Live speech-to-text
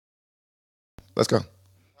Let's go.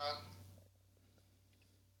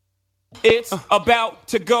 It's about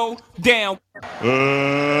to go down.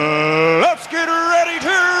 Let's get ready to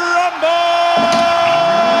rumble!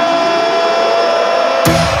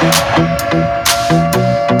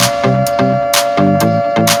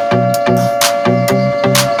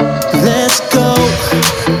 Let's go.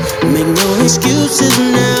 Make no excuses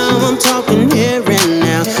now. I'm talking here and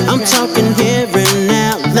now. I'm talking here and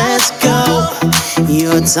now. Let's go.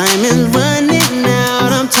 Your time is running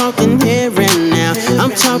out. I'm talking here and now.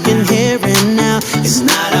 I'm talking here and now. It's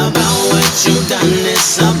not about what you've done,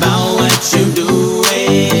 it's about what you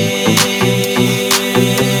doing.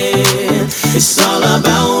 It's all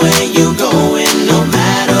about where you going, no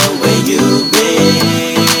matter where you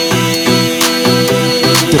been.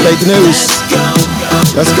 Debate the news.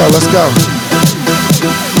 Let's go, let's go.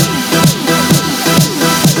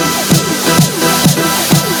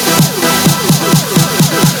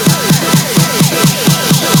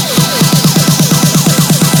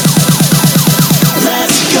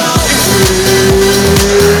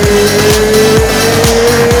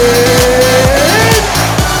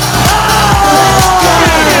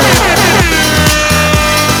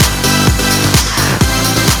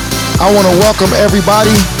 I want to welcome everybody.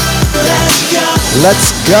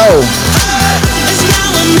 Let's go.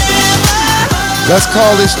 Let's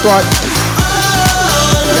call this start.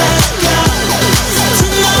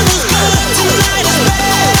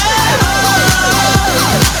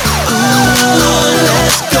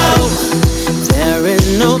 Let's go. There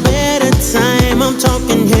is no better time. I'm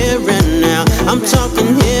talking here and now. I'm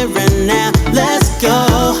talking here and now. Let's go.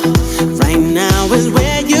 Right now is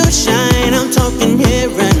where you shine. I'm talking here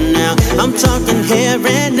and now. I'm talking here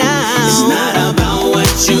and now. It's not about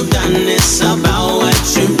what you've done, it's about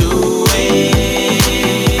what you doing.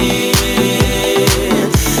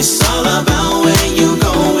 It's all about where you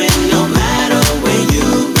going, no matter where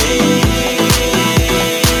you been.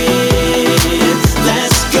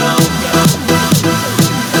 Let's go.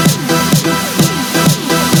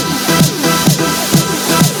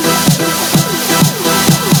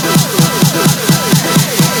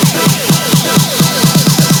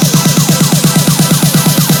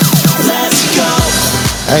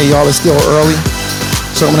 Hey, y'all, it's still early,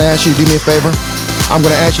 so I'm going to ask you to do me a favor. I'm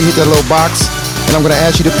going to ask you to hit that little box, and I'm going to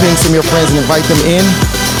ask you to ping some of your friends and invite them in.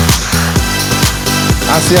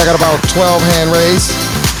 I see I got about 12 hand raised.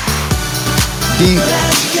 D,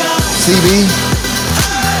 CB,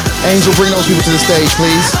 Angel, bring those people to the stage,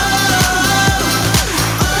 please.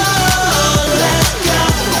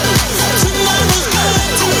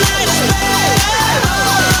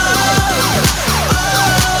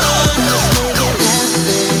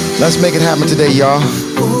 Let's make it happen today, y'all.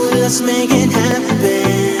 Ooh, let's make it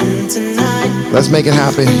happen tonight. Let's make it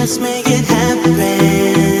happen. Let's make it happen.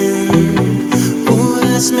 Ooh,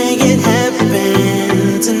 let's make it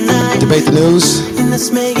happen tonight. Debate the news.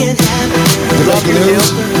 Let's make it happen. Debate the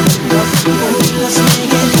news. Ooh, let's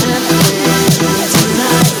make it happen tonight. Let's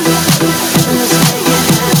make it happen.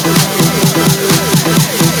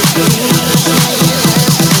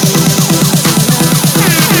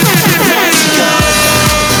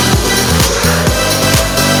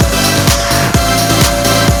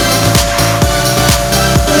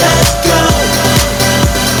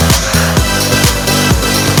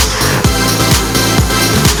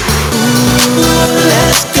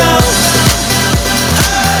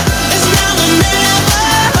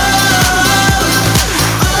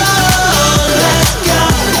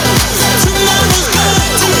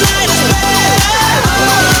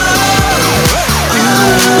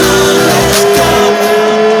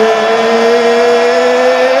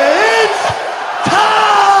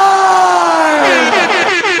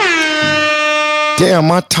 Damn,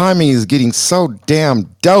 my timing is getting so damn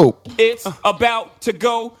dope. It's about to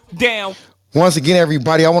go down. Once again,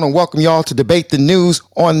 everybody, I want to welcome y'all to Debate the News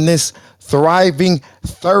on this thriving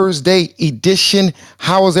Thursday edition.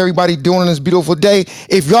 How is everybody doing on this beautiful day?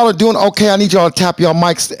 If y'all are doing okay, I need y'all to tap your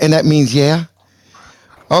mics, and that means yeah.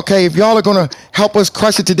 Okay, if y'all are going to help us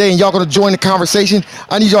crush it today and y'all going to join the conversation,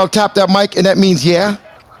 I need y'all to tap that mic, and that means yeah.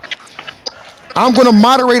 I'm going to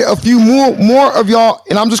moderate a few more of y'all,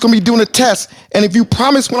 and I'm just going to be doing a test. And if you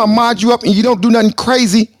promise when I mod you up and you don't do nothing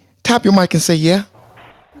crazy, tap your mic and say yeah.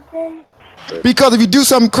 Because if you do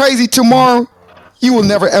something crazy tomorrow, you will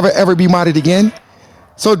never, ever, ever be modded again.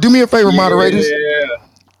 So do me a favor, moderators.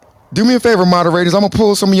 Do me a favor, moderators. I'm going to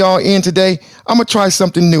pull some of y'all in today. I'm going to try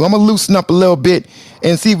something new. I'm going to loosen up a little bit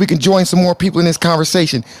and see if we can join some more people in this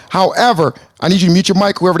conversation. However, I need you to mute your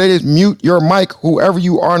mic, whoever that is. Mute your mic, whoever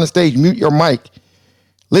you are on the stage. Mute your mic.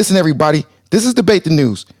 Listen, everybody. This is Debate the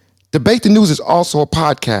News. Debate the News is also a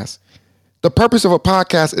podcast. The purpose of a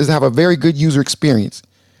podcast is to have a very good user experience.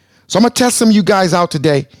 So I'm gonna test some of you guys out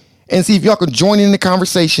today and see if y'all can join in the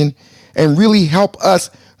conversation and really help us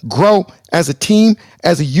grow as a team,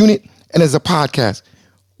 as a unit, and as a podcast.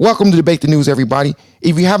 Welcome to Debate the News, everybody.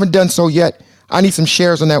 If you haven't done so yet, I need some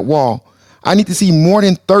shares on that wall. I need to see more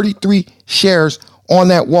than 33 shares on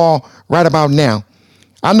that wall right about now.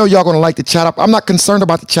 I know y'all gonna like the chat up. I'm not concerned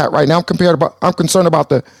about the chat right now. I'm concerned about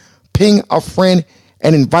the ping a friend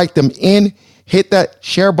and invite them in. Hit that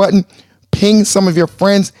share button, ping some of your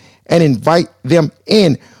friends and invite them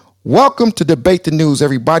in. Welcome to Debate the News,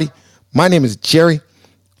 everybody. My name is Jerry,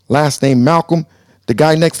 last name Malcolm. The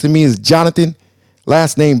guy next to me is Jonathan,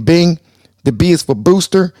 last name Bing. The B is for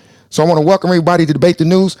Booster. So I want to welcome everybody to Debate the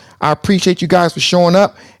News. I appreciate you guys for showing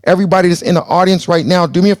up. Everybody that's in the audience right now,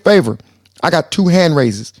 do me a favor. I got 2 hand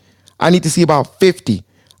raises. I need to see about 50.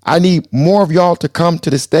 I need more of y'all to come to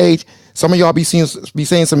the stage. Some of y'all be saying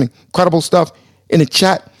some incredible stuff in the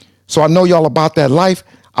chat. So I know y'all about that life.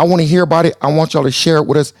 I want to hear about it. I want y'all to share it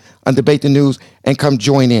with us on Debate the News and come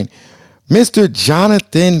join in. Mr.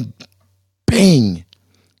 Jonathan Bing,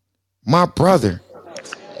 my brother.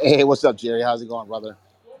 Hey, what's up, Jerry? How's it going, brother?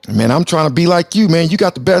 Man, I'm trying to be like you, man. You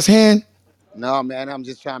got the best hand. No, man, I'm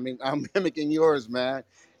just trying. I'm mimicking yours, man.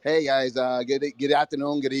 Hey, guys. Good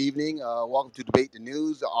afternoon, good evening. Welcome to Debate the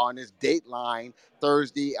News on this Dateline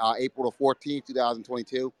Thursday, April the 14th,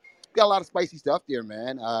 2022. We got a lot of spicy stuff there,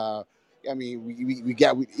 man. I mean, we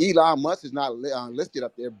got Elon Musk is not listed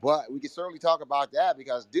up there, but we can certainly talk about that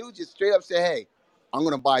because dude just straight up said, "Hey, I'm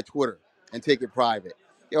gonna buy Twitter and take it private."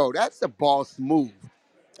 Yo, that's a boss move.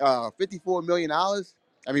 $54 million.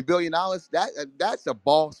 I mean, $1 billion. That's a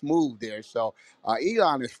boss move there. So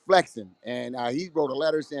Elon is flexing, and he wrote a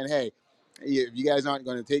letter saying, "Hey, if you guys aren't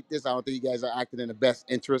going to take this, I don't think you guys are acting in the best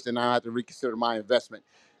interest, and I have to reconsider my investment."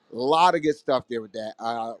 A lot of good stuff there with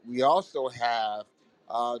that. We also have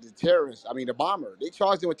the terrorists. I mean, the bomber. They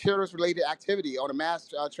charged him with terrorist-related activity on a mass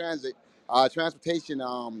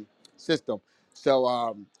transportation system.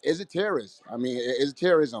 So, is it terrorist? I mean, is it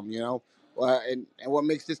terrorism? And what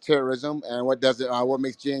makes this terrorism, and what does it? What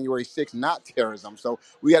makes January 6th not terrorism? So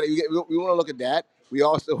we want to look at that. We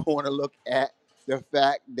also want to look at the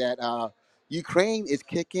fact that Ukraine is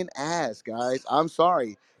kicking ass, guys. I'm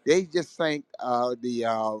sorry, they just sank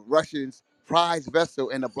the Russians' prize vessel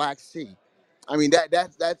in the Black Sea. I mean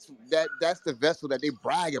that's the vessel that they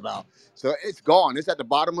brag about. So it's gone. It's at the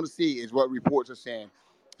bottom of the sea, is what reports are saying.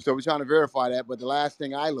 So we're trying to verify that. But the last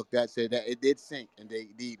thing I looked at said that it did sink, and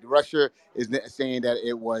the Russia is saying that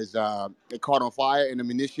it caught on fire and the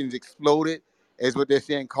munitions exploded. Is what they're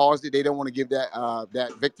saying caused it. They don't want to give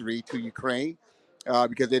that victory to Ukraine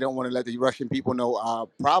because they don't want to let the Russian people know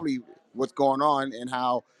probably what's going on and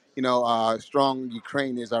how strong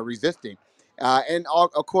Ukraine is resisting.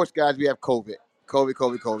 Of course, guys, we have COVID.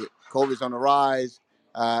 COVID's on the rise,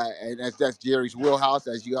 and that's Jerry's wheelhouse,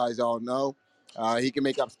 as you guys all know. He can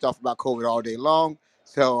make up stuff about COVID all day long.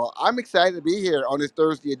 So I'm excited to be here on this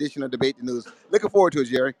Thursday edition of Debate the News. Looking forward to it,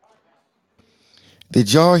 Jerry.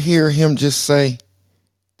 Did y'all hear him just say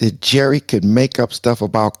that Jerry could make up stuff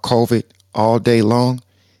about COVID all day long?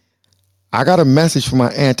 I got a message from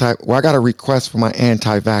I got a request for my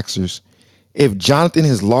anti-vaxxers. If Jonathan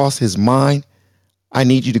has lost his mind, I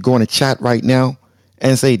need you to go in the chat right now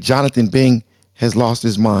and say Jonathan Bing has lost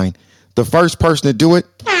his mind. The first person to do it,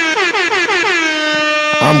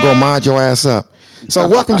 I'm gonna mod your ass up. So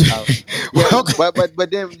welcome to welcome.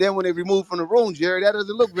 But then when they remove from the room, Jerry, that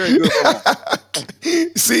doesn't look very good for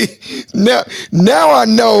him. See, now I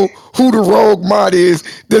know who the rogue mod is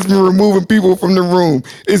that's been removing people from the room.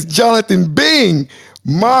 It's Jonathan Bing.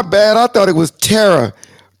 My bad. I thought it was Tara.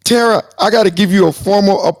 Tara, I got to give you a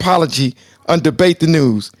formal apology on Debate the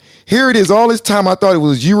News. Here it is. All this time I thought it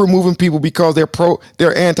was you removing people because they're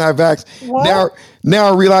anti-vax.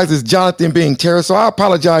 Now I realize it's Jonathan Bing. Tara, so I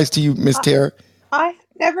apologize to you, Miss Tara. I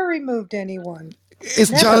never removed anyone.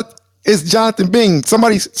 It's Jonathan Bing.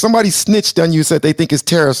 Somebody snitched on you, said they think it's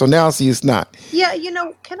Tara, so now I see it's not. Yeah,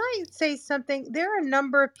 can I say something? There are a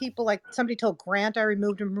number of people, like somebody told Grant I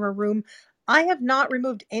removed him from a room. I have not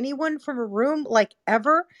removed anyone from a room, like,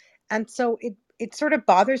 ever. And so it sort of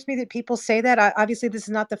bothers me that people say that. Obviously, this is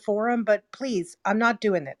not the forum, but please, I'm not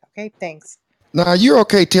doing it. Okay, thanks. Nah, you're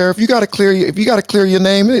okay, Tara. If you got to clear your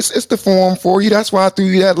name, it's the forum for you. That's why I threw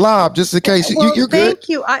you that lob, just in case. Well, You're good. thank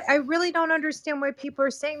you. I really don't understand why people are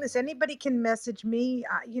saying this. Anybody can message me.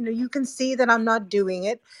 You can see that I'm not doing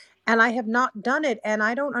it, and I have not done it. And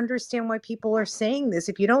I don't understand why people are saying this.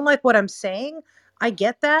 If you don't like what I'm saying, I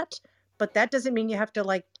get that, but that doesn't mean you have to,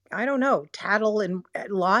 like, I don't know, tattle and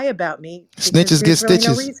lie about me. Snitches get really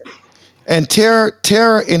stitches. And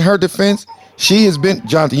Tara, in her defense, She has been,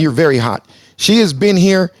 Jonathan, you're very hot. She has been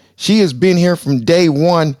here. She has been here from day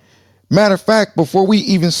one. Matter of fact, before we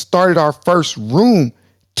even started our first room,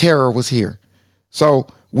 Tara was here. So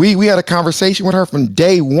we had a conversation with her from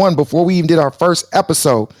day one before we even did our first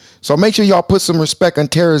episode. So make sure y'all put some respect on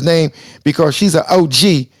Tara's name because she's an OG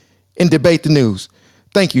in Debate the News.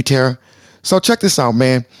 Thank you, Tara. So check this out,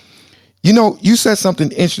 man. You know, you said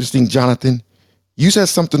something interesting, Jonathan. You said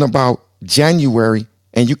something about January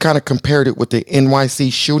and you kind of compared it with the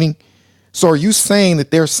NYC shooting. So are you saying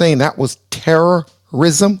that they're saying that was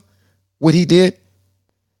terrorism, what he did?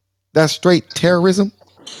 That's straight terrorism?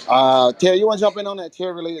 Terry, you want to jump in on that?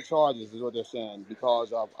 Terror-related charges is what they're saying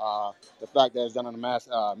because of the fact that it's done on a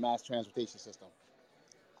mass transportation system.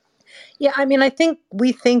 Yeah, I mean, I think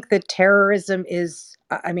we think that terrorism is,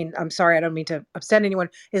 I mean, I'm sorry, I don't mean to upset anyone,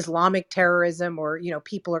 Islamic terrorism or,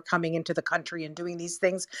 people are coming into the country and doing these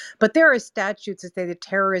things. But there are statutes that say that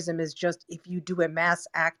terrorism is just if you do a mass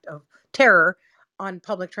act of terror on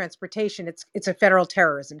public transportation, it's a federal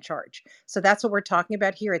terrorism charge. So that's what we're talking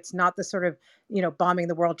about here. It's not the sort of, bombing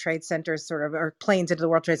the World Trade Center sort of, or planes into the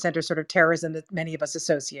World Trade Center sort of terrorism that many of us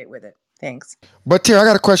associate with it. Thanks. But Terry, I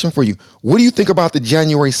got a question for you. What do you think about the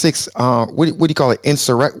January 6th, what do you call it,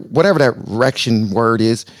 insurrect, whatever that rection word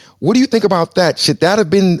is? What do you think about that? Should that have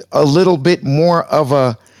been a little bit more of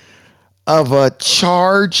a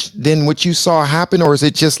charge than what you saw happen, or is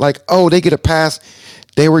it just like, oh, they get a pass,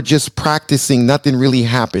 they were just practicing, nothing really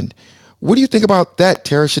happened? What do you think about that,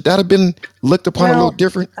 Tara? Should that have been looked upon a little Well,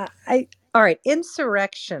 different? I all right,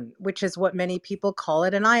 insurrection, which is what many people call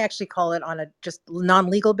it, and I actually call it on a just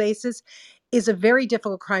non-legal basis, is a very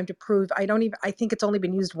difficult crime to prove. I think it's only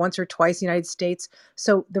been used once or twice in the United States.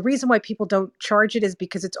 So the reason why people don't charge it is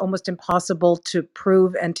because it's almost impossible to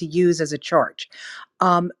prove and to use as a charge.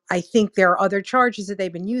 I think there are other charges that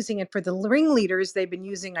they've been using, and for the ringleaders, they've been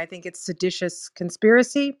using, I think it's seditious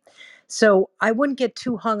conspiracy. So I wouldn't get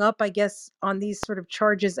too hung up, I guess, on these sort of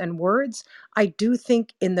charges and words. I do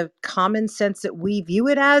think, in the common sense that we view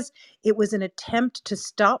it as, it was an attempt to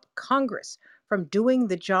stop Congress from doing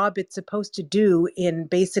the job it's supposed to do in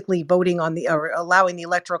basically voting on the or allowing the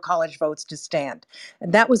electoral college votes to stand.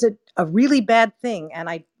 And that was a really bad thing. And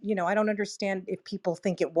I don't understand if people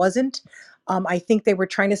think it wasn't. I think they were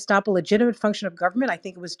trying to stop a legitimate function of government. I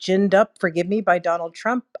think it was ginned up, forgive me, by Donald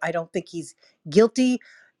Trump. I don't think he's guilty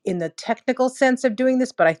in the technical sense of doing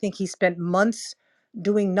this, but I think he spent months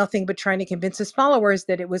doing nothing but trying to convince his followers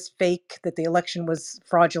that it was fake, that the election was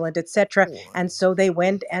fraudulent, etc. And so they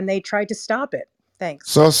went and they tried to stop it. Thanks.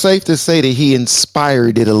 So it's safe to say that he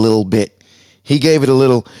inspired it a little bit. He gave it a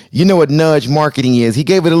little, you know what nudge marketing is. He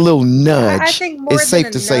gave it a little I nudge. think It's more than safe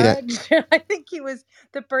a to say that. nudge. I think he was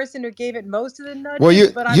the person who gave it most of the Well, nudges,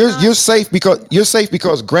 but I'm not. you're safe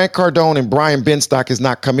because Grant Cardone and Brian Benstock has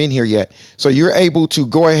not come in here yet. So you're able to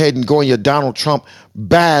go ahead and go in your Donald Trump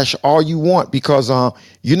bash all you want because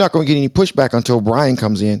you're not going to get any pushback until Brian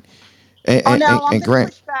comes in Oh no, I'm and going to Grant.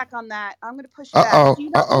 push back on that. I'm going to push Uh back. oh, Do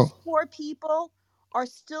you know uh those oh. poor people are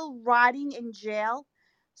still rotting in jail?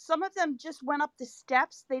 Some of them just went up the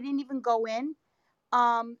steps. They didn't even go in.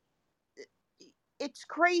 Um, it's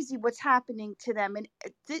crazy what's happening to them, and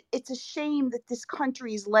it's a shame that this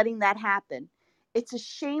country is letting that happen. It's a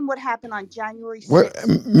shame what happened on January Well,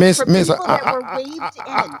 6th Miss for Miss, people that were waved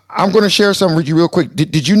in. I'm going to share something with you real quick.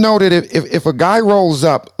 Did you know that if a guy rolls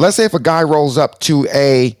up, let's say if a guy rolls up to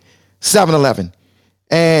a 7-Eleven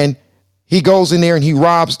and he goes in there and he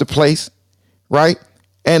robs the place, right?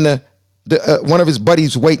 And the one of his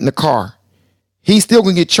buddies wait in the car. He's still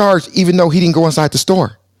gonna get charged even though he didn't go inside the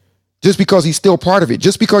store. Just because he's still part of it.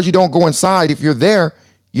 Just because you don't go inside, if you're there,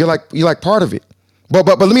 you're like part of it. But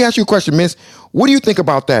let me ask you a question, Miss. What do you think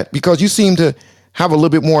about that? Because you seem to have a little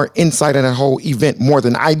bit more insight in that whole event more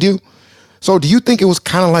than I do. So do you think it was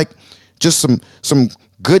kind of like just some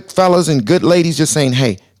good fellas and good ladies just saying,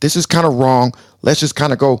 hey, this is kind of wrong. Let's just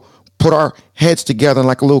kind of go put our heads together and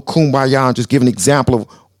like a little kumbaya and just give an example of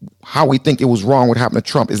how we think it was wrong what happened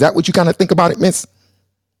to Trump. Is that what you kind of think about it, Miss?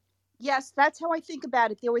 Yes, that's how I think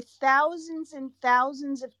about it. There were thousands and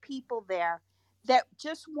thousands of people there that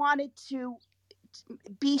just wanted to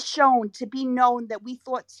be shown, to be known that we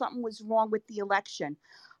thought something was wrong with the election.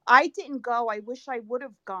 I didn't go. I wish I would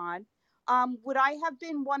have gone. Would I have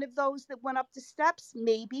been one of those that went up the steps?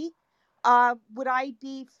 Maybe. Would I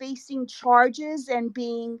be facing charges and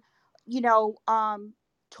being, you know,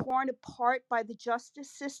 torn apart by the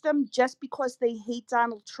justice system just because they hate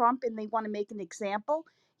Donald Trump and they want to make an example?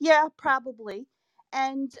 Yeah, probably.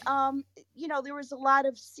 And, there was a lot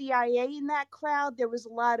of CIA in that crowd. There was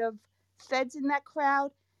a lot of feds in that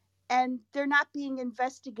crowd, and they're not being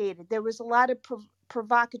investigated. There was a lot of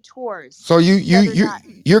provocateurs So that are not.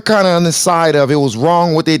 you're kind of on the side of it was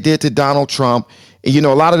wrong what they did to Donald Trump. And,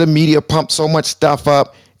 a lot of the media pumped so much stuff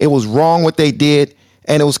up. It was wrong what they did,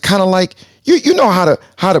 and it was kind of like you know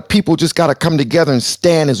how the people just got to come together and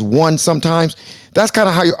stand as one. Sometimes that's kind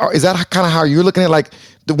of how you are. Is that kind of how you're looking at like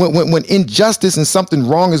when injustice and something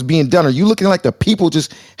wrong is being done? Are you looking like the people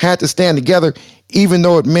just had to stand together, even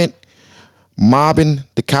though it meant mobbing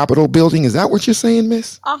the Capitol building? Is that what you're saying,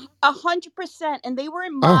 Miss? 100%. And they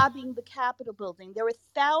weren't Oh, mobbing the Capitol building. There were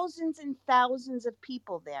thousands and thousands of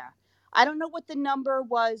people there. I don't know what the number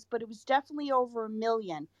was, but it was definitely over 1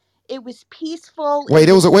 million. It was peaceful. wait, It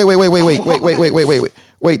it was was. a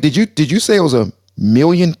wait. Did you say it was 1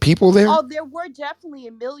 million people there? Oh, there were definitely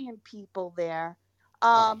 1 million people there.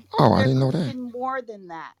 Oh, I There didn't know could have that. been more than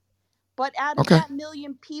that. But out of Okay. that 1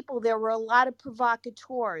 million people, there were a lot of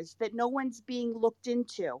provocateurs that no one's being looked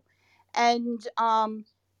into. And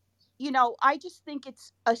I just think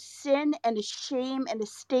it's a sin and a shame and a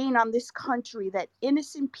stain on this country that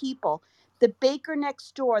innocent people, the baker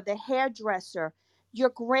next door, the hairdresser, your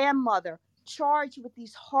grandmother, charged with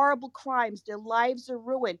these horrible crimes, their lives are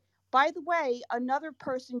ruined. By the way, another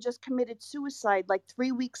person just committed suicide like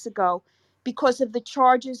 3 weeks ago because of the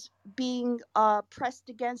charges being pressed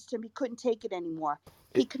against him. He couldn't take it anymore.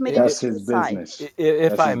 He committed That's his suicide. business.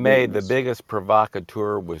 If That's I his may, the business. biggest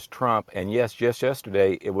provocateur was Trump, and yes, just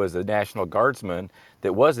yesterday it was a National Guardsman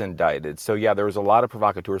that was indicted. So yeah, there was a lot of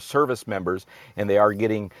provocateurs, service members, and they are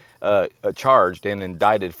getting charged and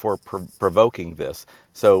indicted for provoking this.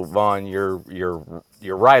 So Vaughn, you're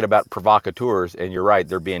right about provocateurs, and you're right,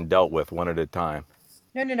 they're being dealt with one at a time.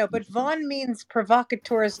 No. But Vaughn means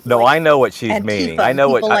provocateurs No, like I know what she's meaning. Antifa I and know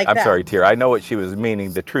what people like I'm that. sorry, Tier. I know what she was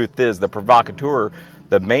meaning. The truth is, the provocateur,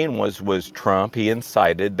 the main was Trump. He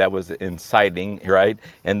incited. That was inciting, right?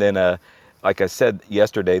 And then, like I said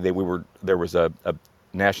yesterday, there was a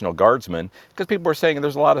National Guardsman because people were saying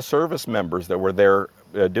there's a lot of service members that were there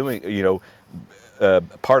doing,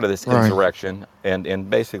 part of this Right. insurrection, and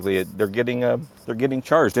basically they're getting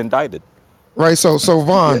charged, indicted. Right. So Yet,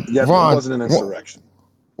 Vaughn, yet it wasn't an insurrection.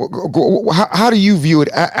 how do you view it,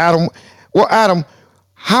 Adam? Well,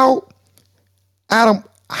 how Adam,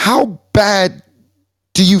 how bad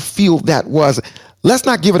do you feel that was? Let's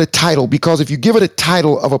not give it a title because if you give it a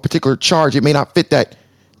title of a particular charge, it may not fit that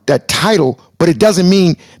title, but it doesn't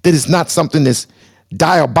mean that it's not something that's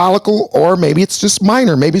diabolical, or maybe it's just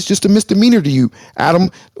minor. Maybe it's just a misdemeanor to you, Adam.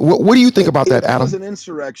 What do you think about that, If it was Adam? an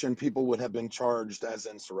insurrection, people would have been charged as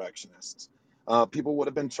insurrectionists. People would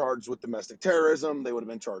have been charged with domestic terrorism. They would have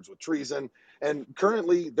been charged with treason. And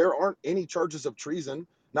currently, there aren't any charges of treason,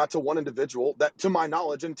 not to one individual, that, to my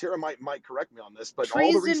knowledge, and Tara might correct me on this, but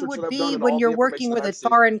all the Treason research that would I've done be and when all the you're working information that with I've a seen,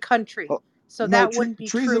 foreign country. well, So no, that wouldn't be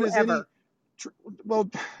treason true is any. ever. Well,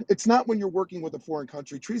 it's not when you're working with a foreign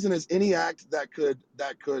country. Treason is any act that could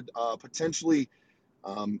potentially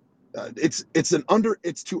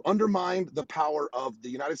it's to undermine the power of the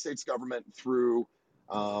United States government through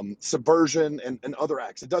subversion and other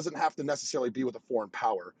acts. It doesn't have to necessarily be with a foreign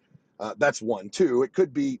power. That's one. Two, it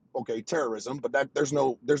could be terrorism, but that there's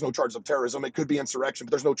no charges of terrorism. It could be insurrection,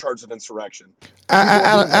 but there's no charge of insurrection. People are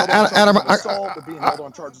being held on charges Adam, of assault. They're being held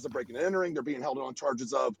on charges of breaking and entering. They're being held on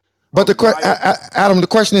charges of but riot. Adam, the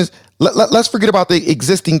question is, let's forget about the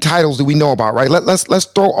existing titles that we know about, right? Let's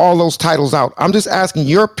throw all those titles out. I'm just asking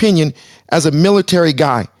your opinion as a military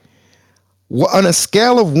guy. On a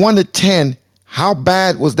scale of 1 to 10, how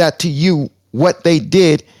bad was that to you? What they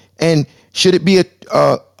did, and should it be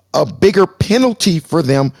a bigger penalty for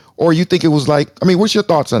them, or you think it was like? I mean, what's your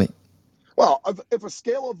thoughts on it? Well, if the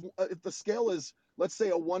scale is, let's say,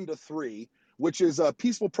 a 1 to 3, which is a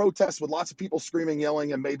peaceful protest with lots of people screaming,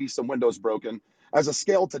 yelling, and maybe some windows broken, as a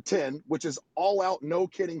scale to 10, which is all out, no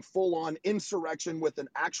kidding, full on insurrection with an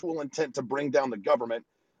actual intent to bring down the government,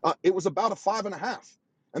 it was about a 5.5.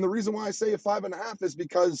 And the reason why I say a 5.5 is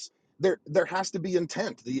because there has to be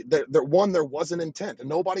intent. There was an intent, and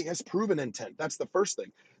nobody has proven intent. That's the first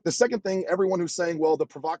thing. The second thing, everyone who's saying, well, the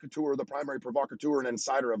provocateur, the primary provocateur and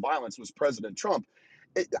incider of violence was President Trump.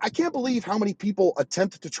 I can't believe how many people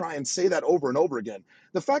attempt to try and say that over and over again.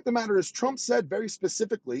 The fact of the matter is, Trump said very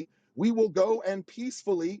specifically, we will go and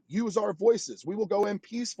peacefully use our voices. We will go and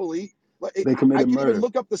peacefully. They I committed can even murder.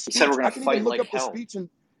 look up the He said we're speech. going I to can even fight look like up the hell. speech, and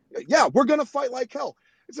yeah, we're going to fight like hell.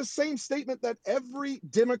 It's the same statement that every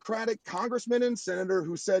Democratic congressman and senator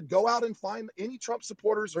who said, go out and find any Trump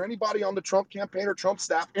supporters or anybody on the Trump campaign or Trump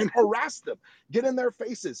staff and harass them. Get in their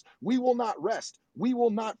faces. We will not rest. We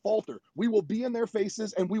will not falter. We will be in their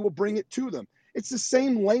faces and we will bring it to them. It's the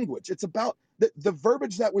same language. It's about the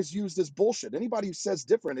verbiage that was used is bullshit. Anybody who says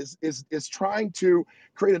different is trying to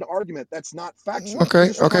create an argument that's not factual. Okay,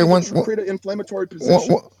 Just okay. trying to create an inflammatory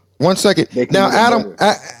position. One second. Making Now, you a Adam,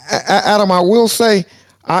 murderer. Adam, I will say,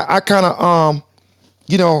 I kind of,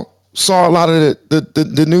 saw a lot of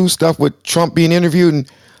the news stuff with Trump being interviewed,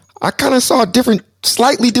 and I kind of saw a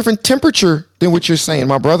slightly different temperature than what you're saying,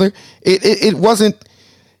 my brother. It wasn't,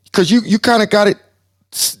 because you kind of got it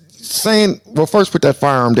saying, well, first put that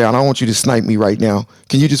firearm down. I don't want you to snipe me right now.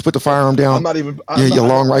 Can you just put the firearm down? I'm not even. Your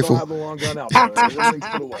long rifle. I don't have the long gun out there. Everything's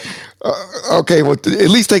put away. Okay, well, at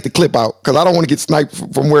least take the clip out, because I don't want to get sniped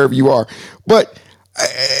from wherever you are. But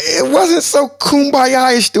it wasn't so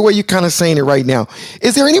kumbaya-ish the way you're kind of saying it right now.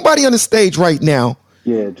 Is there anybody on the stage right now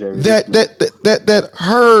Jerry, that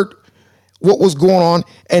heard what was going on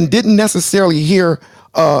and didn't necessarily hear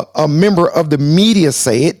a member of the media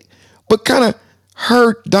say it, but kind of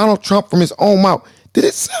heard Donald Trump from his own mouth? Did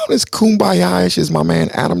it sound as kumbaya-ish as my man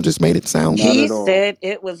Adam just made it sound? He said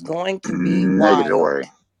it was going to be wild.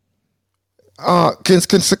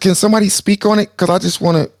 Can somebody speak on it? Because I just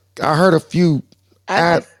want to. I heard a few. Go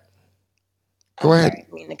ahead. Sorry, I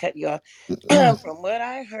didn't mean to cut you off. From what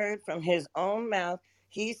I heard from his own mouth,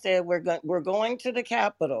 he said we're going to the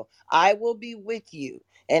Capitol. I will be with you,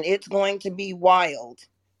 and it's going to be wild.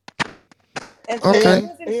 And so Okay.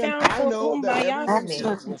 And I know that everyone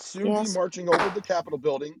will soon be marching over the Capitol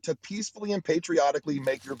building to peacefully and patriotically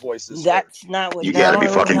make your voices heard. That's not what You gotta be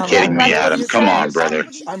fucking kidding me, Adam. Come on, brother.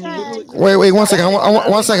 I'm literally. Wait, 1 second.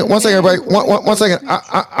 One second, everybody. One second.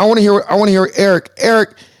 I want to hear Eric.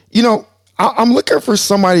 Eric, I'm looking for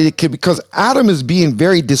somebody that could, because Adam is being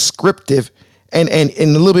very descriptive and a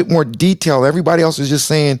little bit more detailed. Everybody else is just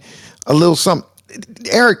saying a little something.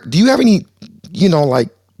 Eric, do you have any, like,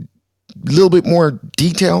 little bit more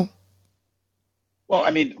detail? Well,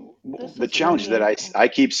 I mean, the challenge that I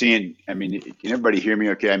keep seeing, I mean, can everybody hear me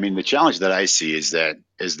okay? I mean, the challenge that I see is that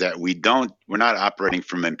we're not operating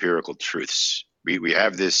from empirical truths. We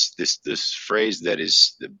have this phrase that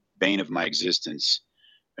is the bane of my existence.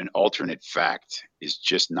 An alternate fact is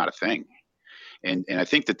just not a thing. And I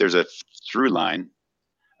think that there's a through line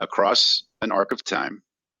across an arc of time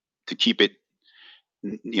to keep it,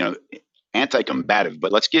 anti-combative,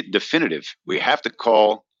 but let's get definitive. We have to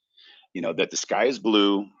call, that the sky is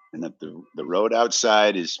blue and that the road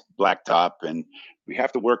outside is blacktop, and we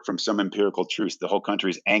have to work from some empirical truth. The whole country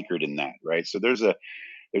is anchored in that, right? So there's a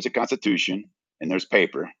constitution and there's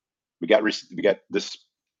paper. We got this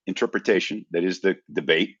interpretation that is the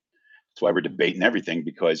debate. That's why we're debating everything,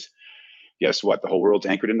 because guess what? The whole world's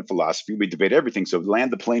anchored in the philosophy. We debate everything. So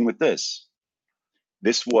land the plane with this.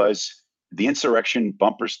 This was the insurrection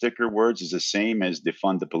bumper sticker words is the same as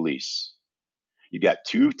defund the police. You got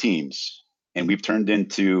two teams, and we've turned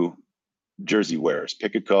into jersey wearers.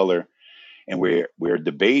 Pick a color, and we're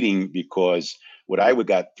debating, because what I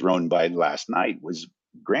got thrown by last night was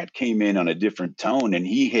Grant came in on a different tone, and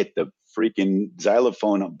he hit the freaking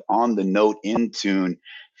xylophone on the note in tune,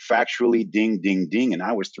 factually, ding, ding, ding, and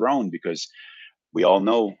I was thrown, because we all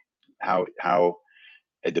know how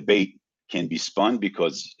a debate can be spun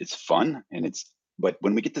because it's fun but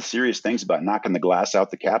when we get to serious things about knocking the glass out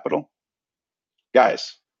the Capitol,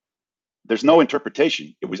 guys, there's no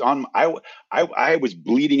interpretation. It was on. I was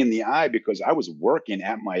bleeding in the eye because I was working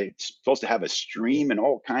at supposed to have a stream and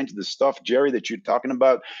all kinds of the stuff, Jerry, that you're talking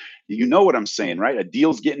about. You know what I'm saying, right? A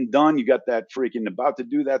deal's getting done. You got that freaking about to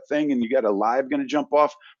do that thing, and you got a live going to jump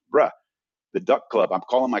off, bruh. The Duck Club. I'm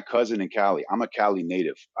calling my cousin in Cali. I'm a Cali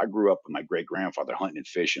native. I grew up with my great grandfather hunting and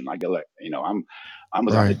fishing. I was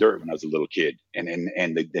on the dirt when I was a little kid. And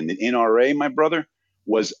the NRA, my brother,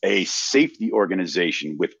 was a safety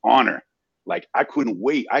organization with honor. Like, I couldn't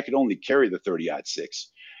wait. I could only carry the 30-06.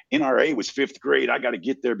 NRA was 5th grade. I got to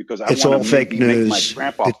get there because I want to make my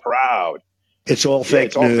grandpa proud. It's all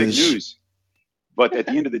fake news. But at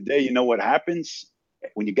the end of the day, you know what happens?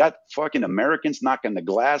 When you got fucking Americans knocking the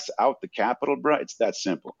glass out the Capitol, bro, it's that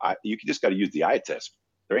simple. You just got to use the eye test.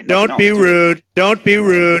 There ain't Don't be rude. Don't be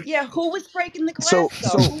rude. Yeah, who was breaking the glass? So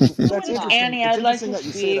that's interesting. Annie, It's I'd like interesting to that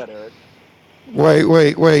you say speak. that, Eric.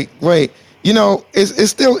 Wait. It's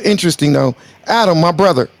still interesting though. Adam, my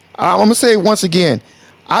brother, I'm gonna say it once again.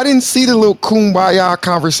 I didn't see the little kumbaya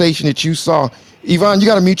conversation that you saw. Yvonne, you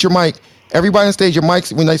gotta mute your mic. Everybody on stage, your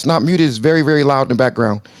mics, when it's not muted, is very, very loud in the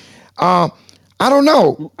background. I don't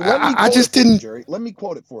know. I just didn't. Jerry, let me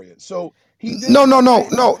quote it for you. So he did.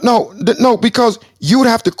 No, because you would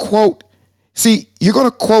have to quote. See, you're going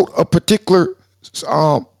to quote a particular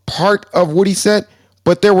part of what he said,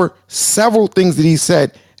 but there were several things that he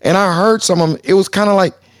said, and I heard some of them. It was kind of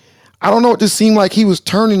like, I don't know, it just seemed like he was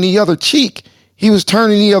turning the other cheek. he was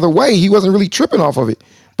turning the other way. He wasn't really tripping off of it.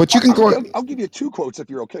 But you can go. I'll give you 2 quotes if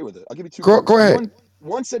you're okay with it. I'll give you 2 Go quotes. ahead.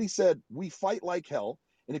 One said, he said, "We fight like hell,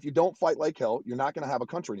 and if you don't fight like hell, you're not going to have a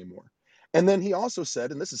country anymore." And then he also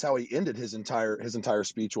said, and this is how he ended his entire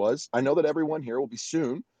speech was, "I know that everyone here will be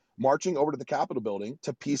soon marching over to the Capitol building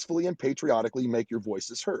to peacefully and patriotically make your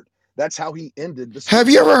voices heard." That's how he ended the speech. Have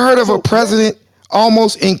you ever heard of a president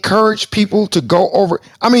almost encourage people to go over?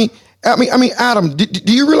 I mean, Adam,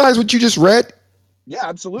 do you realize what you just read? Yeah,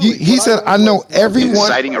 absolutely. He said, "I know everyone."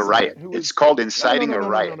 Inciting a riot. It's called inciting a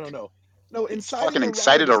riot. No, It's fucking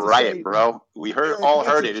incited a riot, bro. We all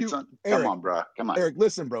heard it. Come on, bro. Come on. Eric,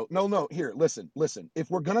 listen, bro. No. Here, listen. If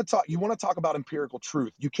we're gonna talk, you want to talk about empirical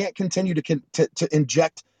truth. You can't continue to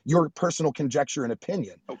inject your personal conjecture and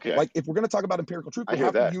opinion. Okay. Like, if we're gonna talk about empirical truth, we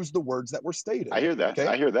have to use the words that were stated. I hear that. Okay?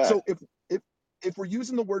 I hear that. So if we're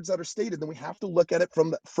using the words that are stated, then we have to look at it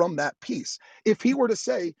from that piece. If he were to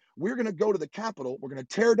say, "We're going to go to the Capitol, we're going to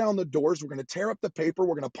tear down the doors, we're going to tear up the paper,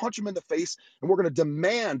 we're going to punch him in the face, and we're going to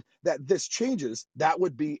demand that this changes," that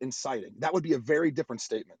would be inciting. That would be a very different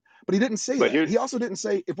statement. But he didn't say that. He also didn't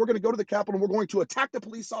say, "If we're going to go to the Capitol, we're going to attack the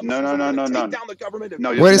police officers, no, take down the government."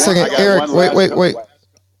 Wait a second, Eric.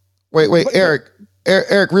 Wait,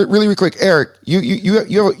 Eric. Really quick, Eric. You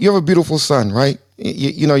have a beautiful son, right?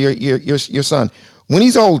 You know your son. When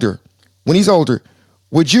he's older,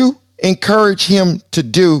 would you encourage him to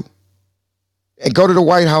do and go to the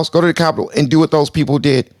White House, go to the Capitol, and do what those people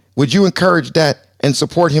did? Would you encourage that and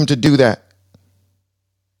support him to do that,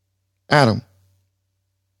 Adam?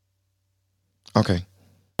 Okay.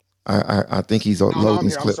 I think he's loading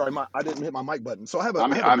his clip. I'm sorry, I didn't hit my mic button. So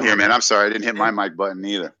I'm here, man. I'm sorry, I didn't hit my mic button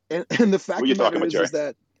either. And the fact of the matter is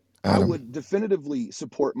that Adam. I would definitively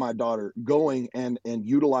support my daughter going and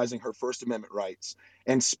utilizing her First Amendment rights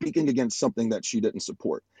and speaking against something that she didn't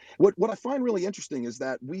support. What I find really interesting is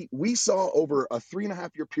that we saw over a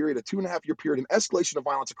 3.5-year period, a 2.5-year period, an escalation of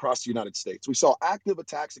violence across the United States. We saw active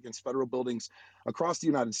attacks against federal buildings across the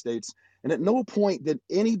United States. And at no point did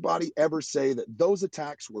anybody ever say that those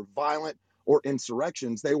attacks were violent or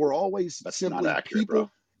insurrections. They were always simply not accurate,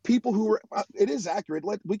 people who were. It is accurate.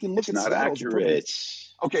 We can look at not accurate.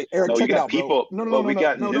 Okay, Eric, no, check you got it out, people. bro. We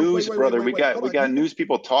got news, brother. We got news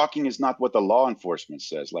people talking is not what the law enforcement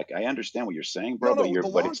says. Like, I understand what you're saying, bro, but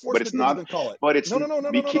it's not. But it's no.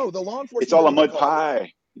 The law enforcement. It's all a mud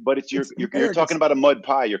pie. But you're talking about a mud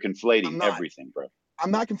pie. You're conflating everything, bro.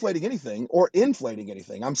 I'm not conflating anything or inflating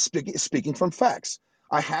anything. I'm speaking from facts.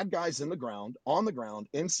 I had guys on the ground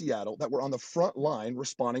in Seattle that were on the front line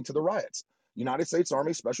responding to the riots. United States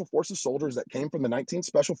Army Special Forces soldiers that came from the 19th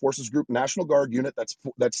Special Forces Group National Guard unit that's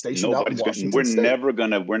stationed out in Washington State.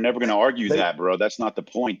 We're never gonna argue that, bro. That's not the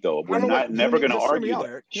point, though. We're never gonna argue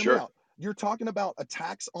that. Sure. You're talking about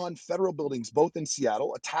attacks on federal buildings, both in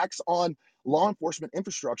Seattle, attacks on law enforcement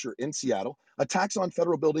infrastructure in Seattle, attacks on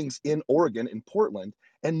federal buildings in Oregon, in Portland,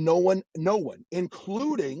 and no one,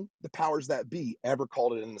 including the powers that be, ever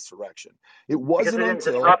called it an insurrection. It wasn't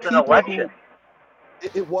until an election.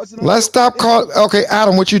 It wasn't. Let's stop calling. Okay,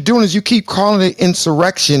 Adam, what you're doing is you keep calling it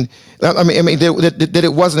insurrection. I mean that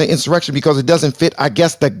it wasn't an insurrection because it doesn't fit, I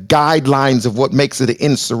guess, the guidelines of what makes it an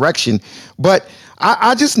insurrection. But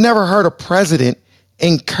I just never heard a president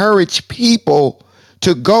encourage people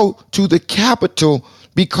to go to the Capitol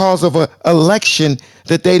because of an election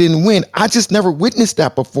that they didn't win. I just never witnessed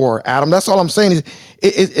that before, Adam. That's all I'm saying.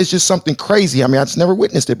 It's just something crazy. I mean, I just never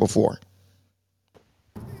witnessed it before.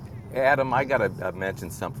 Adam, I got to mention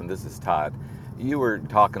something. This is Todd. You were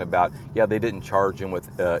talking about, they didn't charge him with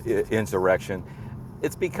insurrection.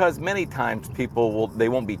 It's because many times people they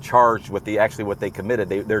won't be charged with what they committed.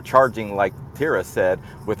 They're charging, like Tara said,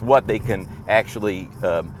 with what they can actually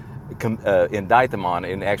indict them on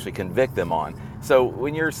and actually convict them on. So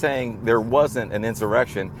when you're saying there wasn't an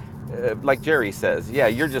insurrection, like Jerry says,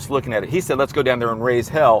 you're just looking at it. He said, let's go down there and raise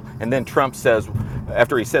hell. And then Trump says,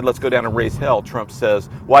 after he said, let's go down and raise hell, Trump says,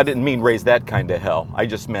 well, I didn't mean raise that kind of hell. I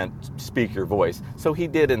just meant speak your voice. So he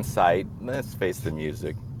did incite. Let's face the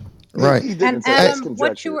music. Right. And Adam,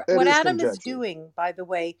 what Adam is doing, by the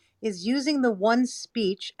way, is using the one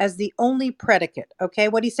speech as the only predicate. Okay.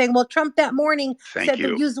 What he's saying, well, Trump that morning said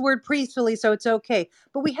to use the word peacefully, so it's okay.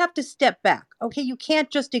 But we have to step back. Okay. You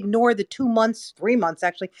can't just ignore the 3 months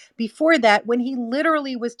actually, before that, when he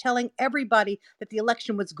literally was telling everybody that the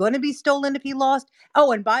election was going to be stolen if he lost.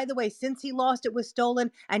 Oh, and by the way, since he lost, it was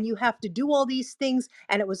stolen, and you have to do all these things,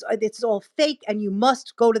 and it's all fake, and you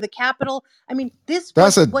must go to the Capitol. I mean, that's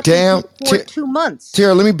what he did for 2 months.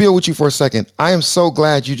 Tara, let me build with you for a second. I am so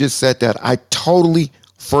glad you just said that. I totally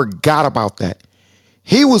forgot about that.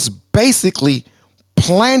 He was basically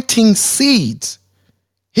planting seeds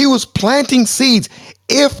He was planting seeds.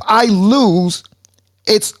 If I lose,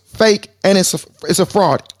 it's fake and it's a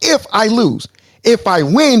fraud. If I lose, if I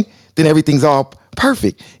win, then everything's all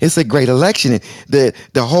perfect. It's a great election. The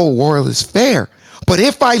whole world is fair. But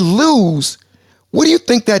if I lose, what do you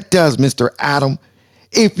think that does, Mr. Adam?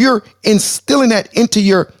 If you're instilling that into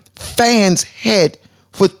your fan's head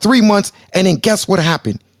for 3 months, and then guess what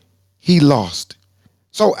happened? He lost.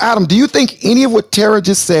 So, Adam, do you think any of what Tara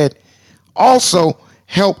just said also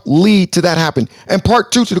helped lead to that happen? And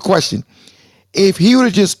part two to the question, if he would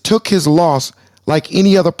have just took his loss like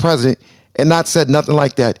any other president and not said nothing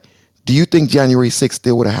like that, do you think January 6th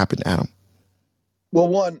still would have happened, Adam? Well,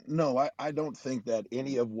 one, no, I don't think that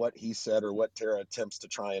any of what he said or what Tara attempts to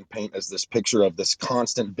try and paint as this picture of this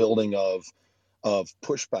constant building of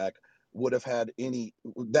pushback would have had any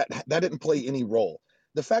that didn't play any role.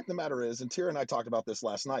 The fact of the matter is, and Tara and I talked about this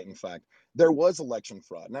last night, in fact, there was election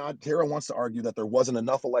fraud. Now, Tara wants to argue that there wasn't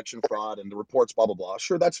enough election fraud and the reports, blah, blah, blah.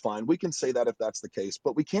 Sure, that's fine. We can say that if that's the case,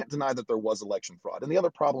 but we can't deny that there was election fraud. And the other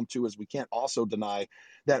problem, too, is we can't also deny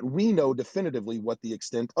that we know definitively what the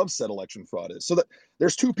extent of said election fraud is. So that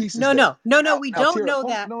there's two pieces No, there. no, no, no. Now, We now, don't Tara, know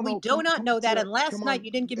hold, that. no, We no, do not come know on, that. Tara, And last come night on.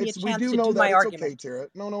 you didn't give me a We chance do to know do that. my It's okay, argument. Tara.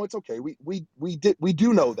 No, it's okay. We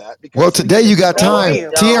do know that Well, because we today can you got extend Thank time.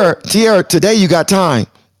 our you. Tierra, today you got time.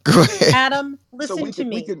 Go ahead. Adam, so listen to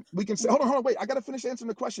me. we can say hold on, wait. I gotta finish answering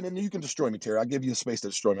the question and then you can destroy me, Tara. I'll give you the space to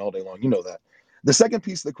destroy me all day long. You know that. The second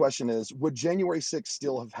piece of the question is, would January 6th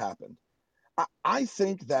still have happened? I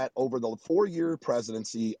think that over the 4-year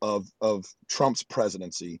presidency of Trump's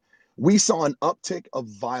presidency, we saw an uptick of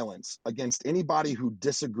violence against anybody who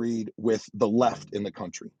disagreed with the left in the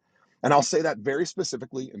country. And I'll say that very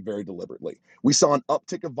specifically and very deliberately. We saw an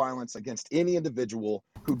uptick of violence against any individual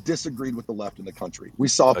who disagreed with the left in the country. We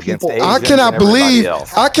saw Against people I Asians and cannot everybody believe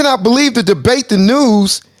else. I cannot believe the debate the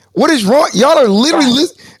news. What is wrong? Y'all are literally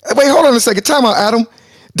wait, hold on a second. Time out, Adam.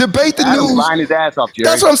 Debate the Adam's news. lying his ass off,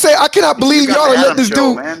 That's Jerry. what I'm saying. I cannot You believe got y'all the are letting Adam this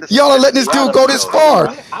show, dude. man. Y'all are This letting is this the dude Adam go this show here, far.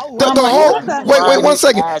 man. I'll The, lie. the What whole was that? He's wait lying one his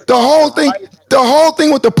second. ass The off, whole yo. thing, the whole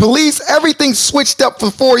thing with the police, everything switched up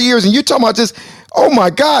for 4 years, and you talking about just oh my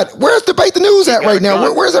God, where's debate the news He's at got right a now?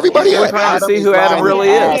 gun. Where's He's everybody We're got at? trying to Adam see guns. is who Adam lying his really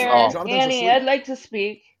ass is. off. Jonathan's Annie, asleep. I'd like to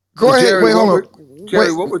speak. Go ahead. Jerry, Wait, hold on.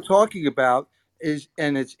 Wait. What we're talking about is,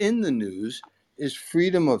 and it's in the news, is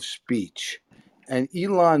freedom of speech, and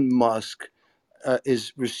Elon Musk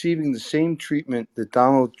is receiving the same treatment that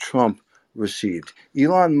Donald Trump received.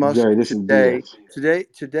 Elon Musk Jerry, this is BS.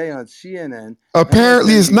 today on CNN,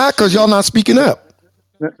 Apparently, it's not because y'all MSNBC. not speaking up.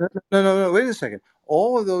 No. Wait a second.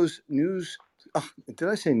 All of those news, did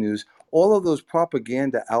I say news? All of those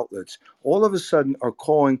propaganda outlets, all of a sudden, are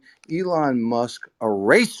calling Elon Musk a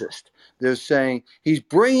racist. They're saying he's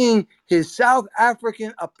bringing his South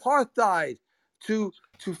African apartheid to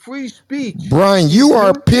free speech. Brian, He's you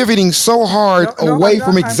are bringing. pivoting so hard No, I'm away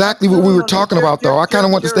from not. exactly what No, we no, were no, no. talking about, though. I kind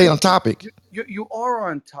of want to stay on topic. You are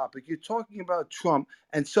on topic. You're talking about Trump,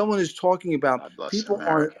 and someone is talking about God bless people on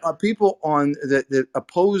America. that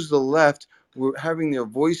oppose the left were having their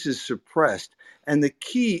voices suppressed. And the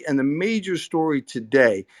key and the major story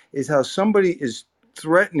today is how somebody is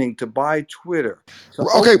threatening to buy Twitter. To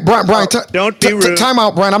Okay, open Brian, up. Don't be rude. time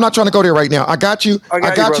out, Brian. I'm not trying to go there right now. I got you. I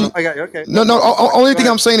I got you, got brother. you. I got you. Okay, No, no no. problem. Only Go thing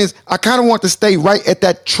ahead. I'm saying is I kind of want to stay right at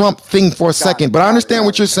that Trump thing for a second. But I understand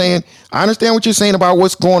what you're saying. I understand what you're saying about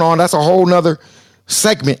what's going on. That's a whole nother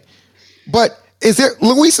segment. But is there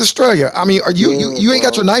Luis Australia? I mean, are Yeah, you ain't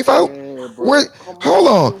got your bro. knife out? Yeah, Where? bro. Come Hold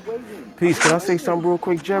on. I've on. been waiting. I've Peace. been Can I say waiting. something real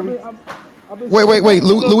quick, Jerry? I've been Wait, sitting wait, wait. back.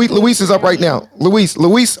 Luis is up right now. Luis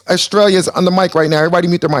Australia's on the mic right now. Everybody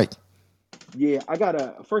mute their mic. Yeah,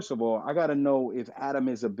 first of all, I gotta know if Adam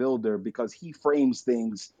is a builder because he frames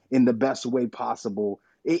things in the best way possible,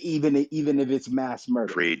 even if it's mass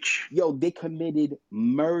murder. Preach. Yo, they committed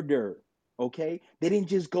murder. Okay, they didn't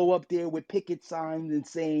just go up there with picket signs and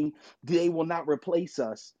saying they will not replace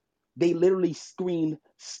us. They literally screamed,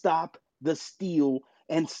 "Stop the steal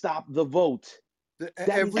and stop the vote."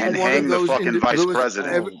 That is Every And one of hang the those fucking vice Lewis,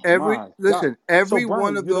 president. oh my God. So every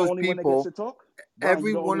one Brian, of you're the those only one that gets to people, talk. Brian,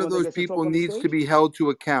 you're every the only one of one that those gets to people talk on the needs to stage. be held to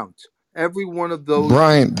account. Every one of those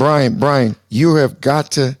Brian, people. Brian, you have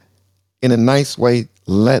got to, in a nice way,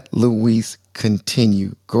 let Luis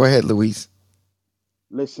continue. Go ahead, Luis.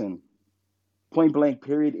 Listen, point blank,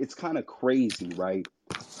 period. It's kind of crazy, right?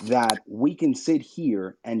 That we can sit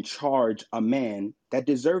here and charge a man that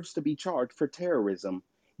deserves to be charged for terrorism,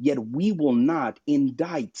 yet we will not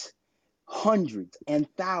indict hundreds and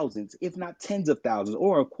thousands, if not tens of thousands,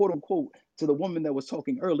 or quote unquote, to the woman that was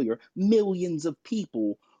talking earlier, millions of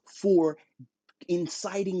people for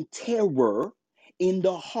inciting terror in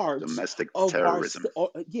the hearts Domestic of terrorism.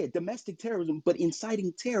 domestic terrorism, but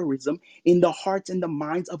inciting terrorism in the hearts and the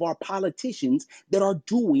minds of our politicians that are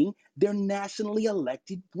doing their nationally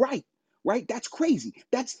elected right? That's crazy.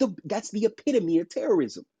 That's the epitome of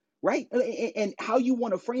terrorism, right? And how you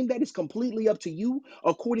want to frame that is completely up to you,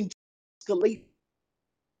 according to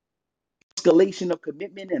escalation of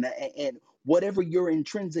commitment and whatever your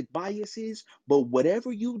intrinsic bias is. But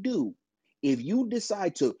whatever you do, if you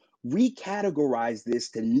decide to recategorize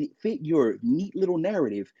this to fit your neat little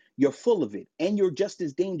narrative, you're full of it, and you're just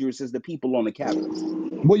as dangerous as the people on the Capitol.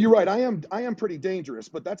 Well, you're right. I am pretty dangerous,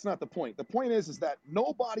 but that's not the point. The point is that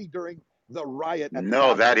nobody during the riot at the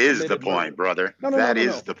No, that Capitol is the committed point, murder. brother. No, no, no, That no,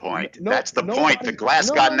 is no. the point. No, That's the point. The nobody. glass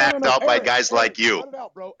No, got no, no, no, knocked no. out by Eric, guys Eric, like you. cut it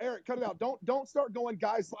out, bro. Eric, cut it out. Don't start going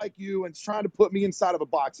guys like you and trying to put me inside of a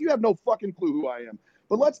box. You have no fucking clue who I am.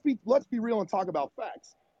 But let's be real and talk about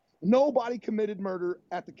facts. Nobody committed murder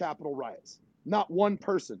at the Capitol riots. Not one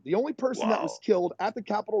person. The only person that was killed at the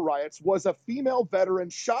Capitol riots was a female veteran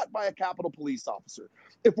shot by a Capitol police officer.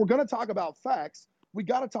 If we're going to talk about facts, we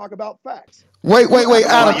got to talk about facts. Wait, Well, you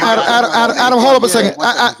got Adam, hold up a second.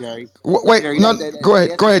 One second, Jerry. Wait, Jerry, no, go ahead,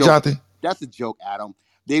 that's a joke. Jonathan. That's a joke, Adam.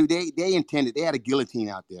 They intended. They had a guillotine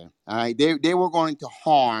out there. All right. They were going to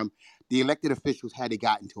harm the elected officials had they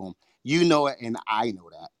gotten to them. You know it, and I know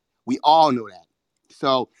that. We all know that.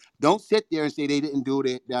 So don't sit there and say they didn't do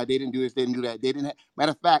it. They didn't do this. They didn't do that. They didn't.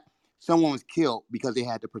 Matter of fact, someone was killed because they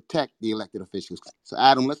had to protect the elected officials. So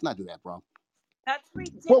Adam, let's not do that, bro. That's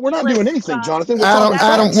ridiculous. Well, we're not doing anything, Jonathan. We're Adam,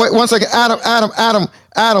 talking facts. wait 1 second.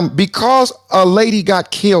 Adam, because a lady got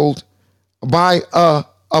killed by what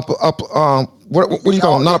do you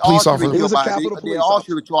call him? Not a police officer. It was a Capitol police They all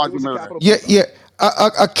officer. should be charged It with was a murder. Capitol Yeah, police officer.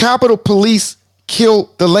 yeah. A Capitol Police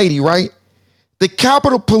killed the lady, right? The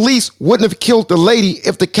Capitol Police wouldn't have killed the lady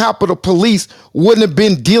if the Capitol Police wouldn't have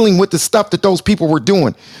been dealing with the stuff that those people were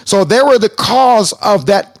doing. So they were the cause of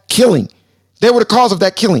that killing. They were the cause of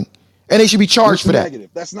that killing, and they should be charged for that. Negative.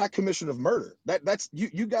 That's not commission of murder. That's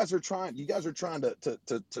you guys are trying. You guys are trying to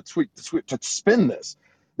spin this.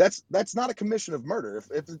 That's not a commission of murder.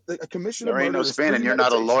 If a commission of There ain't murder no is spinning. You're not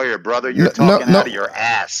a premeditation. lawyer, brother. You're talking out of your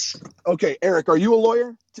ass. Okay, Eric, are you a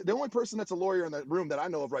lawyer? The only person that's a lawyer in that room that I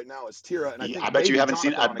know of right now is Tira, and I think I bet you haven't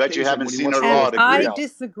seen. I bet you haven't seen a And law I degree.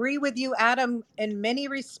 disagree with you, Adam, in many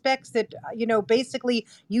respects that, basically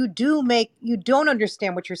you don't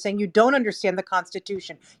understand what you're saying. You don't understand the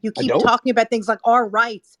Constitution. You keep talking about things like our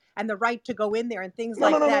rights and the right to go in there and things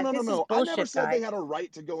like that. This is bullshit, I never said guy. they had a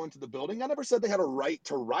right to go into the building. I never said they had a right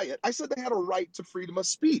to riot. I said they had a right to freedom of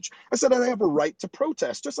speech. I said they have a right to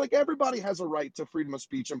protest, just like everybody has a right to freedom of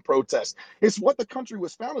speech and protest. It's what the country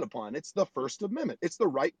was founded upon. It's the First Amendment. It's the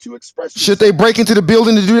right to express yourself. Should they break into the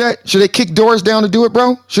building to do that? Should they kick doors down to do it,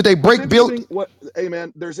 bro? Should they break buildings? Hey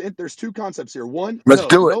man, there's two concepts here. One, Let's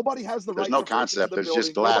do it. Nobody has the right. There's no to break into concept. the There's building.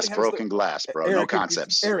 just glass, broken glass, bro. Eric, No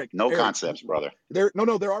concepts. No concepts, brother.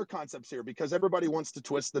 There are concepts here because everybody wants to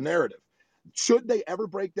twist the narrative. Should they ever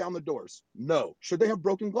break down the doors? No. Should they have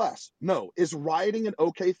broken glass? No. Is rioting an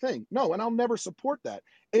okay thing? No, and I'll never support that.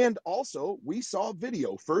 And also, we saw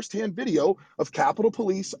firsthand video of Capitol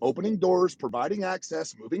Police opening doors, providing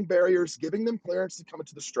access, moving barriers, giving them clearance to come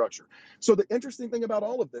into the structure. So the interesting thing about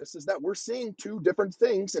all of this is that we're seeing two different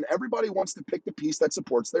things, and everybody wants to pick the piece that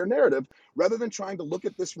supports their narrative rather than trying to look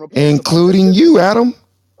at this from a point Including you, Adam.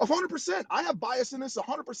 100%. I have bias in this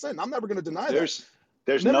 100%. I'm never going to deny that.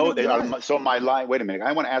 There's no, so my line, wait a minute.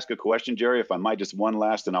 I want to ask a question, Jerry, if I might, just one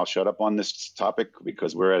last, and I'll shut up on this topic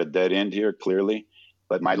because we're at a dead end here, clearly.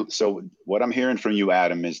 But so what I'm hearing from you,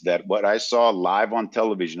 Adam, is that what I saw live on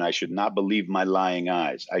television, I should not believe my lying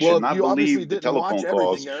eyes. I should not believe the telephone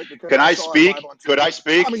calls. Can I speak? Could I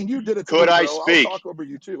speak? I mean, you did it to Could me, I bro. speak? I'll talk over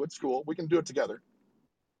you too. It's cool. We can do it together.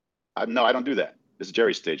 No, I don't do that. This is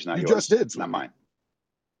Jerry's stage, not yours. You just did. Not mine.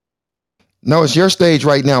 No, it's your stage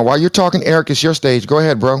right now. While you're talking, Eric, it's your stage. Go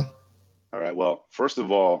ahead, bro. All right. Well, first of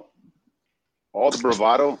all the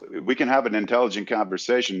bravado, we can have an intelligent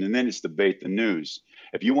conversation, and then it's debate the news.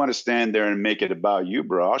 If you want to stand there and make it about you,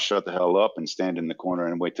 bro, I'll shut the hell up and stand in the corner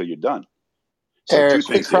and wait till you're done. So Eric,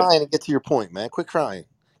 quit crying and get to your point, man. Quit crying.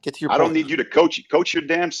 Get to your point. I don't need you to coach your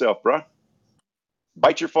damn self, bro.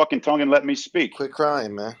 Bite your fucking tongue and let me speak. Quit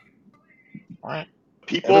crying, man. All right.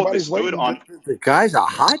 People that stood on. The guys are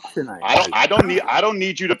hot tonight. I don't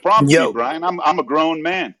need you to prompt me, Brian. I'm a grown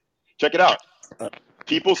man. Check it out.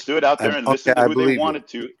 People stood out there and listened to who they wanted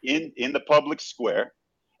to in the public square,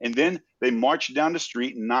 and then they marched down the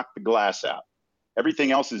street and knocked the glass out.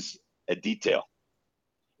 Everything else is a detail.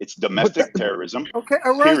 It's domestic terrorism. Okay,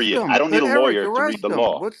 arrest Period. I them. don't need Let a Eric lawyer to read arrest the them.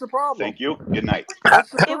 law. What's the problem? Thank you. Good night. What's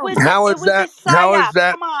the It was problem? it was a psyop.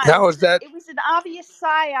 Come on. It was an obvious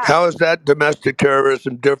psyop. How is that domestic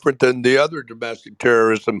terrorism different than the other domestic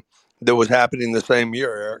terrorism that was happening the same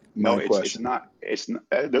year, Eric? No, My it's question. not. It's not,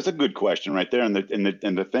 that's a good question right there. And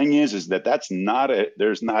the thing is that that's not a.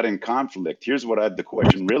 There's not in conflict. Here's what the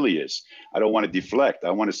question really is. I don't want to deflect. I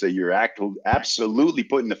want to say you're absolutely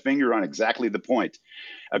putting the finger on exactly the point.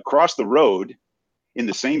 Across the road, in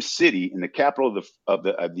the same city, in the capital of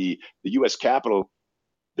the U.S. Capitol,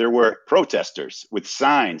 there were protesters with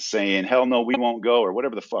signs saying "Hell no, we won't go" or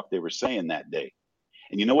whatever the fuck they were saying that day.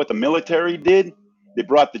 And you know what the military did? They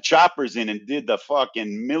brought the choppers in and did the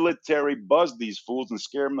fucking military buzz these fools and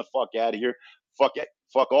scare them the fuck out of here.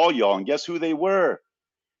 Fuck all y'all. And guess who they were?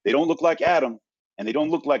 They don't look like Adam and they don't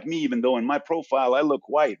look like me, even though in my profile I look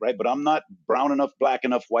white, right? But I'm not brown enough, black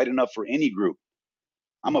enough, white enough for any group.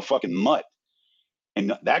 I'm a fucking mutt.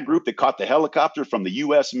 And that group that caught the helicopter from the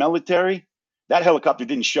US military, that helicopter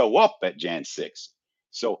didn't show up at Jan 6.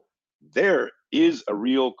 So there is a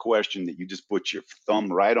real question that you just put your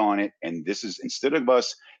thumb right on it. And this is, instead of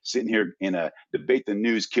us sitting here in a debate the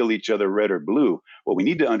news, kill each other, red or blue, what we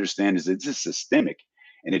need to understand is it's just systemic.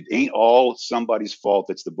 And it ain't all somebody's fault.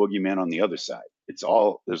 It's the boogeyman on the other side. There's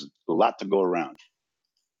a lot to go around.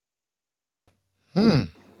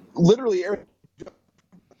 Literally, Eric.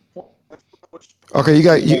 Okay,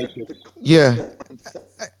 yeah.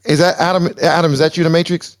 Is that Adam? Adam, is that you, the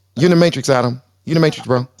Matrix? You in the Matrix, Adam? You in the Matrix,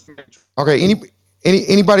 bro? Okay.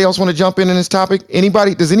 Anybody else want to jump in this topic?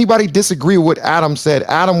 Does anybody disagree with what Adam said?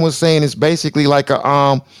 Adam was saying it's basically like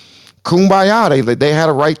a kumbaya. They had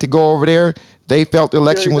a right to go over there. They felt the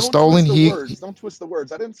election was stolen. Don't twist the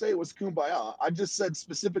words. I didn't say it was kumbaya. I just said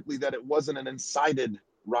specifically that it wasn't an incited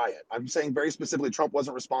riot. I'm saying very specifically Trump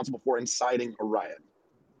wasn't responsible for inciting a riot.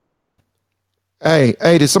 Hey,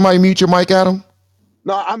 did somebody mute your mic, Adam?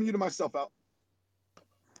 No, I'm muting myself out.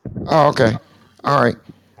 Oh, okay. All right.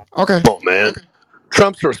 Okay. Come on, man.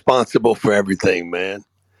 Trump's responsible for everything, man.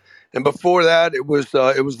 And before that, it was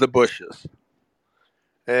the Bushes.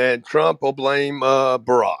 And Trump will blame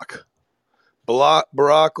Barack.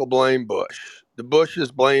 Barack will blame Bush. The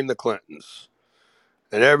Bushes blame the Clintons.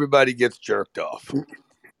 And everybody gets jerked off.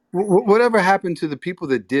 Whatever happened to the people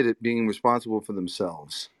that did it being responsible for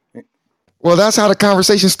themselves? Well, that's how the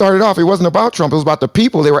conversation started off. It wasn't about Trump. It was about the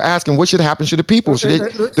people. They were asking what should happen to the people.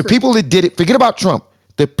 The people that did it, forget about Trump.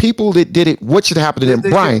 The people that did it, what should happen to them?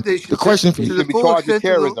 Brian, the question for you. To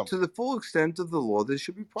the full extent of the law, they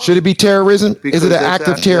should be prosecuted. Should it be terrorism? Is it an act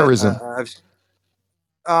of terrorism?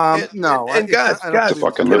 No. And guys, can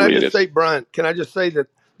I just say, Brian, can I just say that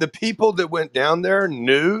the people that went down there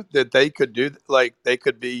knew that they could do, like they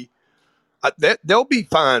could be, they'll be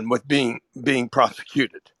fine with being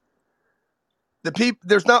prosecuted.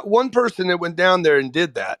 There's not one person that went down there and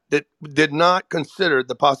did that did not consider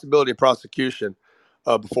the possibility of prosecution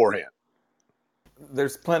beforehand.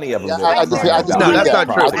 There's plenty of them. I disagree. No, that's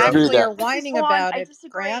not true. Actually, are whining about it,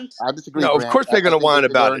 Grant. I disagree. No, of course they're going to whine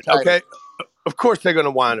about it. Okay, of course they're going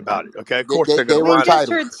to whine about it. Okay, of course they're going to whine. I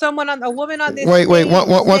just heard a woman on this. Wait,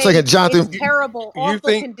 one second, Jonathan. It's terrible,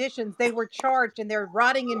 awful conditions. They were charged and they're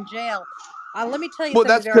rotting in jail. Let me tell you. Well,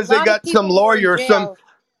 that's because they got some lawyer,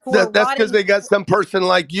 that's because they got some person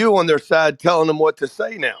like you on their side telling them what to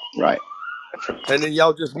say now. Right. And then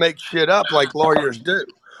y'all just make shit up like lawyers do.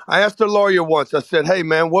 I asked a lawyer once, I said, hey,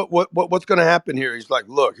 man, what's going to happen here? He's like,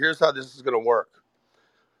 look, here's how this is going to work.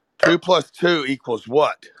 2 + 2 =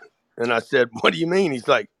 what? And I said, what do you mean? He's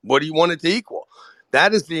like, what do you want it to equal?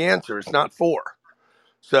 That is the answer. It's not 4.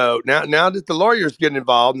 So now that the lawyers get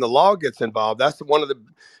involved and the law gets involved, that's one of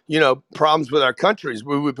the problems with our countries.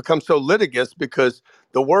 We become so litigious because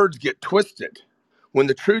the words get twisted when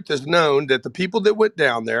the truth is known that the people that went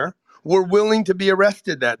down there were willing to be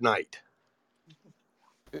arrested that night.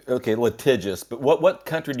 Okay, litigious, but what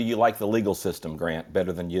country do you like the legal system, Grant,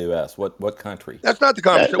 better than U.S.? What country? That's not the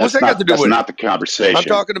conversation. What's that got to do with it? That's not the conversation. I'm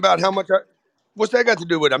talking about how much. What's that got to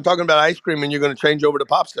do with it? I'm talking about ice cream and you're going to change over to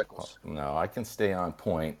popsicles. No, I can stay on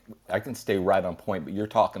point. I can stay right on point, but you're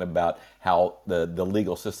talking about how the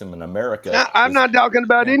legal system in America. I'm not talking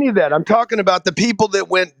about any of that. I'm talking about the people that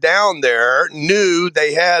went down there knew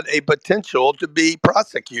they had a potential to be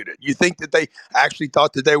prosecuted. You think that they actually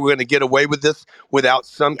thought that they were going to get away with this without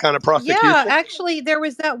some kind of prosecution? Yeah, actually, there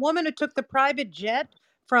was that woman who took the private jet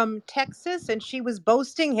from Texas, and she was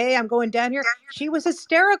boasting, "Hey, I'm going down here." She was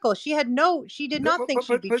hysterical. She did not think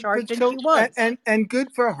she'd be charged, and so she was. and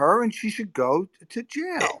good for her, and she should go to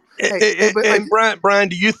jail. And Brian,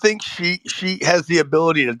 do you think she has the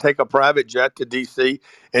ability to take a private jet to D.C.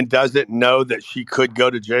 and doesn't know that she could go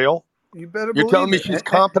to jail? You better You're believe telling me it. she's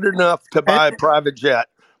competent enough to buy a private jet,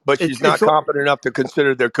 but she's not competent enough to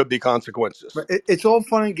consider there could be consequences. It's all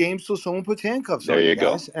fun and games till someone puts handcuffs There on you you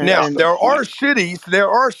go. guys. Now, That's the there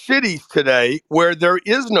are point. cities today where there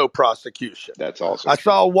is no prosecution. That's also I true.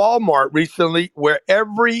 saw a Walmart recently where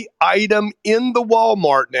every item in the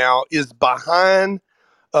Walmart now is behind.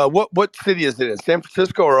 What city is it in? San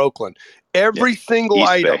Francisco or Oakland? Every single East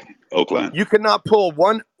item. Bay, Oakland. You cannot pull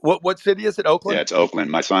one. What city is it? Oakland? Yeah, it's Oakland.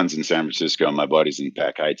 My son's in San Francisco. My buddy's in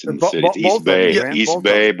Pack Heights in the city. It's Both East of them, Bay, Grant, East both of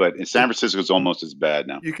Bay, them. but in San Francisco, it's almost as bad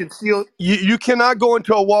now. You can steal. You cannot go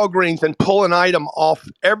into a Walgreens and pull an item off.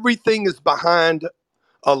 Everything is behind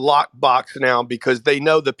a lockbox now because they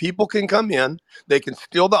know the people can come in, they can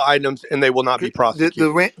steal the items, and they will not be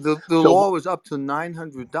prosecuted. The law was up to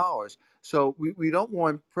 $900. So we don't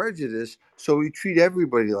want prejudice. So we treat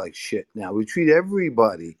everybody like shit now. We treat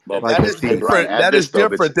everybody Well, like That a is thief. different. That is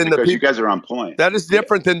different than the because you people. guys are on point. That is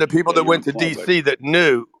different than the people that you're went on to point, but D.C. that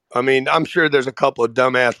knew. I mean, I'm sure there's a couple of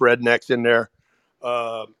dumbass rednecks in there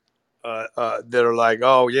that are like,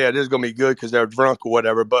 "Oh yeah, this is gonna be good" because they're drunk or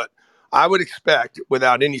whatever. But I would expect,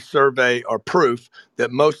 without any survey or proof,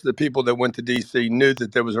 that most of the people that went to D.C. knew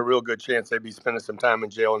that there was a real good chance they'd be spending some time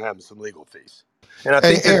in jail and having some legal fees. And I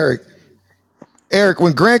Hey, think that Eric,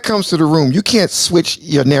 when Grant comes to the room, you can't switch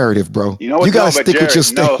your narrative, bro. you know what? You got to No, but stick with your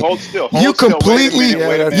Jared, no, stand. hold still. You completely,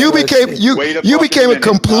 Wait a minute. you became Wait a you fucking became a minute.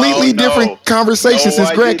 completely different conversation since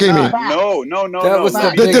I Grant did came not. in. No. That was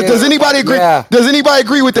the Does anybody agree? yeah, Does anybody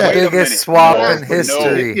agree with that? Wait a biggest minute. swap No, in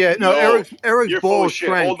history. no. Eric's You're full of balls shit.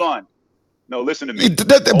 shrank. Hold on. No, listen to me.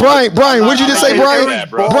 Brian, what did you just say, here for Brian? that,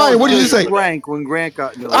 bro. Brian, what did you I'm just say? Shrank when Grant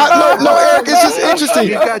got in the No, Eric, it's just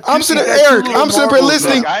interesting. I'm sitting up here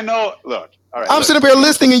listening. Look, I know. Look, all right. I'm sitting up here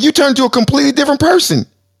listening, and you turn to a completely different person.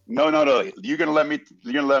 No. You're gonna let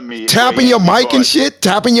me tapping your mic and shit.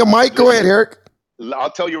 Tapping your mic. Go ahead, Eric.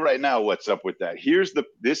 I'll tell you right now what's up with that.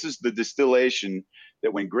 This is the distillation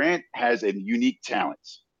that when Grant has a unique talent,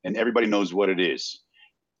 and everybody knows what it is,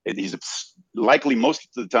 and he's likely most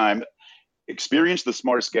of the time experienced the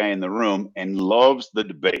smartest guy in the room and loves the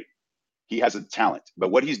debate. He has a talent.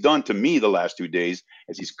 But what he's done to me the last 2 days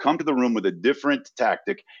is he's come to the room with a different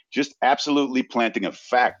tactic, just absolutely planting a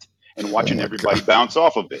fact and watching everybody bounce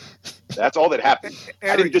off of it. That's all that happened.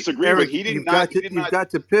 I didn't disagree with. He did not. You've got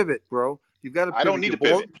to pivot, bro. You've got to pivot. I don't need to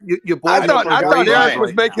pivot. I thought Eric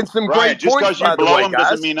was making some Brian, great just points. because you By the blow way, him guys,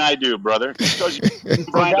 doesn't mean I do, brother. Just because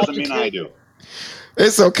Brian doesn't mean I do.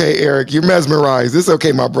 It's okay, Eric. You're mesmerized. It's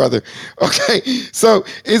okay, my brother. Okay. So,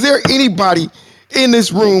 is there anybody in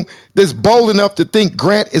this room that's bold enough to think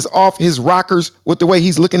Grant is off his rockers with the way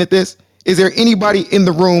he's looking at this? Is there anybody in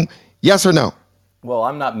the room? Yes or no? Well,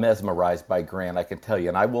 I'm not mesmerized by Grant, I can tell you,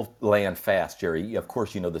 and I will land fast, Jerry. Of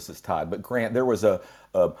course, you know this is Todd, but Grant, there was a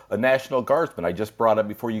National Guardsman I just brought up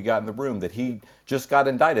before you got in the room that he just got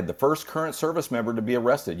indicted, the first current service member to be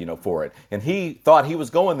arrested, for it. And he thought he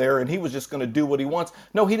was going there and he was just going to do what he wants.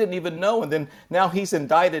 No, he didn't even know, and then now he's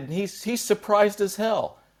indicted and he's surprised as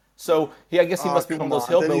hell. So I guess he must be one of those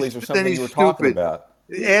hillbillies or something you were talking about.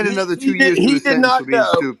 Add another 2 years to his sentence for being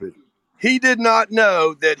stupid. He did not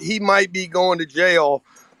know that he might be going to jail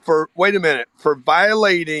for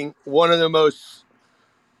violating one of the most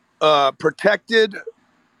protected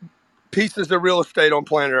pieces of real estate on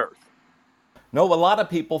planet Earth. No, a lot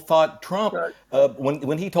of people thought Trump,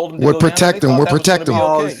 when he told him to We're go protect down, him. We're protect him.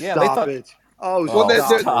 Okay. Oh, Yeah, stop it.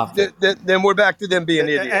 Stop it. Then we're back to them being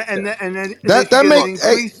idiots. And then that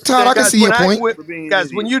makes Todd. I can see your point.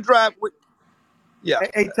 Guys, when you drive,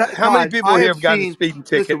 how many people here have gotten a speeding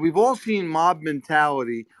ticket? Listen, we've all seen mob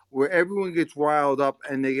mentality where everyone gets riled up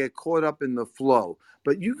and they get caught up in the flow.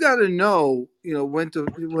 But you got to know, when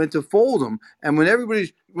to fold them. And when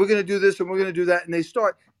everybody's, we're going to do this and we're going to do that, and they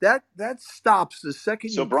start, that stops the second.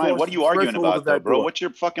 So, Brian, what are you arguing about, though, bro? What's your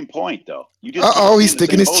fucking point, though? You just he's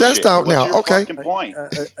sticking his chest out now. What's your Okay. fucking point?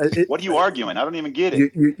 What are you arguing? I don't even get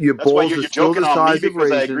it. Your That's why balls you're are still joking the on me size of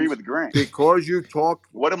because I raisins. agree with Grant. Because you talk.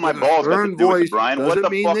 What have my balls got to do with it, Brian? What the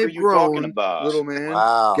fuck are you talking about? Little man,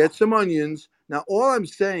 Wow. get some onions. Now, all I'm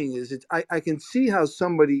saying is, I can see how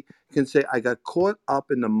somebody can say, I got caught up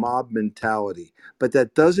in the mob mentality, but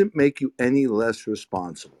that doesn't make you any less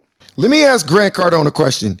responsible. Let me ask Grant Cardone a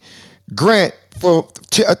question. Grant, for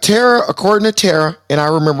Terra, according to Terra, and I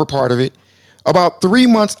remember part of it, about 3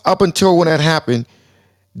 months up until when that happened,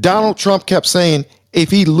 Donald Trump kept saying,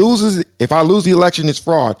 if he loses, if I lose the election, it's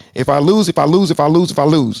fraud. If I lose, if I lose, if I lose, if I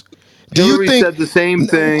lose. Do you Hillary think? said the same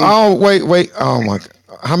thing. Oh, wait. Oh my.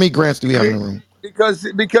 How many grants do we have in the room? Because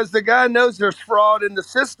the guy knows there's fraud in the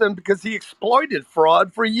system because he exploited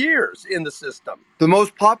fraud for years in the system. The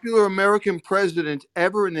most popular American president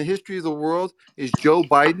ever in the history of the world is Joe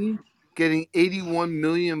Biden, getting 81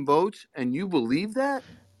 million votes. And you believe that?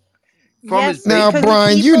 From his Yes, Now, base? because the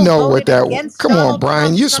Brian, you people know what voted that. against Come on, Donald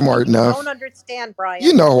Brian, Trump. you're Something smart you don't enough. understand,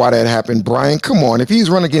 You Brian. know why that happened, Brian. Come on. If he's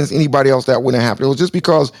running against anybody else, that wouldn't happen. It was just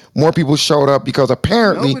because more people showed up because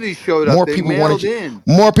apparently Nobody showed up. more They people mailed wanted in.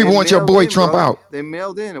 more They people want your mailed boy in, Trump brother. out. They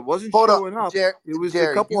mailed in. It wasn't Hold up, showing up. It was a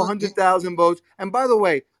Jerry. couple of 100,000 votes. And by the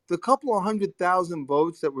way, the couple of 100,000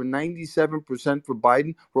 votes that were 97% for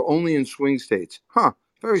Biden were only in swing states. Huh.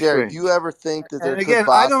 Very Jerry, do you strange. ever think that there And could again,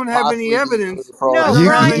 I don't have any possibly be evidence. voter fraud I No,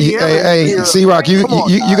 here? don't have Brian, any Trump Hey, evidence. Here, C Rock, come on,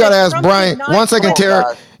 you guys. gotta that ask Trump did Brian. not 1 second, Come on, Terry. vote.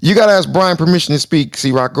 guys. You gotta ask Brian permission to speak.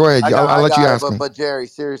 C Rock, go ahead. I'll I let you got it. ask him. But Jerry,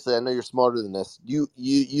 seriously, I know you're smarter than this. You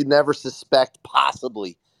never suspect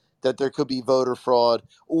possibly that there could be voter fraud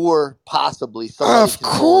or possibly somebody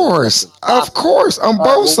controlling the system. Of Possibly. course, on All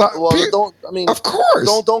right. both sides. Well, don't. I mean, Of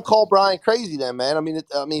course. don't call Brian crazy, then, man. I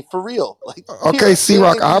mean, for real. Like, Okay, C same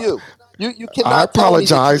Rock, thing for you. You I cannot tell me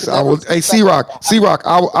that you apologize. can I never will. Hey, C suspect that Rock, to C happen. Rock,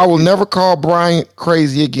 I will never call Brian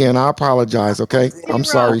crazy again. I apologize. Okay, I'm C-Rock,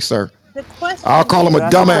 sorry, sir. the I'll question call him a Can I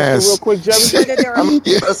ask a is question real dumbass. quick, Jerry? whether there I are. mean,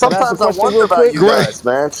 Yeah. Can I ask a sometimes I question wonder real about quick? you Go ahead. guys,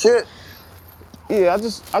 man. Shit. Yeah,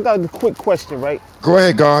 I got a quick question, right? Go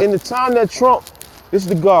ahead, God. In the time that Trump, this is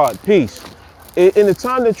the God, peace. In the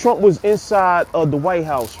time that Trump was inside of the White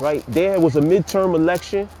House, right? There was a midterm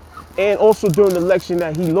election, and also during the election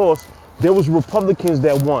that he lost, there was Republicans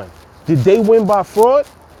that won. Did they win by fraud?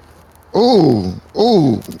 Ooh,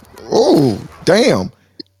 ooh, ooh. Damn.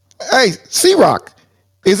 Hey, C Rock,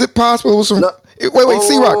 is it possible it was some? No. Wait,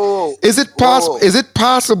 C Rock, is it possible? Whoa. Is it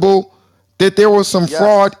possible that there was some Yes.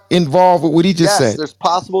 fraud involved with what he just Yes, said? there's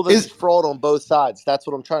possible that there's Is fraud on both sides. That's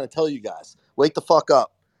what I'm trying to tell you guys. Wake the fuck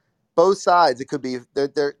up. Both sides, it could be.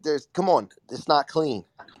 There's. Come on, it's not clean.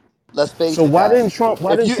 Let's face So it, why guys. didn't Trump?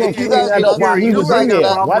 Why If didn't you Trump if you clean guys that can up while Jerry, he understand you're the was right in fact about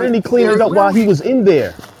there? that Why problem. didn't he clean it Jerry, up where while were he you? was in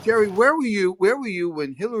there? Jerry, where were you? Where were you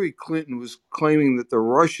when Hillary Clinton was claiming that the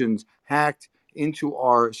Russians hacked into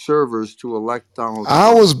our servers to elect Donald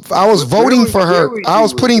Trump? I was voting for Where her. were you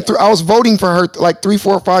with that? I was voting for her like 3,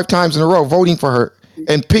 4, 5 times in a row, voting for her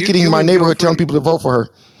and picketing You my and neighborhood, telling Guilford. people to vote for her.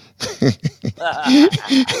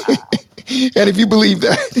 And if you believe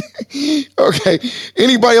that, okay.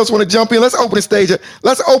 Anybody else want to jump in? Let's open the stage up.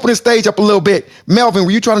 Let's open the stage up a little bit. Melvin,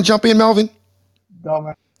 were you trying to jump in, Melvin? No,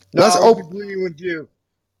 man. No, Let's I was open. agreeing with you.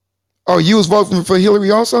 Oh, you was voting for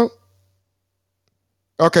Hillary also?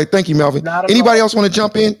 Okay, thank you, Melvin. Not at Anybody all. else want to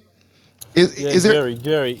jump in? Yeah, Is there?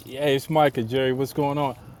 Jerry. Hey, it's Micah. Jerry, what's going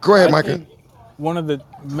on? Go ahead, I Micah. think one of the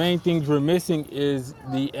main things we're missing is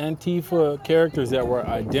the Antifa characters that were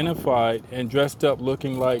identified and dressed up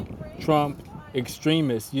looking like Trump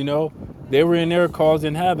extremists. You know, they were in there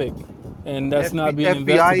causing havoc, and that's not being FBI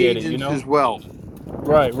investigated. You agents know, as well.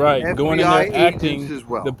 right, going in FBI there agents acting as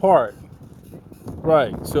the well. part.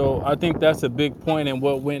 Right. So I think that's a big point in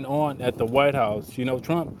what went on at the White House. You know,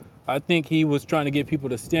 Trump, I think he was trying to get people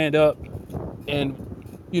to stand up and,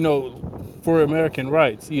 you know, for American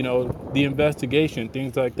rights, you know, the investigation,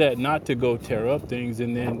 things like that, not to go tear up things.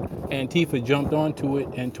 And then Antifa jumped onto it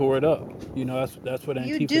and tore it up. You know, that's what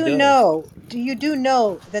Antifa does. You do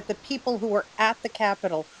know that the people who were at the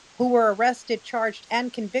Capitol, who were arrested, charged,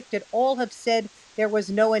 and convicted, all have said there was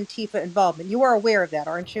no Antifa involvement. You are aware of that,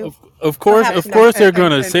 aren't you? Perhaps Of not. course they're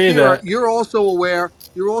going to And say Sierra, that. you're also aware.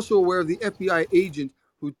 You're also aware of the FBI agent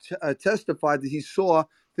who testified that he saw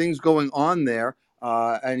things going on there,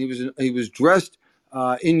 and he was dressed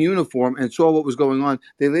in uniform and saw what was going on.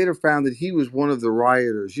 They later found that he was one of the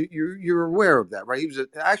rioters. You're aware of that, right? He was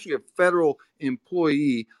actually a federal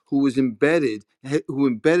employee who embedded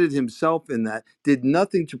himself in that, did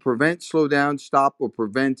nothing to prevent, slow down, stop, or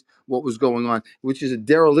prevent what was going on, which is a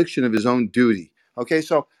dereliction of his own duty. Okay,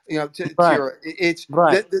 so Brian, it's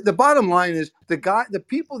Brian, the bottom line is the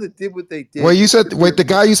people that did what they Well, did. the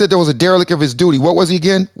guy you said there was a derelict of his duty. What was he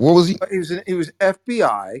again? What was he? He was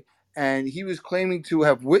FBI, and he was claiming to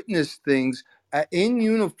have witnessed things in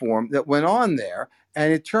uniform that went on there.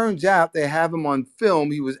 And it turns out they have him on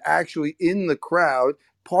film. He was actually in the crowd,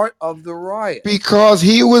 part of the riots. Because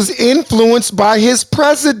he was influenced by his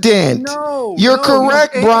president. No, You're no,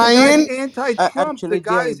 correct, the guy's Brian. anti-Trump. The actually,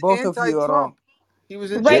 Jerry, guy's both of you are wrong. anti-Trump. He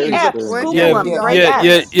was Right Jerry's a F, plenty Google Yeah, him, guy. right yeah, F.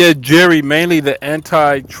 yeah, yeah, Jerry. Mainly the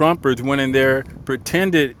anti-Trumpers went in there,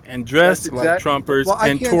 pretended and That's dressed like exact. Trumpers, Well, I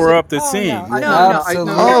and can't tore say. up the Oh no, scene. I no, no no no. no. I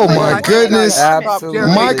no They're no. Oh playing my I one goodness, anti-government.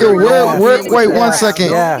 Jerry, They Micah, Jerry, really don't where, lump are. me where? in with Wait that. one Yes,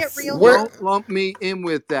 second. Let's Don't get yes. real Where? here. don't lump me in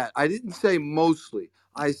with that. I didn't say mostly.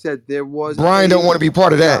 I said there was Brian don't a want to be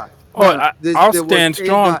part of that. guy. Oh, No, no. I'll There was stand a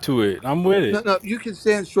strong guy. to it. I'm with No, it. no, you can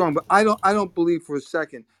stand strong, but I don't believe for a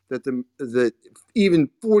second that that even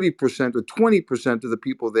 40% or 20% of the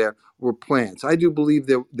people there were plants. I do believe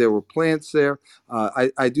there were plants there.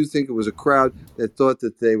 I do think it was a crowd that thought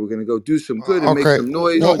that they were going to go do some good and make Okay, some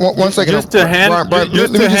noise. No, one second, just Brian.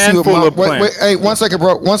 just Let a me just see what handful mom. of Wait, plants. hey, 1 second,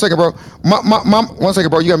 bro. 1 second, bro. Mom, 1 second,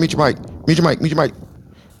 bro. You gotta mute your mic. Mute your mic. Mute your mic.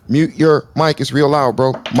 Mute your mic. It's real loud,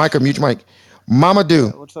 bro. Micah, mute your mic. Mama, Yeah,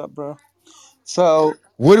 do what's up, bro? So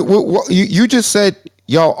what you just said?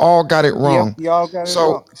 Y'all all got it wrong. y'all got it So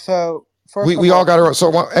wrong. So we first of we all all, got it wrong.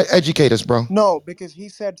 So educate us, bro. no, because he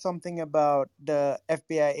said something about the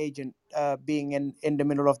FBI agent being in the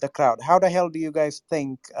middle of the crowd. How the hell do you guys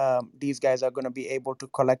think these guys are going to be able to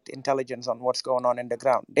collect intelligence on what's going on in the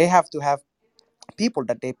ground? They have to have people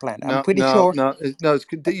that they plan. I'm No, pretty no, sure. no, no.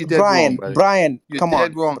 You're dead wrong, buddy. Brian, You're come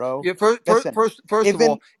dead on, wrong. bro. Yeah, first, first, Listen, first, first of even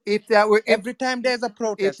all, if that were every time there's a if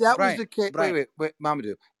protest, that was Brian, the case, Brian, wait,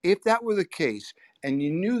 Mamadou. If that were the case, and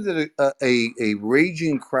you knew that a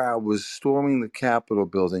raging crowd was storming the Capitol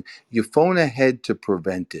building, you phone ahead to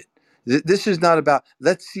prevent it. This is not about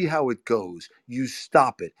let's see how it goes. You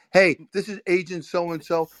stop it. Hey, this is Agent So and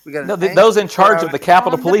So. We got an No, those angry in charge of crowd. the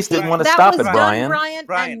Capitol On the Police didn't peak, want to that stop was it, Brian, done, Brian. Brian,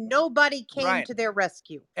 Brian, and nobody came Brian. to their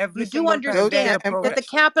rescue. Every You do single time Those, there's a understand that the protest.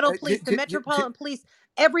 Capitol Police, the Metropolitan Police,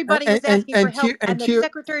 everybody was asking for help, and the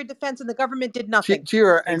Secretary of Defense and the government did nothing.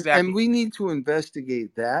 Tira, and Exactly. we need to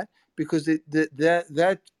investigate that because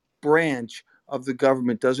that branch of the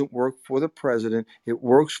government doesn't work for the president. It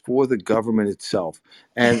works for the government itself,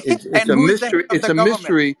 and it's And a who's the head mystery. of It's the a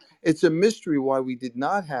government? mystery. It's a mystery why we did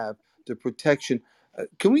not have the protection.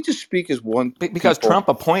 Can we just speak as one Because people? Trump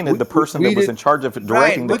appointed the person that We was did, in charge of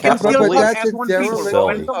Brian, directing the we can Capitol still but work Police. that's a as one people, It's bro.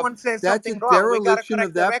 When silly. dereliction. someone says That's a something wrong, we gotta dereliction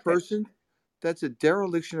of correct the that record. person. That's a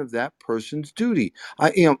dereliction of that person's duty.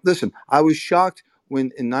 Listen, I was shocked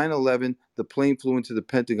when in 9/11 the plane flew into the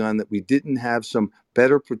Pentagon that we didn't have some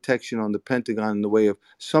better protection on the Pentagon in the way of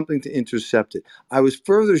something to intercept it. I was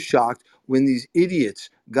further shocked when these idiots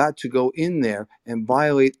got to go in there and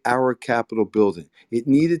violate our Capitol building. It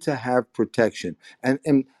needed to have protection, and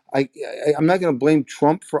I'm not going to blame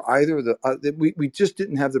Trump for either of the. We just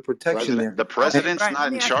didn't have the protection there. The Okay, president's Brian, let not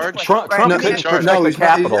me in ask you a charge. question. Trump, Brian, Trump let Who's me in couldn't ask you a charge? protect question. the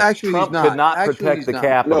No, Capitol. actually, he's Trump could not. not Actually, protect he's the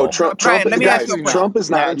not. No, Capitol. Trump is He's Brian, let me guys. ask you a actually not. Trump question. is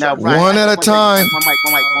not in Now, charge. Brian, One I at got a a question. time. One mic,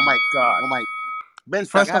 one mic, Oh one my mic, God. one mic. Ben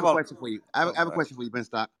Stock, First I have of a all, question for you. oh I have a God. question for you, Ben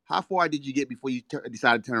Stock. How far did you get before you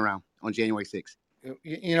decided to turn around on January 6th?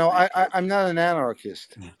 I'm not an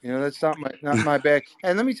anarchist. That's not my bag.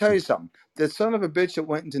 And let me tell you something. That son of a bitch that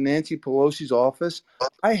went into Nancy Pelosi's office.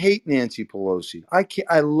 I hate Nancy Pelosi.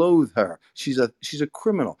 I loathe her. She's a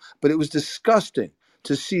criminal. But it was disgusting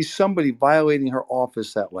to see somebody violating her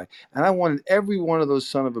office that way. And I wanted every one of those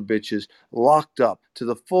son of a bitches locked up to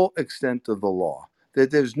the full extent of the law.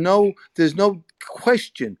 That there's no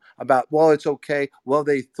question about, well, it's okay. Well,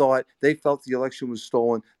 they felt the election was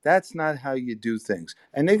stolen. That's not how you do things.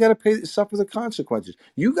 And they got to suffer the consequences.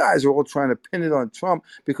 You guys are all trying to pin it on Trump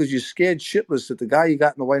because you're scared shitless that the guy you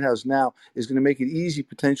got in the White House now is going to make it easy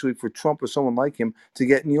potentially for Trump or someone like him to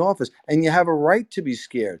get in the office. And you have a right to be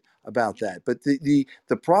scared about that. But the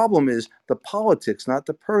problem is the politics, not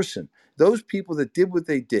the person. Those people that did what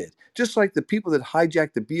they did, just like the people that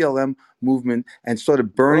hijacked the BLM movement and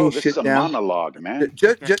started burning Bro, this is shit a down. monologue, man.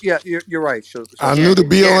 Yeah, you're right. So I knew the Jerry,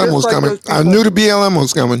 BLM Jerry, just was like coming. those I people. knew the BLM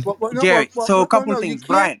was coming. Jerry. So a couple No, you things.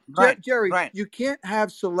 can't, Brian, Jerry. Brian. You can't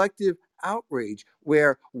have selective outrage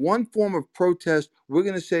where one form of protest we're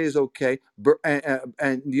going to say is okay,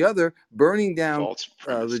 and the other burning down False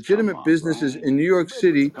premise. Come legitimate on, businesses Brian. in New York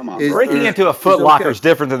City Come on, is Breaking brother. is into a is Foot Locker okay. is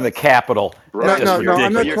different than the Capitol. That's just Brian, No,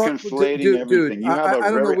 I'm not you're ridiculous. talking, conflating dude. everything. You have a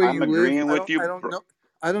I don't know very, where I'm you live. agreeing with you.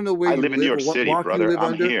 I don't know where I you live in New live York or what City, block you brother. live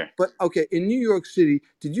I'm under. here. But okay, in New York City,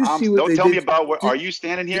 did you see what Don't they tell me did? about Did, are you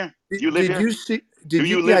standing did, here? Do you live did here? you see? Do Did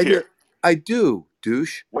you? you Yeah, live I do. here? I do,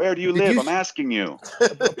 douche. Where do you Did live? you? I'm asking you.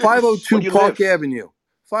 Where 502 do you Park live? Avenue.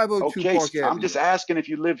 502 Okay, Park I'm Avenue. just asking if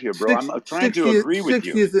you live here, bro. I'm Six, trying to 60th, agree with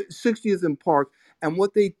you. 60th and Park. And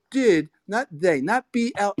what they did, not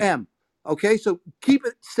BLM. Okay, so keep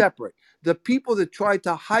it separate. The people that tried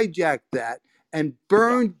to hijack that and Yeah.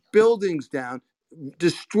 burned buildings down,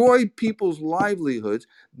 destroyed people's livelihoods,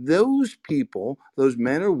 those people, those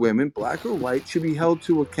men or women, black or white, should be held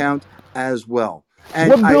to account as well. And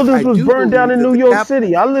What I buildings was do burned down believe in that New the York cap.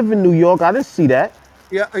 City? I live in New York. I didn't see that.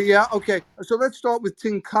 Yeah, okay. So let's start with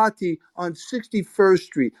Tinkati on 61st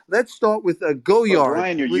Street. Let's start with a Go But Yard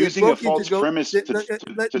Brian, you're where they using a broke into false go. premise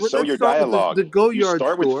to sow Let's your start with the dialogue. Go You Yard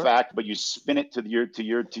start with store. fact, but you spin it to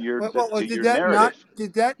Well, your narrative.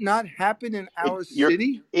 did that not happen in our You're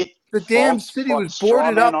city? it The damn false city was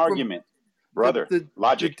straw boarded man up from argument, the brother. the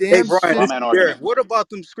the Logic, Hey, damn Brian, straw this city. is man Jared. argument. What about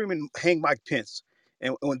them screaming "Hang Mike Pence"?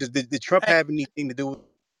 And did Trump Hey, have anything to do with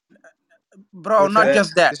bro, What's not that? that?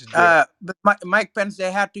 just that. This is Jared. But Mike Pence,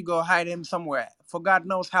 they had to go hide him somewhere for God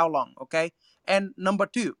knows how long. Okay. And number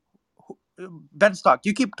two, Ben Stock,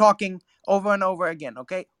 you keep talking over and over again.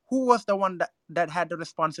 Okay. Who was the one that had the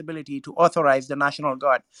responsibility to authorize the National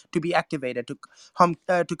Guard to be activated to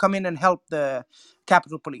come in and help the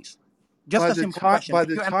Capitol Police? Just a simple question. By Can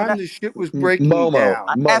the you answer time that? the shit was breaking Momo,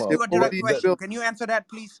 I down, asked there Momo. you a were direct already question. built Can you answer that,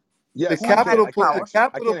 please? Yes, Who I had can. the power?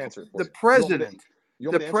 I can answer it for The you. You want me to? president, You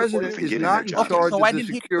want the me to answer for president you? Listen, is get in there, not in John. Okay, so charge of why the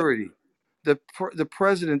didn't he do it? security. The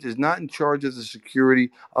president is not in charge of the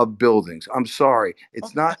security of buildings. I'm sorry,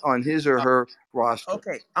 it's Okay, not on his or her roster.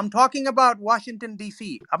 okay. I'm talking about Washington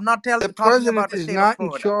D.C. I'm not The talking president about the is state of not in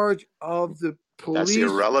Florida. charge of the That's police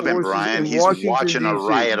irrelevant, forces Brian. in He's Washington watching a D.C.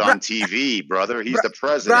 riot Bri- on TV, brother. He's Bri- the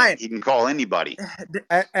president. Brian, He can call anybody. th-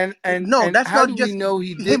 And no, that's how not do we just know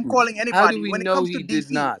he him didn't? calling How do anybody. we When it know comes to he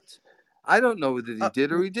did D.C., not? I don't know whether he uh,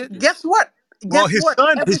 did or w- he didn't. guess what? Well, Guess what?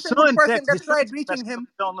 Every his single son person text that his son tried text reaching messaged him him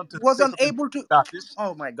telling him to was say something unable to. about this.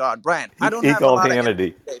 Oh my God, Brian, I don't He have a called lot of energy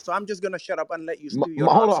Hannity. today, so I'm just gonna shut up and let you spew your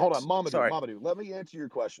Hold on, nonsense. Mamadou, Sorry. Mamadou. Let me answer your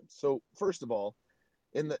question. So, first of all,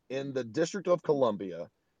 in the District of Columbia,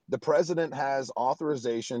 the president has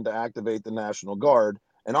authorization to activate the National Guard,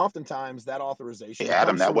 and oftentimes that Hey, authorization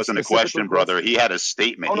Adam, comes that from a wasn't a specific question, request. brother. He had a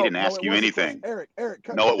statement. Oh He no, didn't no, ask it you was a question. anything. Eric,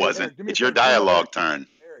 No, it hey, wasn't. Eric, do me a It's your favor. No, no, dialogue Eric, turn.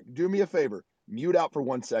 Eric, do me a favor. Mute out for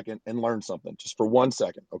 1 second and learn something, just for 1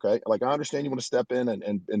 second, okay? Like I understand you want to step in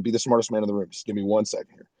and be the smartest man in the room. Just give me 1 second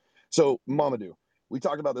here. So, Mamadou, we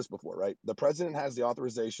talked about this before, right? The president has the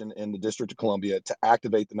authorization in the District of Columbia to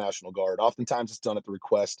activate the National Guard. Oftentimes, it's done at the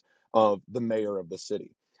request of the mayor of the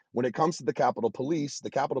city. When it comes to the Capitol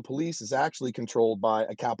Police is actually controlled by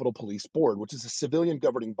a Capitol Police Board, which is a civilian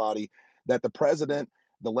governing body that the president,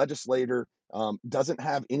 the legislator, doesn't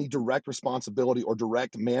have any direct responsibility or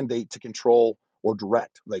direct mandate to control or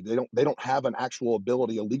direct. Like they don't have an actual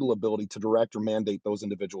ability, a legal ability to direct or mandate those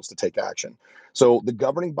individuals to take action. So the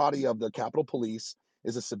governing body of the Capitol Police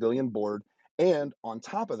is a civilian board. And on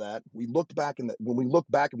top of that, when we look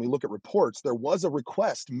back and we look at reports, there was a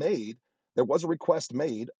request made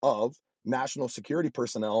of national security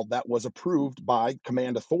personnel that was approved by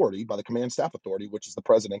the command staff authority, which is the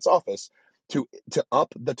president's office, to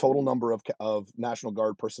up the total number of National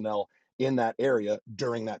Guard personnel in that area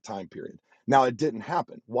during that time period. Now, it didn't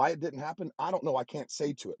happen. Why it didn't happen, I don't know. I can't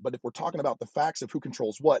say to it. But if we're talking about the facts of who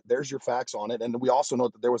controls what, there's your facts on it. And we also know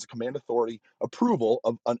that there was a command authority approval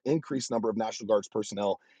of an increased number of National Guards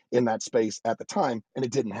personnel in that space at the time, and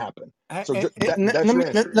it didn't happen. So that's your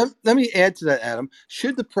answer. Let me add to that, Adam.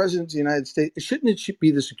 Should the president of the United States, shouldn't it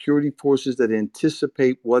be the security forces that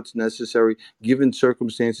anticipate what's necessary given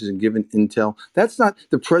circumstances and given intel? That's not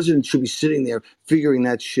the president should be sitting there figuring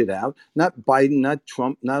that shit out. Not Biden, not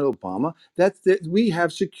Trump, not Obama. We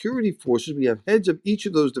have security forces. We have heads of each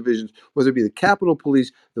of those divisions, whether it be the Capitol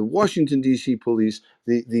Police, the Washington D.C. Police,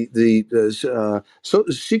 the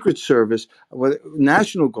Secret Service,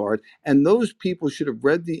 National Guard, and those people should have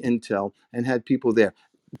read the intel and had people there.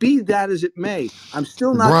 Be that as it may, I'm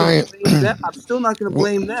still not going to Brian, blame them. I'm still not going to we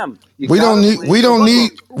blame them. You we got don't to need we blame the don't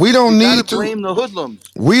need hoodlums. we You don't got to need to blame the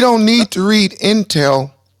hoodlums. we don't need to read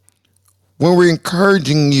intel when we're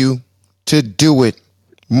encouraging you to do it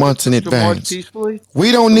months in To march advance. peacefully.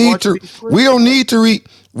 We don't To need march to peacefully. we don't need to read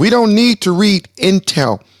we don't need to read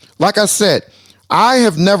intel. Like I said, I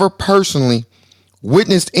have never personally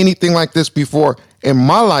witnessed anything like this before in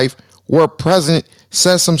my life where a president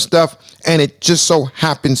says some stuff and it just so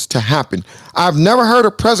happens to happen. I've never heard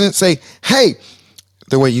a president say, "Hey,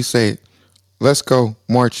 the way you say it, let's go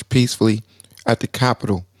march peacefully at the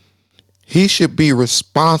Capitol." He should be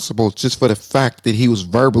responsible just for the fact that he was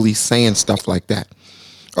verbally saying stuff like that.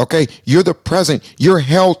 Okay, you're the president. You're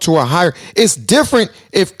held to a higher. It's different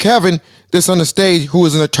if Kevin, that's on the stage, who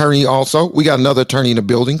is an attorney also. We got another attorney in the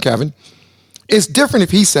building, Kevin. It's different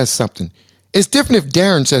if he says something. It's different if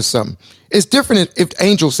Darren says something. It's different if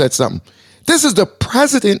Angel said something. This is the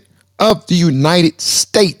president of the United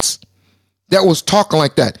States that was talking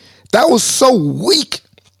like that. That was so weak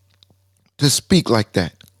to speak like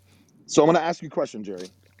that. So I'm going to ask you a question,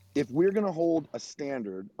 Jerry. If we're going to hold a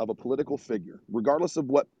standard of a political figure, regardless of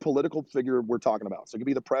what political figure we're talking about, so it could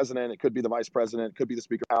be the president, it could be the vice president, it could be the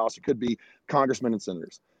Speaker of the House, it could be congressmen and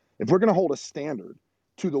senators. If we're going to hold a standard,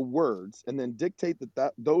 to the words and then dictate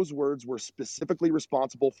that those words were specifically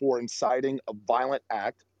responsible for inciting a violent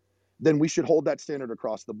act, then we should hold that standard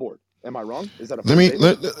across the board. Am I wrong? Is that a Let fair me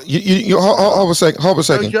statement? hold a second. Hold a No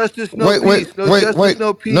second. justice, no Wait, wait, peace. No wait, justice, wait.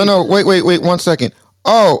 no No, peace. no, wait, 1 second.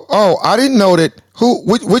 Oh, I didn't know that.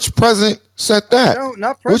 Which president said that? No,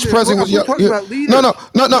 not Which president. president was We're talking about no, leaders. no,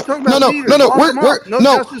 no, We're no, talking no, about no, no, leaders. no. Lock them up. No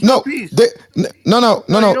No, justice, no no. peace. No, no, no,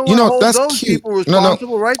 No, you no. don't You want to know hold that's those cute. people No, no,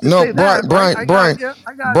 responsible, right? To no, say Brian, that, right? Brian, I got Brian, you.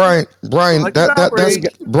 I got you. Brian, Brian. Selective That's outrage.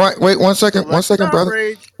 Brian. Wait, 1 second, Selective brother.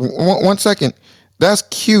 outrage. 1 second. That's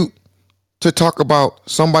cute to talk about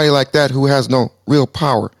somebody like that who has no real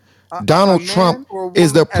power. A Donald Trump man or a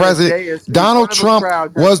is woman the at a president. dais in Donald front of a Trump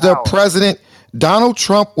crowd has was the power. president. Donald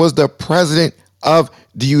Trump was the president of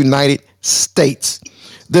the United States.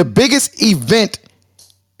 The biggest event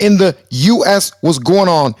in the U.S. was going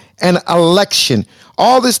on, an election.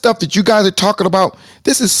 All this stuff that you guys are talking about,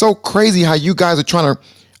 this is so crazy how you guys are trying to.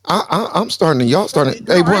 I'm starting to. Y'all starting.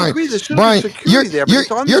 No, Hey, I Brian, agree. There should be Brian, security there, but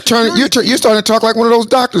it's on the you're turning. security You're team. starting to talk like one of those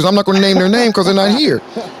doctors. I'm not going to name their name because they're not here.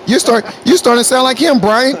 You're starting to sound like him,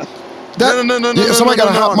 Brian. Somebody got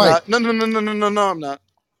a hot I'm mic. not. No, I'm not.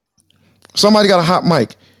 Somebody got a hot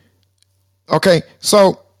mic. Okay,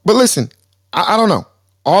 so, but listen, I don't know.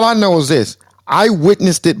 All I know is this. I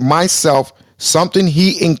witnessed it myself. Something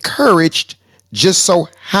he encouraged just so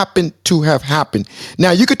happened to have happened.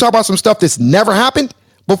 Now, you could talk about some stuff that's never happened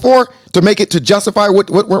before to make it to justify what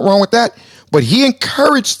went wrong with that, but he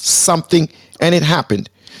encouraged something and it happened.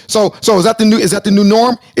 So is that the new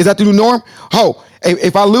norm? Is that the new norm? Oh,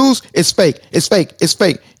 if I lose, it's fake. It's fake. It's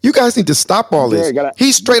fake. You guys need to stop all this.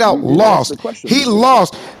 He straight out You didn't answer lost. the question. He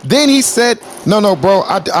lost. Then he said, no, bro,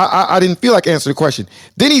 I didn't feel like answering the question.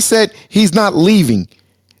 Then he said he's not leaving.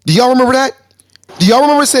 Do y'all remember that? Do y'all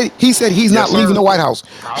remember he said he's not Yes, leaving sir. the White House?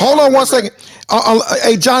 I Hold on one remember second. that.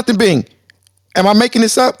 Hey, Jonathan Bing, am I making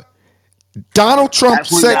this up? Donald Trump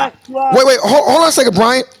Absolutely said, not. hold on a second,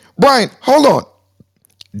 Brian. Brian, hold on.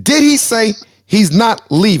 Did he say he's not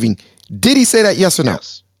leaving? Did he say that, yes or no?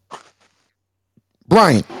 Yes.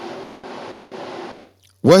 Brian.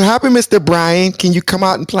 What happened, Mr. Brian? Can you come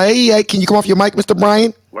out and play? Hey, can you come off your mic, Mr.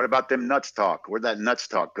 Brian? What about them nuts talk? Where'd that nuts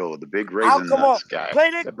talk go? The big I'll raisin come up. nuts guy.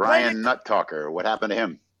 Play the The Brian Nut Talker. What happened to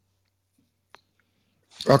him?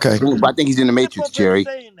 Okay. I think he's in the clip Matrix, of him Jerry.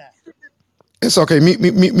 saying that. It's okay.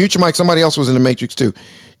 Mute your mic. Somebody else was in the Matrix too.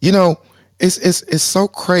 You know, it's so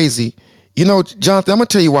crazy. You know, Jonathan, I'm gonna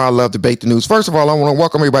tell you why I love Debate the News. First of all, I want to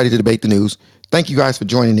welcome everybody to Debate the News. Thank you guys for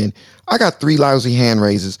joining in. I got 3 lousy hand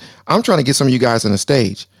raises. I'm trying to get some of you guys on the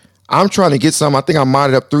stage. I'm trying to get some. I think I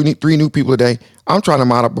modded up three new people today. I'm trying to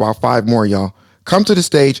mod up about 5 more, y'all. Come to the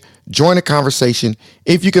stage, join the conversation.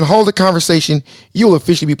 If you can hold the conversation, you'll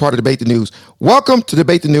officially be part of Debate the News. Welcome to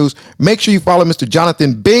Debate the News. Make sure you follow Mr.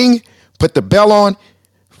 Jonathan Bing. Put the bell on.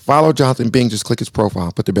 Follow Jonathan Bing. Just click his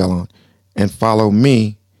profile. Put the bell on. And follow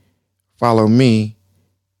me. Follow me.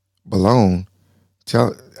 Balone.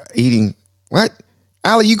 Eating. What?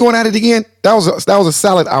 Allie, you going at it again? That was a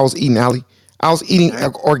salad I was eating, Allie. I was eating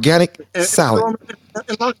organic salad.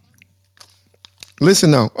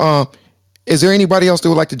 Listen though, is there anybody else that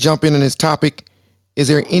would like to jump in on this topic? Is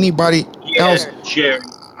there anybody else? Yeah, Jerry.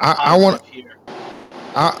 I want. Here.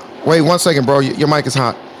 Wait 1 second, bro. Your mic is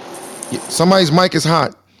hot. Somebody's mic is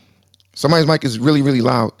hot. Somebody's mic is really, really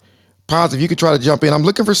loud. Positive, you could try to jump in. I'm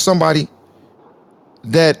looking for somebody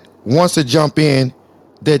that wants to jump in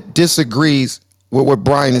that disagrees with what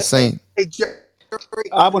Brian is saying. Hey, Jerry,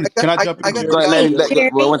 Can I jump in, got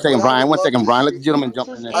Jerry? One second, what I Brian. would One love second, to Brian. Let the see. gentleman jump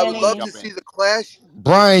in. I would love to Jump see in. the clash.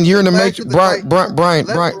 Brian, you're in the Clash matrix. of the Titans. Brian,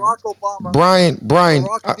 Let Barack Obama.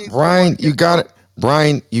 Brian, you got it.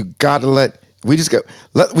 Brian, you got to let. We're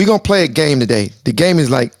gonna play a game today. The game is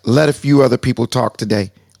like let a few other people talk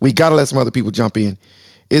today. We gotta let some other people jump in.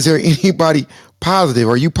 Is there anybody positive?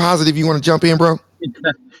 Are you positive you want to jump in, bro?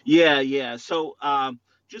 Yeah. So,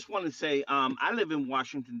 just want to say, I live in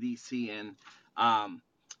Washington D.C. and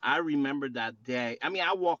I remember that day. I mean,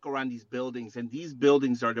 I walk around these buildings, and these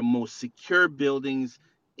buildings are the most secure buildings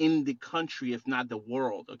in the country, if not the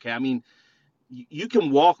world. Okay, I mean, you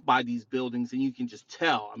can walk by these buildings and you can just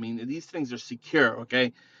tell. I mean, these things are secure.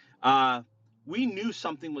 Okay, uh, we knew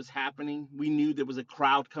something was happening. We knew there was a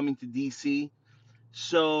crowd coming to D.C.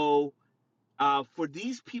 So, for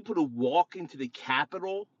these people to walk into the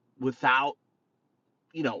Capitol without,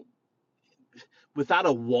 you know, without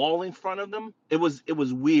a wall in front of them, it was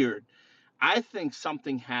weird. I think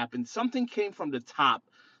something happened. Something came from the top.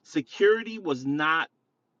 Security was not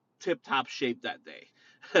tip top shape that day.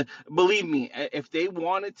 Believe me, if they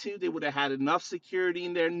wanted to, they would have had enough security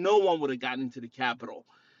in there. No one would have gotten into the Capitol.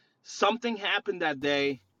 Something happened that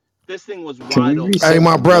day. this thing was Can we wide open. Hey, reset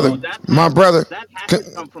my the brother, So room? my brother. that has c- to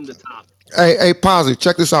come from the top. Hey, positive.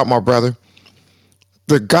 Check this out, my brother.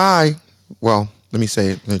 The guy. Well, let me say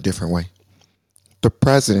it in a different way. The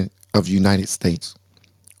president of the United States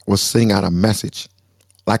was sending out a message,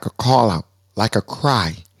 like a call out, like a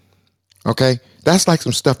cry. Okay, that's like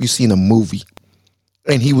some stuff you see in a movie,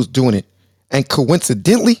 and he was doing it, and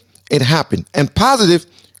coincidentally, it happened. And positive,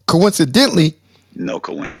 coincidentally, No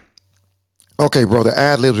coincidence. okay, bro, the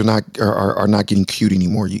ad libs are not getting cute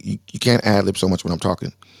anymore. You can't ad lib so much when I'm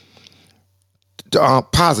talking.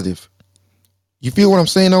 Positive. You feel what I'm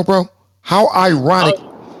saying, though, bro? How ironic.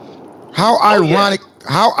 Oh, How oh yeah. ironic.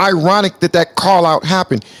 How ironic that call out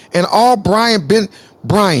happened. And all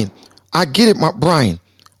Brian. I get it, my Brian.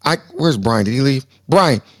 Where's Brian? Did he leave?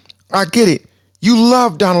 Brian, I get it. You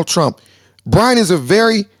love Donald Trump. Brian is a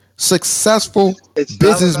very successful It's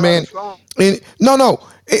not about businessman. Trump. And no.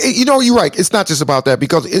 You know, you're right. It's not just about that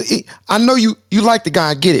because I know you like the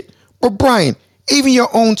guy. I get it. But Brian, even your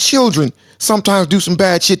own children sometimes do some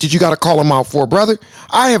bad shit that you got to call them out for, brother.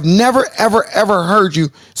 I have never, ever heard you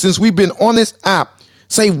since we've been on this app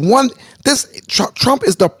say one. Trump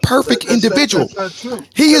is the perfect individual. That's not true.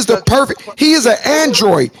 He is That's the not true. perfect. He is an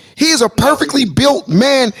android. He is a No, perfectly built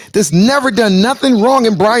man that's never done nothing wrong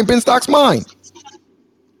in Brian Benstock's mind.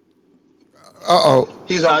 Uh-oh.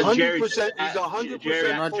 he's a hundred Jerry, percent. He's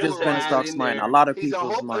Jerry, 100% Not just just to Ben add polarizing. Stock's in mind, a there. lot of He's a people's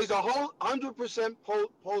whole. mind. He's a whole 100%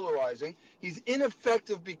 polarizing. He's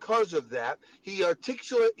ineffective because of that. He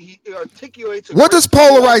articulates a What great does point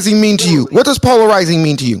polarizing mean to you? poorly. What does polarizing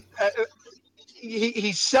mean to you?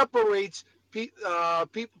 He separates people,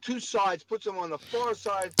 two sides, puts them on the far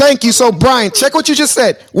side Thank you. of the So, Brian, check what you just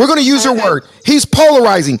said. We're going to use your and word. He's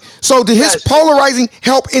polarizing. So, did his yes, polarizing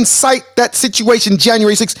help incite that situation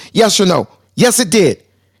January 6th? Yes or no? Yes, it did.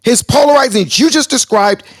 His polarizing that you just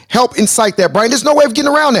described help incite that, Brian. There's no way of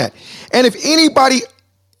getting around that. And if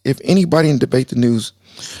anybody in Debate the News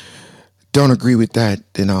don't agree with that,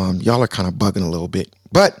 then y'all are kind of bugging a little bit.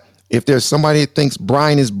 But if there's somebody that thinks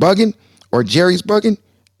Brian is bugging or Jerry's bugging,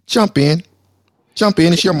 jump in. Jump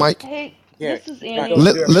in. It's your mic. Hey, Jerry, this is yo, Annie.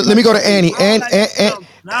 Jerry, Let me go to Annie. I would like to jump.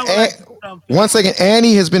 I would like to jump One in. second.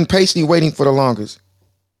 Annie has been patiently waiting for the longest.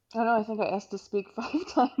 I don't know, I think I asked to speak 5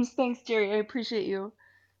 times. Thanks, Jerry. I appreciate you.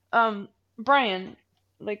 Um, Brian,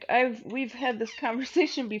 like we've had this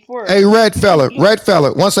conversation before. Hey, You red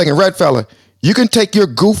fella. One second, red fella. You can take your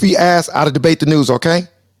goofy ass out of Debate the News, okay?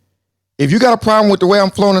 If you got a problem with the way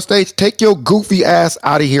I'm flowing the stage, take your goofy ass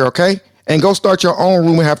out of here, okay? And go start your own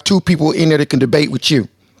room and have two people in there that can debate with you.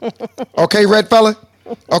 Okay, red fella?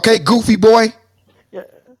 Okay, goofy boy? yeah.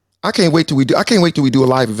 I can't wait till we do a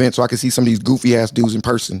live event so I can see some of these goofy ass dudes in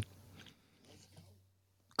person.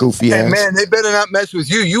 Goofy Hey ass. man, they better not mess with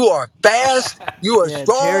you. You are fast. You are Yeah,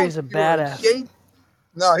 strong. Jerry's a You are in badass. shape.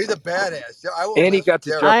 No, he's a badass. I won't And he mess with got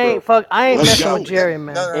the Jerry. jump rope. I ain't Let's messing with go. Jerry,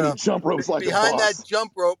 No, man. no, And he no. jump ropes like a Behind that boss.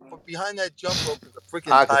 jump rope, is a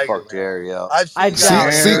freaking I could tiger, fuck man. Jerry up. I've I seen See,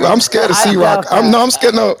 doubt guys. see, it. I'm scared of I C Rock. doubt that. I'm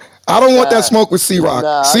scared. No, I don't want that smoke with C Rock.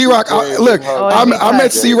 Nah, I C give Rock, Jerry a look, big hug, Oh, it'd be brother. I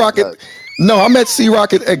met tight. C Jerry a big Rock hug. I met C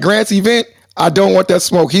Rock at Grant's event. I don't want that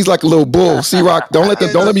smoke. He's like a little bull. C Rock,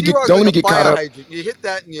 Yeah, no, C-Rog's don't let like me a get caught fire up. hydrant. You hit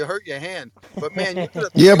that and you hurt your hand. But man,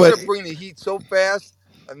 Yeah, you're but gonna bring the heat so fast.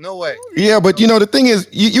 No way. you know the thing is,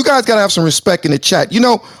 you guys gotta have some respect in the chat. You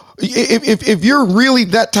know, if you're really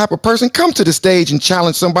that type of person, come to the stage and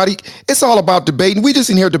challenge somebody. It's all about debating. We just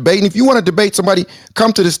in here debating. If you want to debate somebody,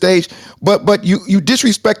 come to the stage. But you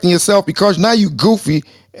disrespecting yourself because now you goofy.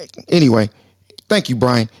 Anyway, thank you,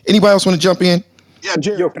 Brian. Anybody else want to jump in? Yeah,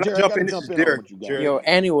 Yo, Jerry, can I Jerry, I jump got to in? This is jump in on Derek. what you got. Yo, Jerry.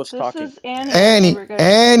 Annie was This talking. is Annie, Annie, remember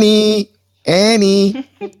guys. Annie.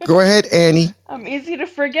 Go ahead, Annie. I'm easy to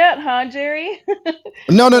forget, huh, Jerry?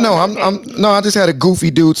 No. Okay. No. I just had a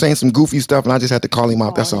goofy dude saying some goofy stuff, and I just had to call him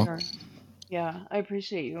out. Oh, That's all. sure. Yeah, I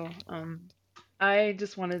appreciate you. I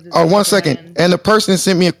just wanted to Oh, tell 1 second. Brian. And the person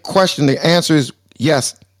sent me a question. The answer is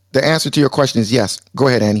yes. The answer to your question is yes. Go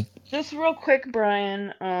ahead, Annie. Just real quick,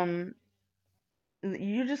 Brian.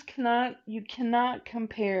 You cannot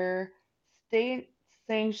compare state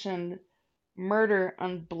sanctioned murder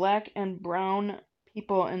on black and brown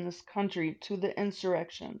people in this country to the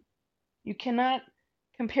insurrection. You cannot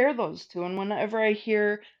compare those two. And whenever I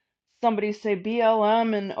hear somebody say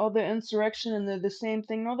BLM and oh the insurrection and they're the same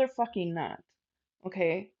thing, no, they're fucking not.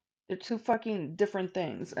 Okay? They're two fucking different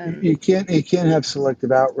things. And You can't have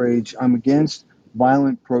selective outrage. I'm against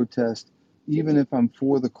violent protest, even if I'm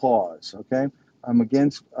for the cause. Okay, I'm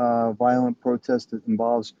against violent protest that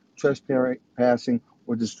involves trespassing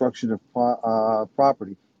or destruction of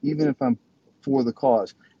property, even if I'm for the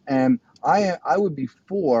cause. And I would be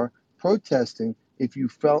for protesting if you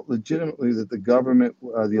felt legitimately that the government,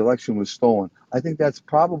 the election was stolen. I think that's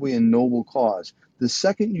probably a noble cause. The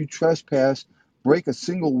second you trespass, break a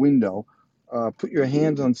single window, put your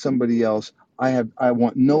hands on somebody else, I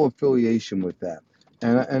want no affiliation with that.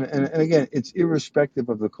 And again, it's irrespective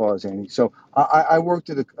of the cause, Andy. So I worked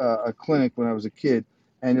at a clinic when I was a kid,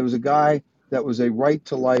 and there was a guy that was a right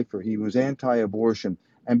to lifer. He was anti-abortion,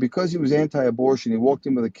 and because he was anti-abortion, he walked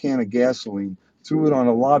in with a can of gasoline, threw it on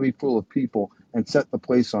a lobby full of people, and set the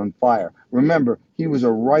place on fire. Remember, he was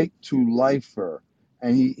a right to lifer,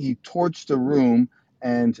 and he torched the room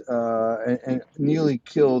and nearly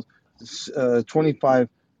killed 25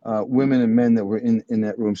 women and men that were in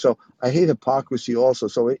that room. So I hate hypocrisy also.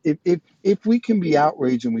 So if we can be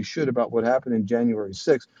outraged, and we should, about what happened in January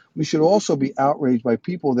 6th, we should also be outraged by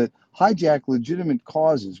people that hijack legitimate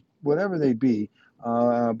causes, whatever they be,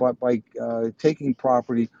 but by taking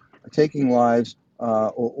property, taking lives,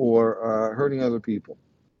 or hurting other people.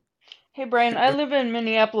 Hey Brian, I live in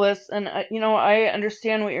Minneapolis, and I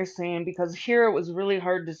understand what you're saying because here it was really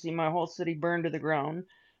hard to see my whole city burn to the ground.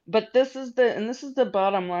 But this is the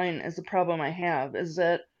bottom line is the problem I have is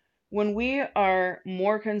that when we are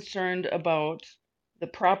more concerned about the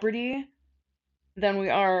property than we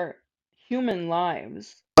are human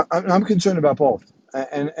lives. I'm concerned about both,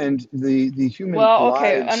 and the human Well,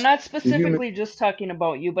 okay, I'm lives, not the human. specifically just talking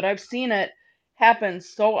about you, but I've seen it happen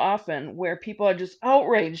so often where people are just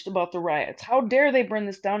outraged about the riots. How dare they burn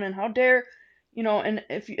this down, and how dare, and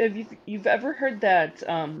if you've ever heard that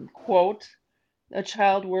quote, a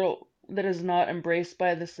child will that is not embraced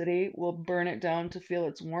by the city will burn it down to feel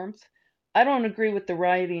its warmth. I don't agree with the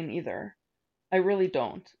rioting either. I really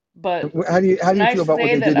don't. But How do when you I feel about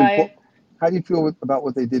what say they that did in I How do you feel about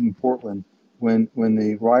what they did in Portland when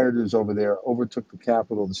the rioters over there overtook the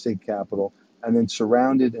Capitol, the state Capitol, and then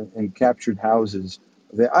surrounded and captured houses?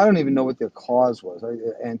 I don't even know what their cause was,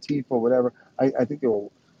 Antifa, whatever. I think they were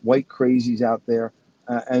white crazies out there,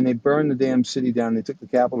 and they burned the damn city down. They took the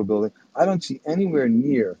Capitol building. I don't see anywhere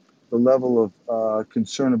near the level of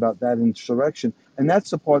concern about that insurrection, and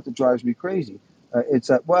that's the part that drives me crazy. It's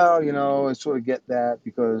that, well, I sort of get that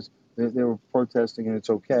because they were protesting and it's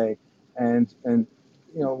okay. And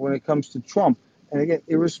when it comes to Trump, and again,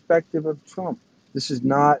 irrespective of Trump, this is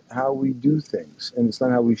not how we do things, and it's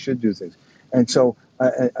not how we should do things. And so,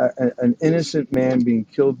 an innocent man being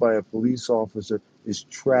killed by a police officer is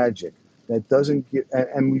tragic. That doesn't get,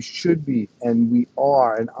 and we should be, and we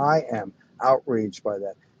are, and I am outraged by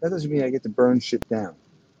that. That doesn't mean I get to burn shit down.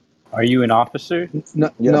 Are you an officer?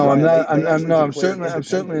 No, Yeah, no, I'm Brian, not. they actually No, I'm declared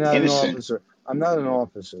certainly not an independence. Innocent. officer. I'm not an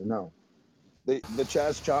officer. No. The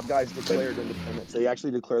Chaz Chop guys But declared independence. They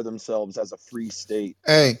actually declare themselves as a free state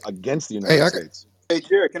Hey, against the hey, United States. Hey,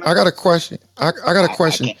 Jared, can I? I got a question. I got a I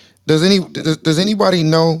question. can't. Does anybody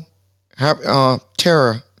know how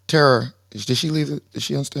Tara did she leave it? Is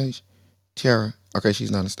she on stage? Tara. Okay,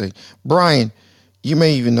 she's not on stage. Brian, you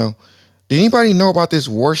may even know. Did anybody know about this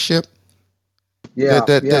warship Yeah, that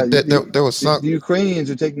that yeah. that that, that was sunk? The Ukrainians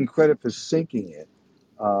are taking credit for sinking it.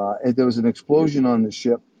 And there was an explosion on the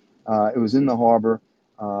ship. It was in the harbor.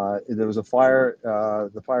 There was a fire.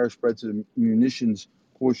 The fire spread to the munitions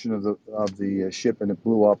portion of the ship, and it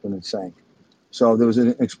blew up and it sank. So there was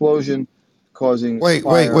an explosion causing Wait,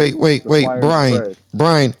 wait, fire. wait, wait, The wait, fire Brian, spread.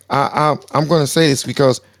 Brian. I'm going to say this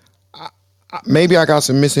because maybe I got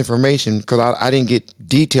some misinformation because I didn't get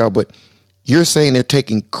detail, but you're saying they're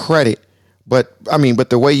taking credit. But I mean, but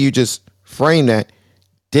the way you just framed that,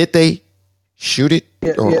 did they shoot it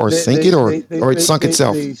Yeah, or, yeah. or sink it or it sunk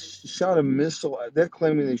itself? They shot a missile. They're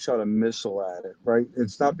claiming they shot a missile at it. Right?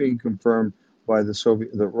 It's not being confirmed by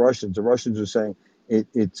the Russians. The Russians are saying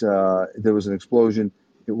there was an explosion.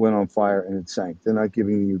 It went on fire and it sank. They're not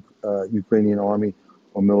giving the Ukrainian army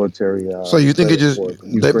or military So you think it credit just for it.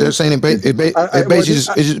 they're Ukraine. saying it Well, I basically think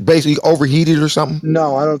just it just basically overheated or something?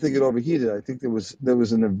 no, I don't think it overheated. I think there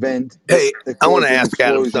was an event Hey, that I want caused to an ask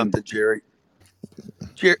Adam explosion. something, Jerry.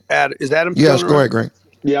 Is Adam still in Yes, the go room? ahead, Greg.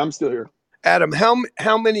 Yeah, I'm still here. Adam,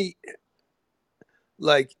 how many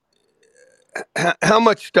like how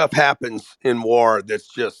much stuff happens in war that's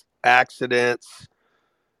just accidents,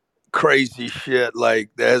 crazy shit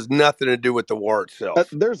like that has nothing to do with the war itself?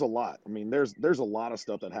 There's a lot. I mean, there's a lot of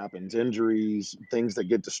stuff that happens: injuries, things that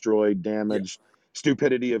get destroyed, Yeah. damage,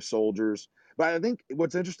 stupidity of soldiers. But I think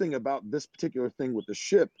what's interesting about this particular thing with the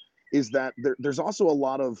ship is that there's also a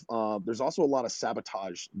lot of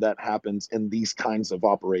sabotage that happens in these kinds of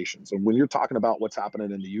operations. And when you're talking about what's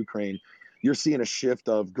happening in the Ukraine, you're seeing a shift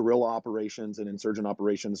of guerrilla operations and insurgent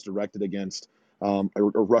operations directed against or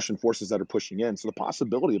Russian forces that are pushing in. So the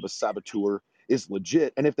possibility of a saboteur is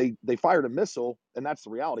legit. And if they fired a missile, and that's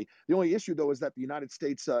the reality. The only issue though is that the United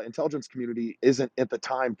States intelligence community isn't at the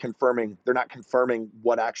time confirming. They're not confirming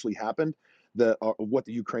what actually happened. What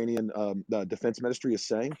the Ukrainian the defense ministry is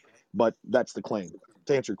saying, but that's the claim.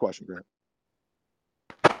 To answer your question, Grant.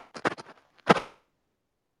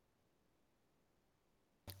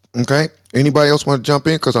 Okay. Anybody else want to jump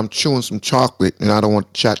in? Because I'm chewing some chocolate and I don't want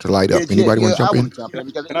the chat to light up. Anybody want to I jump want in? to jump in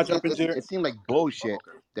because Can I jump in, Jerry? it seemed like bullshit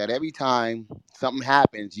that every time something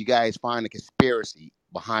happens, you guys find a conspiracy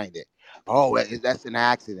behind it. Oh, that's an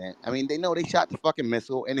accident. I mean, they know they shot the fucking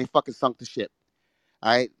missile and they fucking sunk the ship.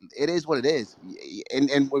 All right, it is what it is, and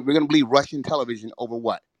we're gonna believe Russian television over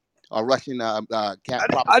what? Or Russian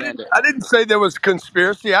propaganda. I didn't say there was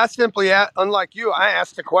conspiracy. I simply, unlike you, I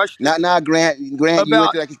asked a question Not Grant, you about,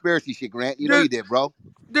 into that conspiracy shit, Grant. You know dude. you did, bro.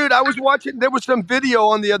 Dude, I was watching. There was some video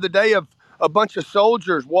on the other day of a bunch of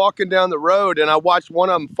soldiers walking down the road, and I watched one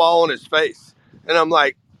of them fall on his face, and I'm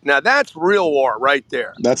like, now that's real war right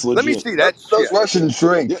there. That's Let me legit. see that Those shit. Russians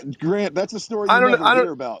Yeah, shrink. Grant, that's a story I you don't. never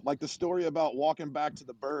hear about. Like the story about walking back to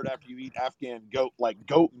the bird after you eat Afghan goat, like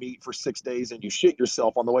goat meat for 6 days and you shit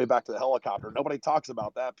yourself on the way back to the helicopter. Nobody talks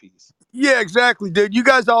about that piece. Yeah, exactly, dude. You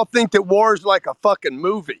guys all think that war is like a fucking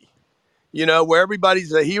movie, where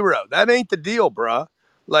everybody's a hero. That ain't the deal, bruh.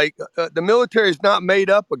 Like the military is not made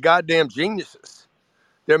up of goddamn geniuses.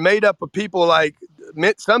 They're made up of people like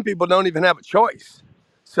some people don't even have a choice.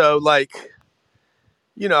 So like,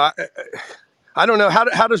 I, I don't know how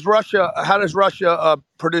does Russia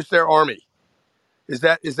produce their army? Is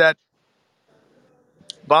that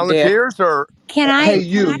There. volunteers or Hey,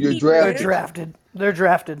 Can you, I you're be They're rude? drafted. drafted. They're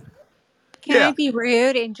drafted. Can I yeah? be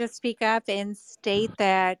rude and just speak up and state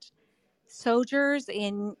that soldiers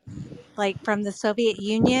in like from the Soviet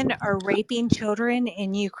Union are raping children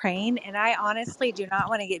in Ukraine? And I honestly do not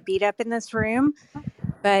want to get beat up in this room,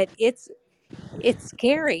 but it's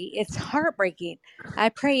scary. It's heartbreaking. I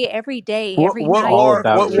pray every day, What every what night All war?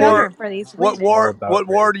 for about What rape. war? children, for these What women. All war? about What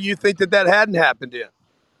war rape. do you think that hadn't happened in?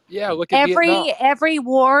 Yeah, look at Vietnam. Every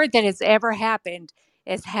war that has ever happened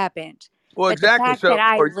has happened. Well, But the exactly. fact that So,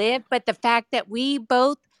 but the fact that we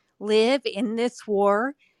both live in this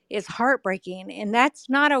war is heartbreaking, and that's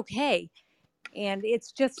not okay. And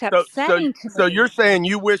it's just so, so, upsetting to so you're me. saying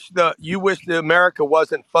you wish the America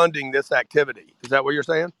wasn't funding this activity? Is that what you're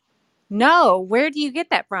saying? No, where do you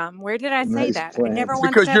get that from? Where did I say Nice that? I never plants.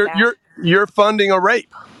 once Because said you're that. you're you're funding a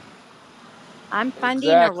rape. I'm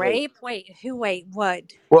funding a Exactly. rape. Wait, who? Wait, what?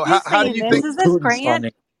 Well, Who's how do saying you this? think Is this Putin's Grant?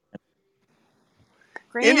 funding.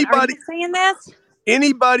 Grant, are you anybody saying this?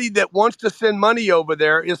 anybody that wants to send money over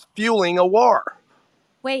there is fueling a war?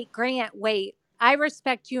 Wait, Grant, wait. I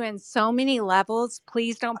respect you in so many levels.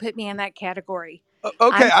 Please don't put me in that category.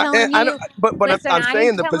 Okay, I'm telling I don't, you, but listen, I'm I am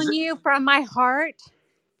saying the telling position. you from my heart,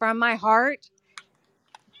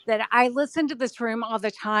 that I listen to this room all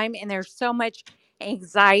the time, and there's so much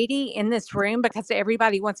anxiety in this room because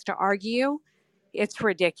everybody wants to argue. It's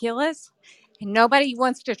ridiculous. Nobody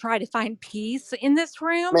wants to try to find peace in this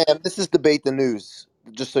room. Man, this is debate the news.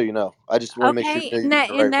 Just so you know, I just want to make sure you Okay, know and you're in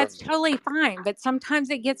the and right room. that's totally fine. But sometimes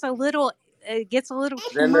it gets a little too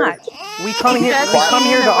Then there's much, We come here. mute We especially come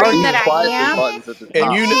quiet, in here the to room mute that argue. I quietly am. buttons at the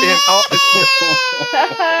And top.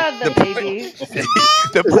 The the point baby.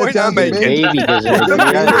 the Is that point I'm Jonathan The making. Bing? baby Is deserves that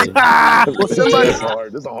the Bing? army. Will Yeah, somebody that's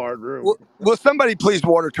hard. That's a hard room. will somebody please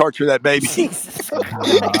water torture that baby? Jesus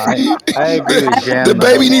I agree with The Jam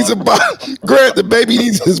baby though. needs a bottle. Grant, the baby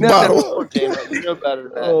needs his No, no, bottle. Come on, Tamer, you know better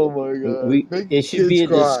than that. Oh my God. We Make it should kids be a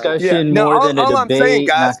cry. yeah, discussion no. more All, than a all I'm saying,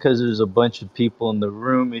 debate, not guys. because there's a bunch of people in the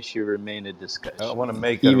room. It should remain a I discussion, want to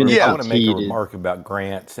make even I if Yeah, want to it's make a heated. remark about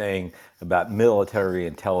Grant saying about military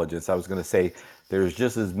intelligence. I was going to say there's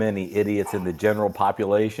just as many idiots in the general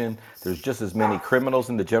population. There's just as many criminals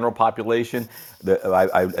in the general population.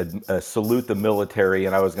 I salute the military,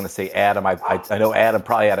 and I was going to say Adam. I know Adam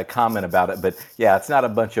probably had a comment about it, but yeah, it's not a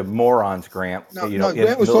bunch of morons, Grant. No, In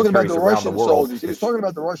Grant was talking about the militaries around the Russian world. soldiers. He was It's talking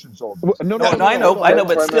about the Russian soldiers. No, no, no, no, no, no, I no. Hold know, on.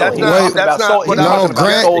 but still, that's he was not Wait, talking that's about not he what was I no, talking was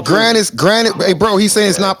about saying. soldiers. Granted. Hey, bro, he's saying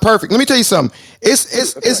it's not perfect. Let me tell you something.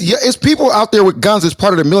 It's people out there with guns as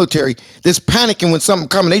part of the military that's panicking when something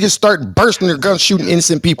coming. They just start bursting their guns, shooting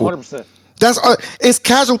innocent people. 100%. It's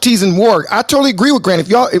casualties in war. I totally agree with Grant.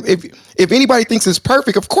 If anybody thinks it's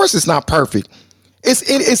perfect, of course it's not perfect.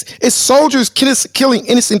 It's soldiers killing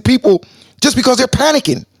innocent people just because they're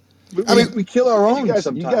panicking. We, I we, mean, we kill our own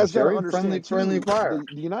You sometimes, guys got to Jerry. Friendly understand friendly too. fire.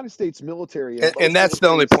 The United States military and And most that's the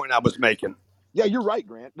only militaries. point I was making. Yeah, you're right,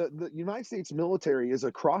 Grant. The United States military is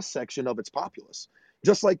a cross section of its populace,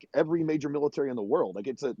 just like every major military in the world. Like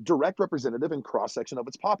it's a direct representative and cross section of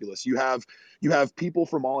its populace. You have people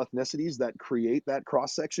from all ethnicities that create that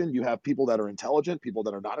cross section. You have people that are intelligent, people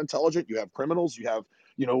that are not intelligent. You have criminals. You have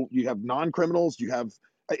non criminals.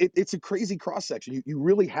 It's a crazy cross section. You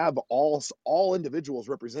really have all individuals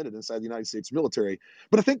represented inside the United States military.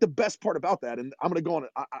 But I think the best part about that, and I'm gonna go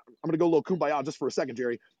a little kumbaya just for a second,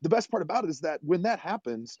 Jerry. The best part about it is that when that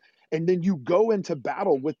happens, and then you go into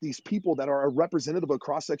battle with these people that are a representative of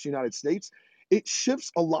cross section United States, it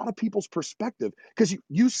shifts a lot of people's perspective because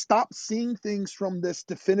you stop seeing things from this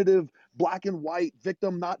definitive black and white,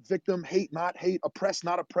 victim not victim, hate not hate, oppressed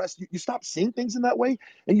not oppressed. You stop seeing things in that way,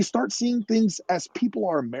 and you start seeing things as people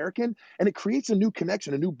are American, and it creates a new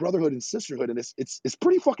connection, a new brotherhood and sisterhood, and it's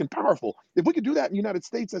pretty fucking powerful. If we could do that in the United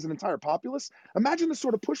States as an entire populace, imagine the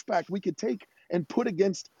sort of pushback we could take and put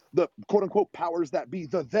against the quote unquote powers that be,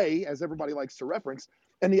 the they, as everybody likes to reference,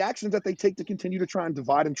 and the actions that they take to continue to try and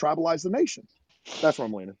divide and tribalize the nation. That's where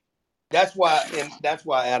I'm leaning. That's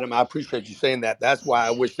why, Adam, I appreciate you saying that. That's why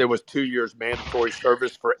I wish there was 2 years mandatory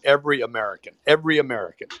service for every American,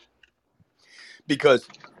 because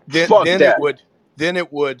then Fuck then it that. would then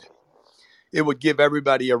it would give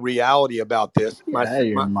everybody a reality about this. Get out of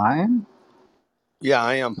your mind. Yeah,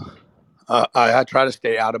 I am. I try to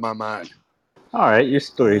stay out of my mind. All right, your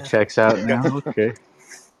story Yeah. checks out Yeah, now. Okay.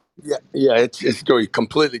 yeah, its story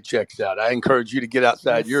completely checks out. I encourage you to get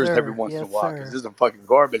outside Yes, yours every sir. once in a Yes, while because sir. there's a fucking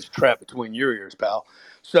garbage trap between your ears, pal.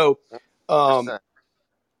 So, um, 100%.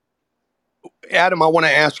 Adam, I want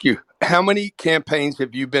to ask you, how many campaigns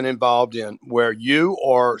have you been involved in where you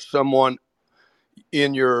or someone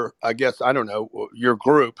in your, I guess, I don't know, your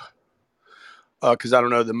group, because I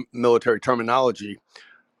don't know the military terminology,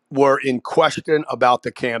 were in question about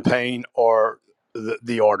the campaign or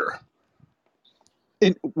the order?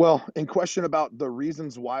 In question about the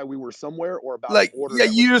reasons why we were somewhere, or about an Like, order yeah,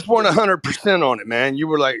 that was you just weren't given. 100% on it, man. You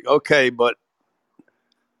were like, okay, but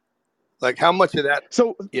like, how much of that?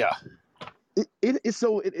 So Yeah.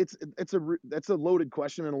 that's a loaded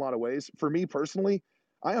question in a lot of ways. For me personally,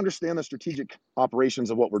 I understand the strategic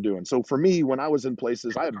operations of what we're doing. So for me, when I was in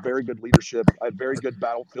places, I had very good leadership. I had very good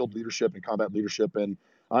battlefield leadership and combat leadership, and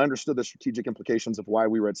I understood the strategic implications of why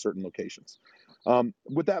we were at certain locations.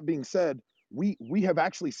 With that being said, we have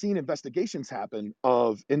actually seen investigations happen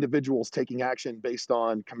of individuals taking action based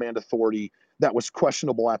on command authority that was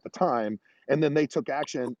questionable at the time, and then they took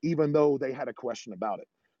action even though they had a question about it.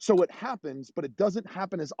 So it happens, but it doesn't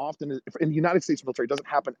happen as often in the United States military. It doesn't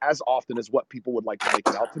happen as often as what people would like to make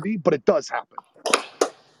it out to be, but it does happen.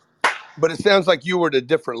 But it sounds like you were at a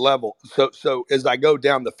different level. So as I go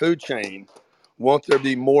down the food chain, won't there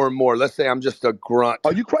be more and more? Let's say I'm just a grunt,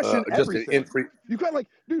 Oh, you question just an everything. infantry. You kind of like,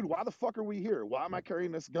 dude, why the fuck are we here? Why am I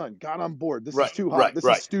carrying this gun? God, I'm bored. This is Right, too hot. right, This is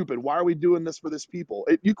right, stupid. Why are we doing this for this people?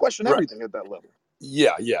 You question right. everything at that level.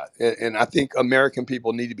 Yeah, yeah. And I think American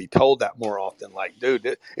people need to be told that more often. Like,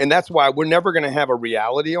 dude, and that's why we're never going to have a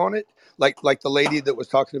reality on it. Like the lady that was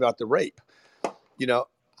talking about the rape. You know,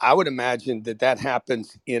 I would imagine that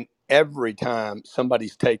happens in every time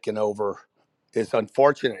somebody's taken over. As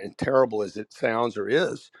unfortunate and terrible as it sounds or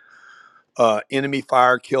is, enemy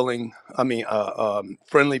fire killing. I mean,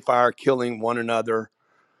 friendly fire killing one another,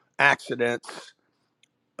 accidents,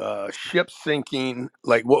 ships sinking.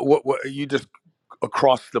 Like what you just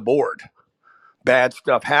across the board. Bad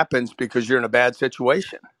stuff happens because you're in a bad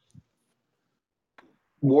situation.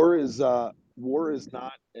 War is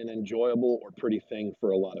not an enjoyable or pretty thing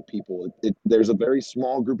for a lot of people. There's a very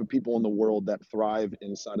small group of people in the world that thrive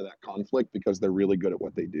inside of that conflict because they're really good at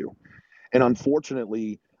what they do. And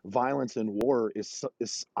unfortunately, violence and war is,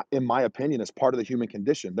 in my opinion, is part of the human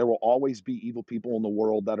condition. There will always be evil people in the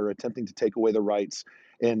world that are attempting to take away the rights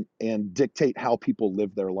and dictate how people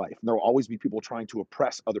live their life. And there will always be people trying to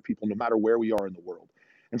oppress other people, no matter where we are in the world.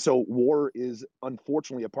 And so, war is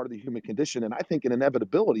unfortunately a part of the human condition, and I think an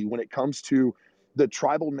inevitability when it comes to the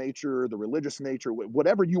tribal nature, the religious nature,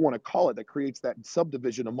 whatever you want to call it, that creates that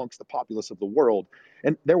subdivision amongst the populace of the world.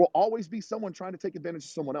 And there will always be someone trying to take advantage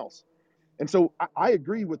of someone else. And so I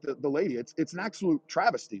agree with the lady. It's an absolute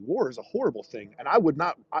travesty. War is a horrible thing, and I would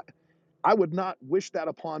not wish that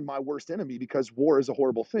upon my worst enemy, because war is a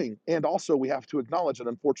horrible thing. And also, we have to acknowledge that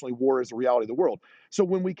unfortunately, war is a reality of the world. So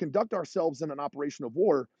when we conduct ourselves in an operation of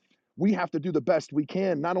war, we have to do the best we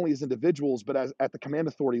can, not only as individuals, but as at the command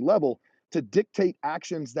authority level, to dictate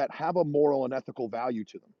actions that have a moral and ethical value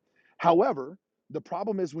to them. However, the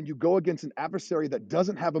problem is when you go against an adversary that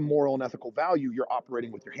doesn't have a moral and ethical value, you're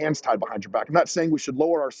operating with your hands tied behind your back. I'm not saying we should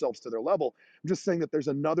lower ourselves to their level. I'm just saying that there's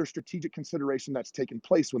another strategic consideration that's taken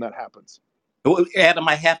place when that happens. Adam,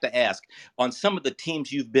 I have to ask, on some of the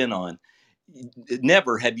teams you've been on,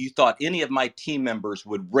 never have you thought any of my team members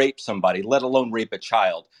would rape somebody, let alone rape a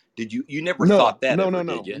child. Did you never No, thought that no, ever, no,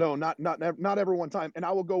 did no, you? no, not ever one time. And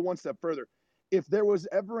I will go one step further. If there was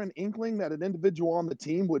ever an inkling that an individual on the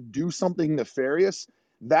team would do something nefarious,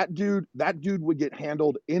 that dude would get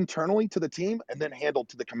handled internally to the team and then handled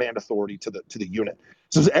to the command authority to the unit.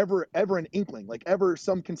 So there's ever an inkling, like ever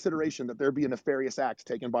some consideration that there be a nefarious act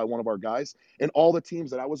taken by one of our guys, and all the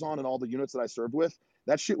teams that I was on and all the units that I served with,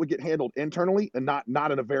 that shit would get handled internally and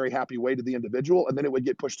not in a very happy way to the individual, and then it would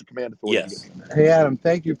get pushed to command authority to get Yes. handled. Hey, Adam,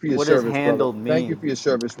 thank you for your What does service, brother. handled Thank you for mean? your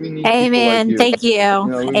service. We need people like Amen. you. Thank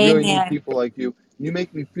you. We really need Amen. people like you. You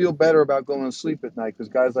make me feel better about going to sleep at night because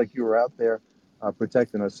guys like you are out there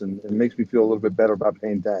protecting us, and it makes me feel a little bit better about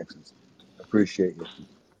paying taxes. I appreciate you.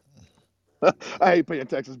 I hate paying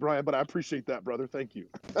taxes, Brian, but I appreciate that, brother. Thank you.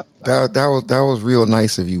 That was real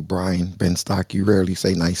nice of you, Brian Benstock. You rarely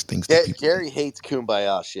say nice things to people. Gary hates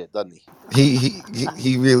kumbaya shit, doesn't he?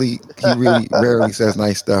 He really rarely says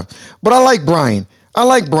nice stuff. But I like Brian. I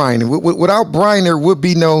like Brian. Without Brian, there would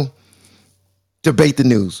be no debate the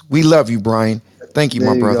news. We love you, Brian. Thank you,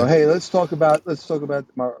 my There you go. brother. Hey, let's talk about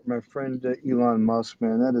my friend Elon Musk,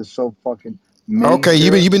 man. That is so fucking Okay,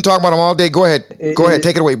 you've been major. you've been talking about him all day. Go ahead. Go ahead.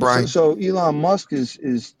 Take it away, So, Brian. so Elon Musk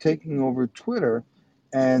is taking over Twitter,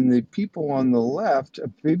 and the people on the left,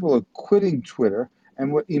 people are quitting Twitter.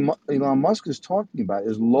 And what Elon Musk is talking about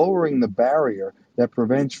is lowering the barrier that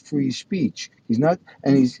prevents free speech. He's not,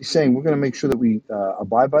 and he's saying we're going to make sure that we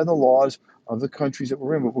abide by the laws of the countries that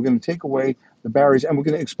we're in, but we're going to take away the barriers, and we're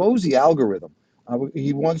going to expose the algorithm.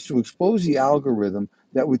 He wants to expose the algorithm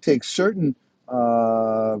that would take certain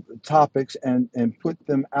topics and put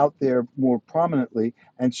them out there more prominently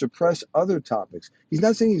and suppress other topics. He's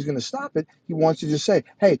not saying he's going to stop it. He wants to just say,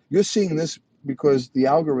 hey, you're seeing this because the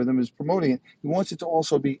algorithm is promoting it. He wants it to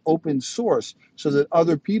also be open source so that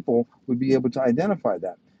other people would be able to identify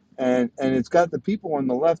that. And it's got the people on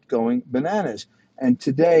the left going bananas. And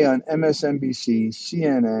today on MSNBC,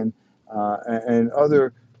 CNN, and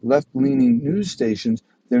other left-leaning news stations,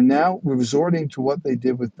 they're now resorting to what they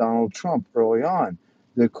did with Donald Trump early on.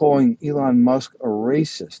 They're calling Elon Musk a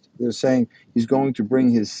racist. They're saying he's going to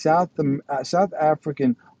bring his South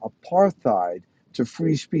African apartheid to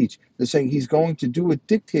free speech. They're saying he's going to do what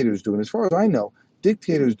dictators do. And as far as I know,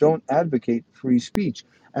 dictators don't advocate free speech.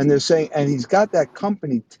 And they're saying, and he's got that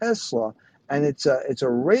company Tesla, and it's a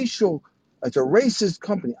racist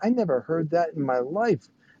company. I never heard that in my life.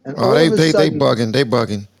 And Oh, all they of a they they sudden, bugging. They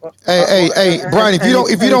bugging. uh, Hey, Brian. If you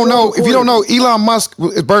don't if you and it's don't all know if you don't recorded. know Elon Musk,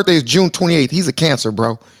 his birthday is June 28th. He's a Cancer,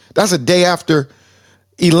 bro. That's a day after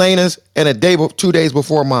Elena's and 2 days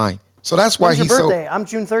before mine. So that's why When's your he's so. birthday? I'm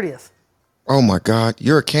June 30th. Oh my God,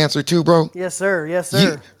 you're a Cancer too, bro. Yes, sir. Yes, You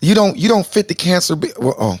sir. you don't fit the Cancer.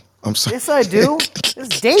 Well, oh, I'm sorry. Yes, I do. This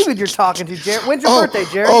is David you're talking to, Jared. When's your birthday, Oh,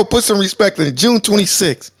 Jared? oh, put some respect in it. June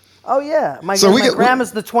 26th. Oh yeah, So we my get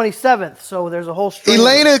grandma's the 27th, so there's a whole string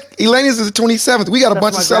of us. Elena's is the 27th. We got a That's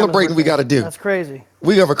bunch my of grandma's celebrating we birthday. got to do. That's crazy.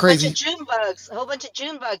 We have a Bunch of crazy June bugs. A whole bunch of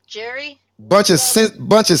June bugs, Jerry. bunch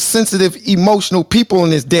of sensitive, emotional people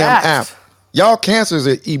in this damn app. Facts. Y'all cancers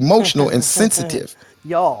are emotional and sensitive.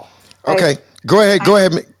 Y'all. Okay, go ahead,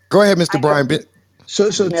 Mr. Brian.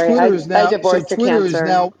 So Jerry, I Twitter is divorced a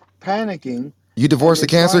now Cancer. panicking, You and divorced they're the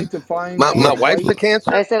Cancer? trying to find My a my Yeah. wife's right. a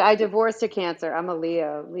Cancer. I said I divorced a Cancer. I'm a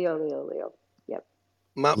Leo. Leo, Leo, Leo. Yep.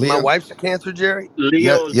 My Leo? wife's a Cancer, Jerry.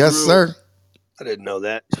 Yes, Leo's yes, rule. sir. I didn't know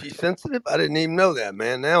that. She's sensitive. I didn't even know that,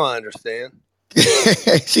 man. Now I understand.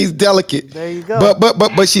 She's delicate, There you go.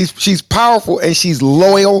 but she's powerful and she's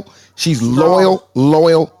loyal. She's Strong.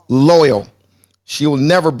 loyal. She will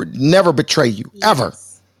never betray you ever.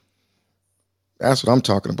 Yes. That's what I'm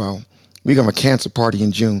talking about. We got a Cancer party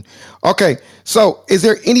in June. Okay, so is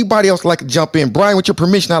there anybody else like to jump in? Brian, with your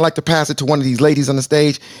permission, I'd like to pass it to one of these ladies on the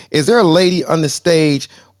stage. Is there a lady on the stage?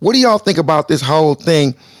 What do y'all think about this whole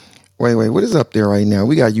thing? Wait, what is up there right now?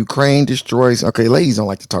 We got Ukraine destroys. Okay, ladies don't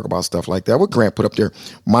like to talk about stuff like that. What Grant put up there?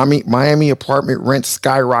 Miami apartment rent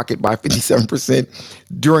skyrocket by 57%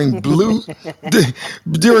 during blue.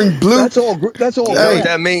 during blue. That's all You know what Hey, Grant.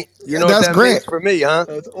 that means? You know what that's that means Grant. for me, huh?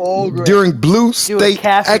 That's all Grant. During blue Do a state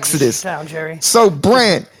Catholic exodus. town, Jerry. So,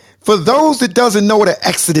 Brand, for those that doesn't know what an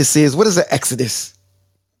exodus is, what is an exodus?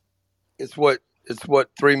 It's what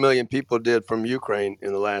 3 million people did from Ukraine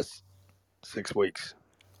in the last 6 weeks.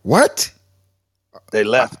 What? They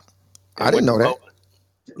left I and didn't went to know that. Poland.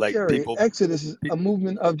 Like Jerry, people. Exodus is a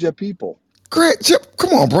movement of your people. Grant,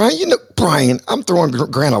 come on, Brian. You know, Brian, I'm throwing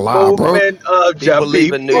Grant a lob, bro. Movement of People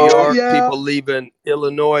leaving New York, yeah. people leaving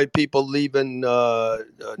Illinois, people leaving New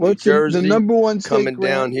What's the Jersey, number one state, coming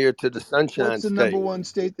down Grant? here to the Sunshine What's the number State. one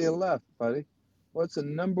state they left, buddy? What's the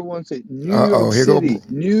number one state? New Oh, York here go. City.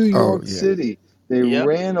 New Oh, York yeah. City. They Yep.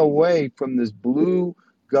 ran away from this blue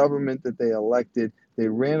government that they elected. They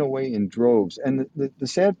ran away in droves. And the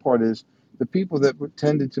sad part is the people that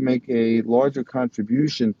tended to make a larger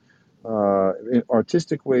contribution in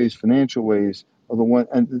artistic ways, financial ways, are the one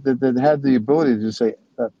and that had the ability to just say,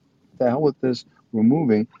 the hell with this, we're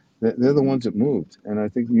moving. They're the ones that moved. And I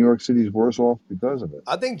think New York City is worse off because of it.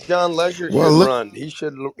 I think John Legere Well, should look. run. He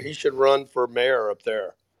should run for mayor up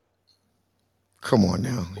there. Come on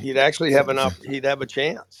now. He'd actually have he'd have a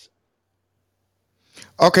chance.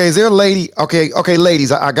 Okay, is there a lady? Okay,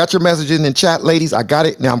 ladies, I got your message in the chat, ladies. I got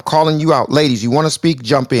it. Now I'm calling you out. Ladies, you want to speak?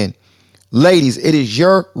 Jump in. Ladies, it is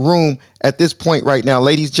your room at this point right now.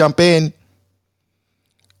 Ladies, jump in.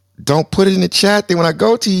 Don't put it in the chat. Then when I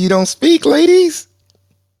go to you, you don't speak, ladies.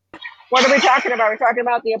 What are we talking about? Are we talking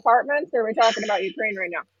about the apartments or are we talking about Ukraine right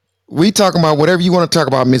now? We talking about whatever you want to talk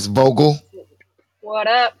about, Miss Vogel. What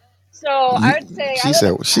up? So I would say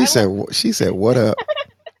She said, what up?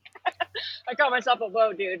 I call myself a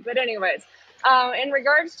whoa dude. But anyways, in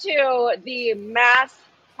regards to the mass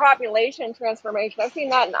population transformation, I've seen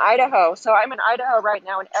that in Idaho. So I'm in Idaho right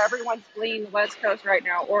now and everyone's fleeing the West Coast right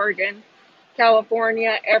now, Oregon,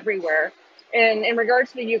 California, everywhere. And in regards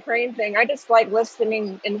to the Ukraine thing, I just like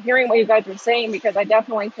listening and hearing what you guys are saying because I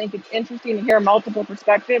definitely think it's interesting to hear multiple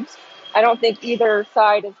perspectives. I don't think either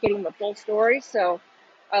side is getting the full story. So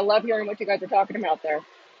I love hearing what you guys are talking about there.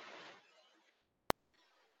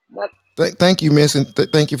 Thank you, Miss, and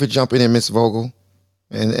thank you for jumping in, Miss Vogel.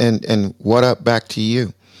 And what up back to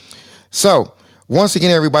you. So, once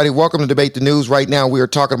again, everybody, welcome to Debate the News. Right now, we are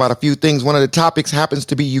talking about a few things. One of the topics happens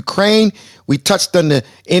to be Ukraine. We touched on the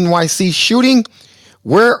NYC shooting.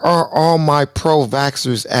 Where are all my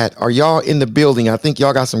pro-vaxxers at? Are y'all in the building? I think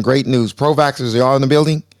y'all got some great news. Pro-vaxxers, are y'all in the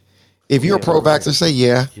building? If you're a pro-vaxxer, say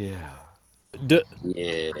yeah. Yeah.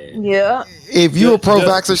 Yeah. If you're a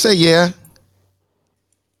pro-vaxxer, say yeah.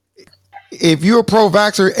 If you're a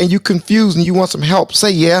pro-vaxxer and you confused and you want some help,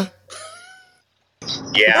 say yeah.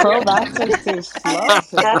 Yeah. Pro-vaxxers too slow.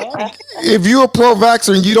 Say yeah. If you're a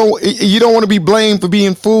pro-vaxxer and you don't want to be blamed for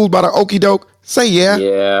being fooled by the okie doke, say yeah.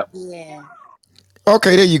 Yeah. Yeah.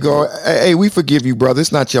 Okay, there you go. Hey, we forgive you, brother.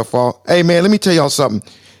 It's not your fault. Hey, man, let me tell y'all something.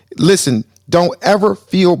 Listen, don't ever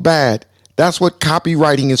feel bad. That's what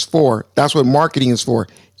copywriting is for. That's what marketing is for.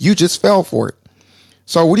 You just fell for it.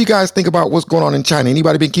 So what do you guys think about what's going on in China?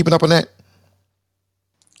 Anybody been keeping up on that?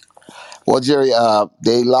 Well, Jerry,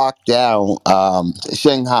 they locked down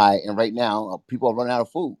Shanghai, and right now people are running out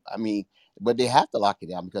of food. I mean, but they have to lock it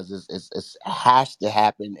down because it has to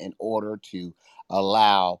happen in order to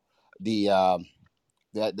allow the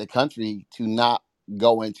country to not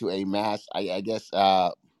go into a mass. I guess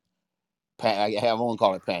I won't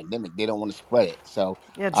call it pandemic. They don't want to spread it. So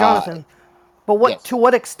Yeah, Jonathan. But to yes.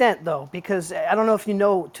 what extent though? Because I don't know if you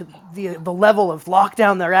know to the level of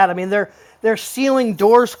lockdown they're at. I mean, they're sealing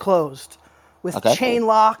doors closed with Okay. chain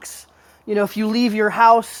locks. You know, if you leave your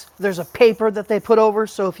house, there's a paper that they put over.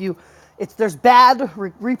 So there's bad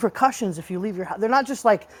repercussions if you leave your house. They're not just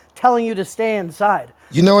like telling you to stay inside.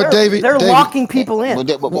 You know what, David? They're locking people in.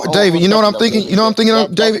 David, you know what I'm thinking? You know what I'm thinking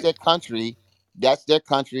of, David? That's their country. That's their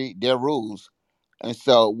country, their rules. And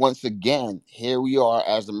so once again, here we are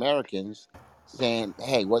as Americans saying,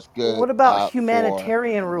 "Hey, what's good?" What about for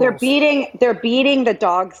humanitarian They're rules? beating the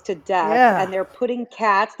dogs to death, Yeah. and they're putting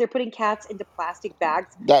cats into plastic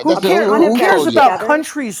bags. Who A ton who of cares them about together.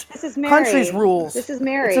 countries' This is Mary. rules? This is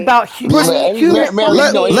Mary. It's about Mary, you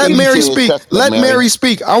know Let anything you Mary say is speak. suspect, Let Mary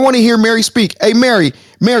speak. I want to hear Mary speak. Hey, Mary,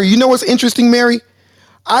 you know what's interesting, Mary?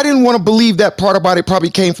 I didn't want to believe that part about it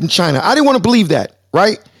probably came from China. I didn't want to believe that,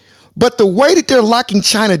 right? But the way that they're locking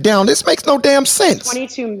China down, this makes no damn sense.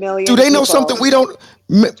 22 million. Do they know something we don't?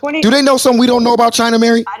 Do they know something we don't know about China,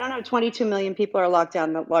 Mary? I don't know. 22 million people are locked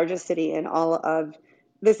down. The largest city in all of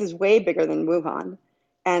this is way bigger than Wuhan,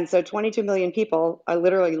 and so 22 million people are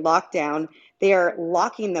literally locked down. They are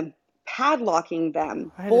locking them, padlocking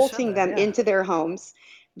them, bolting them into their homes.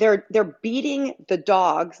 They're beating the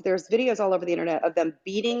dogs. There's videos all over the internet of them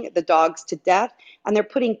beating the dogs to death, and they're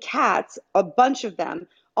putting cats, a bunch of them,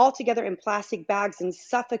 all together in plastic bags and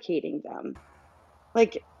suffocating them.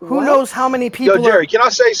 Like, who knows how many people? Yo, Jerry, can I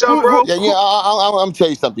say something, bro? Yeah, I'm gonna tell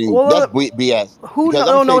you something. Well, That's BS. Who? Because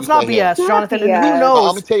No, I'm it's not BS, Jonathan. And who I'm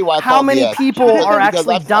knows gonna tell you why I how call many BS. people are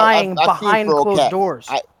actually dying I've seen behind feral closed cats. doors?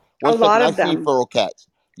 I've seen feral cats.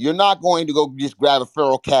 You're not going to go just grab a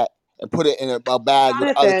feral cat and put it in a bag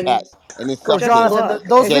with other Jonathan, cats and then Bro, suffocate them. Jonathan, look,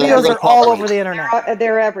 those Okay, it's we're videos gonna are talk all about over it. the internet.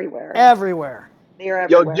 they're everywhere. Everywhere. They're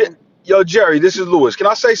Yo, everywhere. yo, Jerry, this is Lewis. Can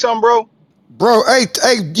I say something, bro? Bro, hey,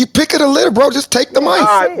 you pick it a litter, bro. Just take the Yeah, All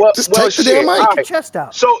just mic. right. say it. Just Well, take the damn shit. All Stick mic. your right. chest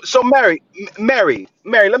out. So, Mary,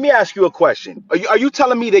 let me ask you a question. Are you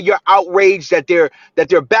telling me that you're outraged that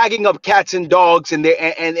they're bagging up cats and dogs and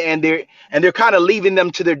they're kind of leaving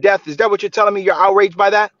them to their death? Is that what you're telling me? You're outraged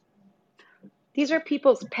by that? These are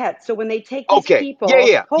people's pets. So when they take these Okay. Yeah, people,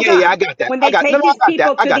 yeah, hold yeah, yeah. on. I got that. When I they got no, take no. I these got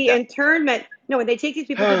that. people I to got the internment, no, when they take these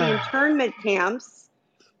people to the that. internment camps,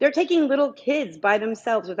 they're taking little kids by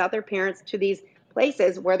themselves without their parents to these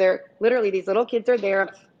places where they're literally these little kids are there.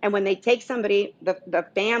 And when they take somebody, the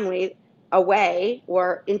family away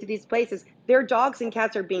or into these places, their dogs and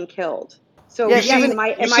cats are being killed. So Yeah, You yes, see, even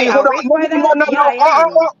am I hold on. outraged No, by no, no, that? no, Yeah, no. I am.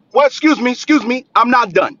 Well, excuse me. I'm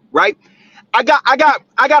not done, right? I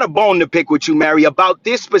got a bone to pick with you, Mary, about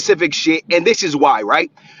this specific shit, and this is why,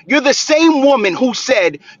 right? You're the same woman who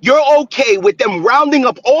said you're okay with them rounding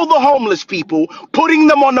up all the homeless people, putting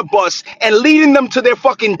them on the bus, and leading them to their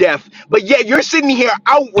fucking death. But yet you're sitting here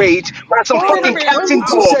outraged by some fucking Senator, cats When and did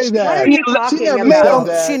she say dogs. what are that? being you le- She talking never I said about?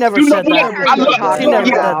 don't. She that. never You know said She what? that. What never are I you said love She you. that. talking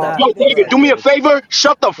never Yo, said about? that. yo, David, do me a Crackhead. favor.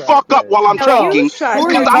 Shut the fuck up Crackhead. while I'm No, Bro, you talking, shut. who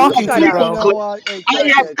are you because No, I you talking have shut to, up. You video bro? know clips. what? Hey,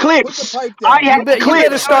 I have crackhead, put the clips. pipe I down. have You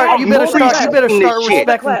better clips start. Okay, of You better hold the Maury start. You clip. better saying this start shit. Hold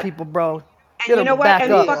the respecting clip. people, bro. You And you better know what? back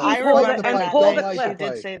And up. Yeah, fucking I pull Like the the remember and pipe. that pull Don't the day. like She the clip.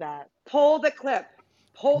 did pipe. say that. Pull the clip.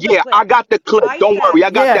 Pull the Yeah, I clip. got the clip. I Don't worry, said,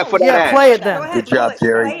 I got Yeah, that no, for yeah. that Senator, ass. Play it go then. ahead, Good pull job, it,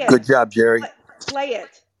 Jerry. play it, Good job, Jerry. play it.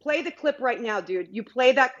 Play the clip right now, dude. You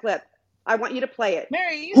play that clip. I want you to play it.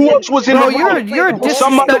 Mary, you And Who said then else you was didn't in the Bro, want me room? to play you're a the There were whole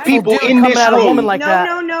some thing. other disrespectful I people dude in coming this at a woman room. like no,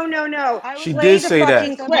 that. no, no, no, no. I She was Play did the say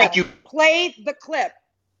that. fucking said clip. Thank that. you. Play the clip.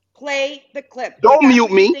 Play the clip. If Don't that's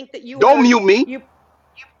mute what you me. think that you Don't heard, mute me. you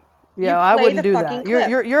Yeah, I play the wouldn't do fucking that. You're clip.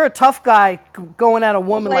 you're you're a tough guy going at a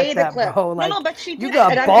woman Play like the that, clip. bro. No, Like no, but she you did And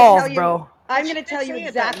got say I'm going to that. tell balls, you, bro. But I'm she going to did tell you say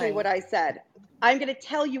it that exactly night. what I said. I'm going to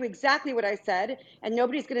tell you exactly what I said, and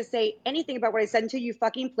nobody's going to say anything about what I said until you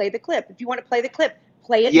fucking play the clip. If you want to play the clip,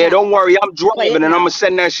 play it Yeah, now. don't worry. I'm Play driving it and I'm gonna now.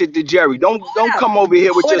 send that shit to Jerry. Don't Pull don't it up. come over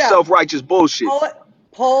here with Pull your it up. self-righteous bullshit. Pull it.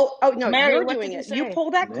 Pull. Oh, no, Mary, you're what doing did you it. You say?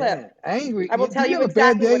 pull that clip. Man, angry. I will tell Did you you have a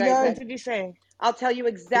bad exactly day, what I What guy? said. did you say? I'll tell you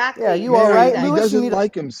Yeah, exactly you all what I right, Mary, he said. Lewis? You doesn't need.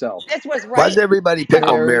 like himself. This was Why right. does everybody pick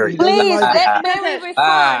on Mary, he Mary? doesn't This Please like this let doesn't. Mary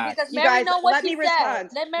respond because You Mary guys, know what let she me said.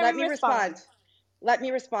 respond. Let Let Mary me respond. respond. Let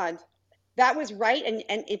me respond. That was right. And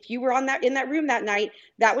if you were on that in that room that night,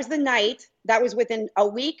 that was the night that was within a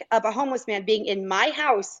week of a homeless man being in my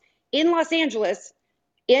house in Los Angeles,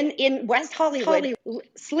 in West Hollywood,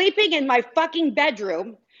 sleeping in my fucking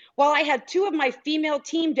bedroom while I had two of my female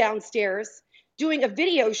team downstairs doing a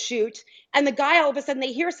video shoot. And the guy, all of a sudden,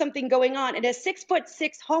 they hear something going on, and a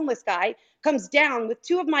 6'6" homeless guy comes down with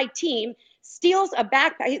two of my team, steals a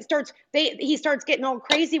backpack. He starts getting all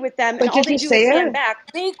crazy with them, and But all did they you do is say stand it? back.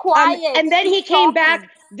 Be quiet. And then he She's came back. talking.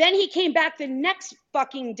 Then he came back the next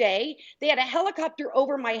fucking day. They had a helicopter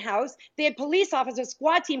over my house. They had police officers,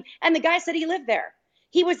 squad team, and the guy said he lived there.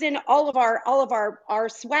 He was in all of our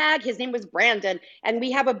swag. His name was Brandon, and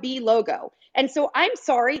we have a B logo. And so I'm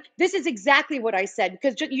sorry. This is exactly what I said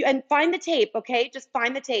because and find the tape, okay? Just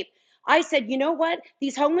find the tape. I said, you know what?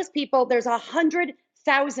 These homeless people, there's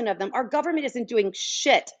 100,000 of them. Our government isn't doing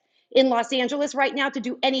shit in Los Angeles right now to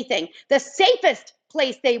do anything. The safest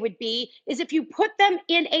place they would be is if you put them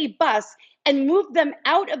in a bus and move them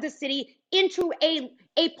out of the city into a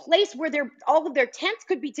place where all of their tents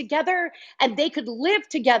could be together and they could live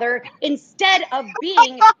together instead of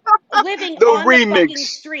living The on the fucking remix.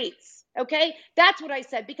 streets. Okay, that's what I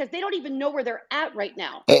said because they don't even know where they're at right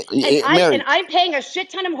now. And Mary, I'm paying a shit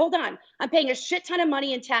ton of hold on. I'm paying a shit ton of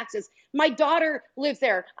money in taxes. My daughter lives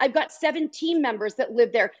there. I've got 7 team members that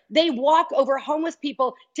live there. They walk over homeless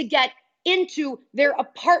people to get into their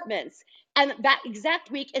apartments. And that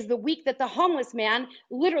exact week is the week that the homeless man,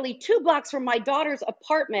 literally 2 blocks from my daughter's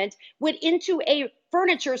apartment, went into a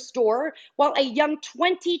furniture store while a young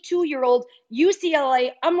 22-year-old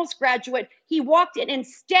UCLA almost graduate, he walked in and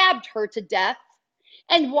stabbed her to death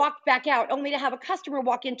and walked back out, only to have a customer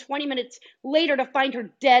walk in 20 minutes later to find her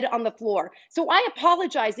dead on the floor. So I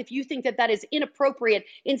apologize if you think that that is inappropriate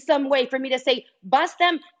in some way for me to say, bust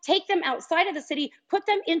them, take them outside of the city, put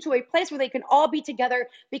them into a place where they can all be together,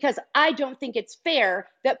 because I don't think it's fair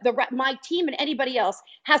that my team and anybody else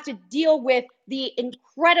has to deal with the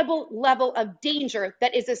incredible level of danger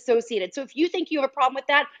that is associated. So if you think you have a problem with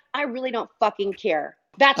that, I really don't fucking care.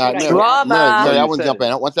 That's all what right, I Mary, care. Mary, Drama. Mary, I You want to said jump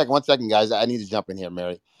in. it. 1 second, guys. I need to jump in here,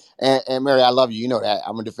 Mary. And Mary, I love you. You know that.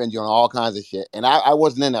 I'm gonna defend you on all kinds of shit. And I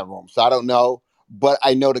wasn't in that room, so I don't know, but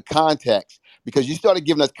I know the context.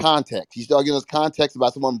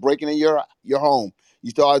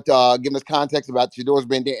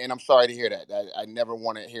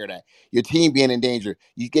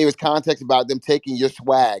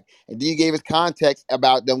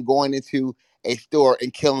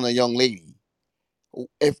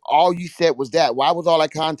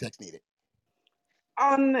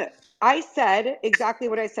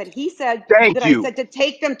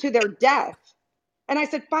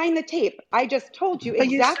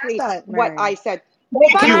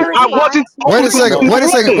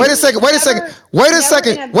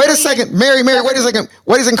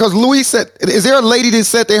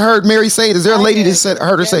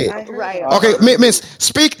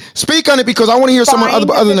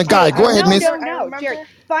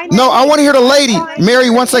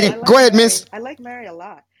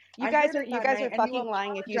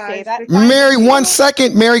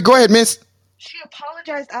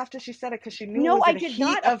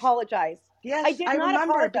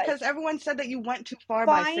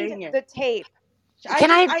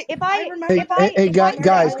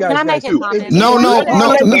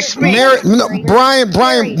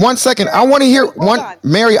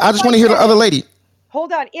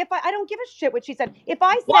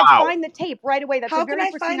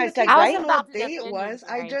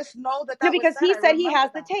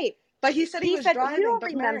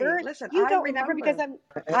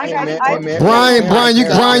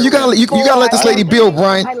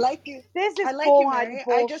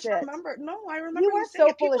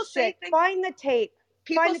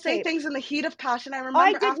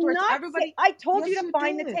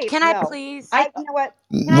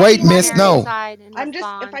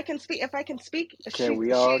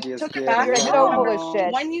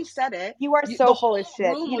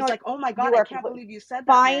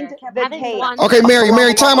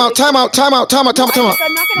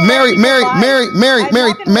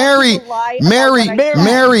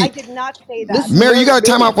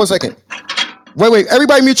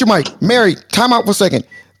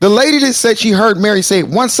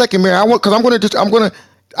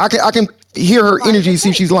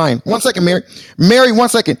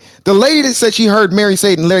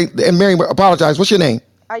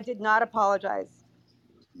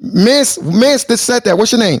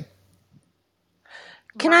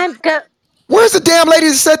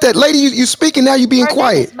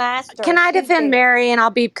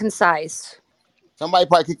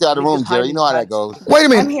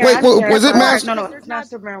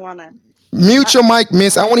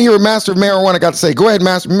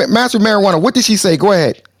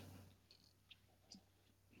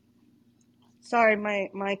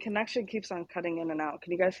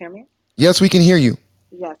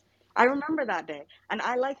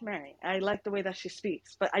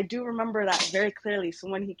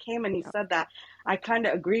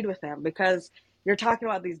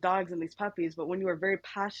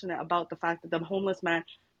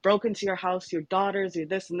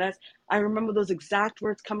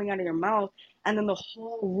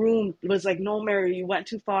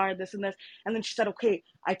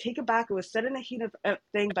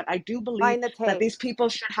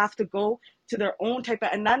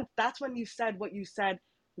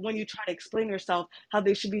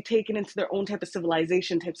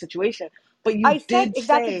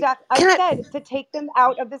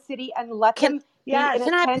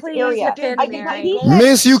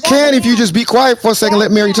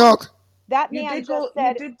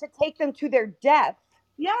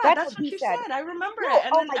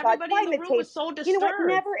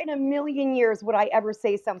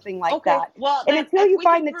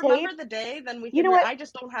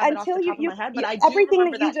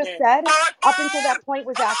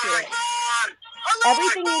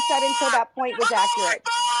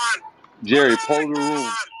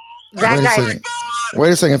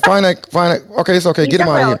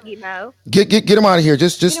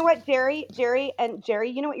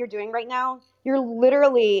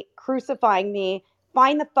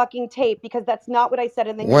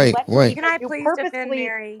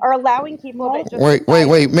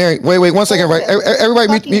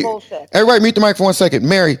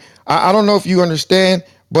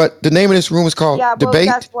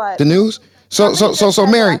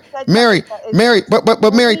 So never. Mary, I said Mary, Jessica is Mary, but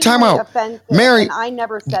Mary, time extremely out. offensive, Mary, and I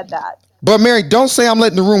never said that. but Mary, don't say I'm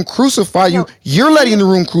letting the room crucify you. No, You're letting the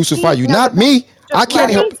room crucify you, no, not but that, me. I just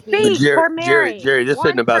can't let Let her me help. speak. speak for Mary. Jerry, this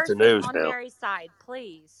isn't One about the person news on now. Mary's side,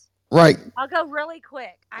 please. Right. I'll go really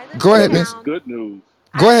quick. I live Go in a ahead, Good, miss. town. good news.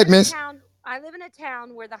 Go I live ahead, in a miss. town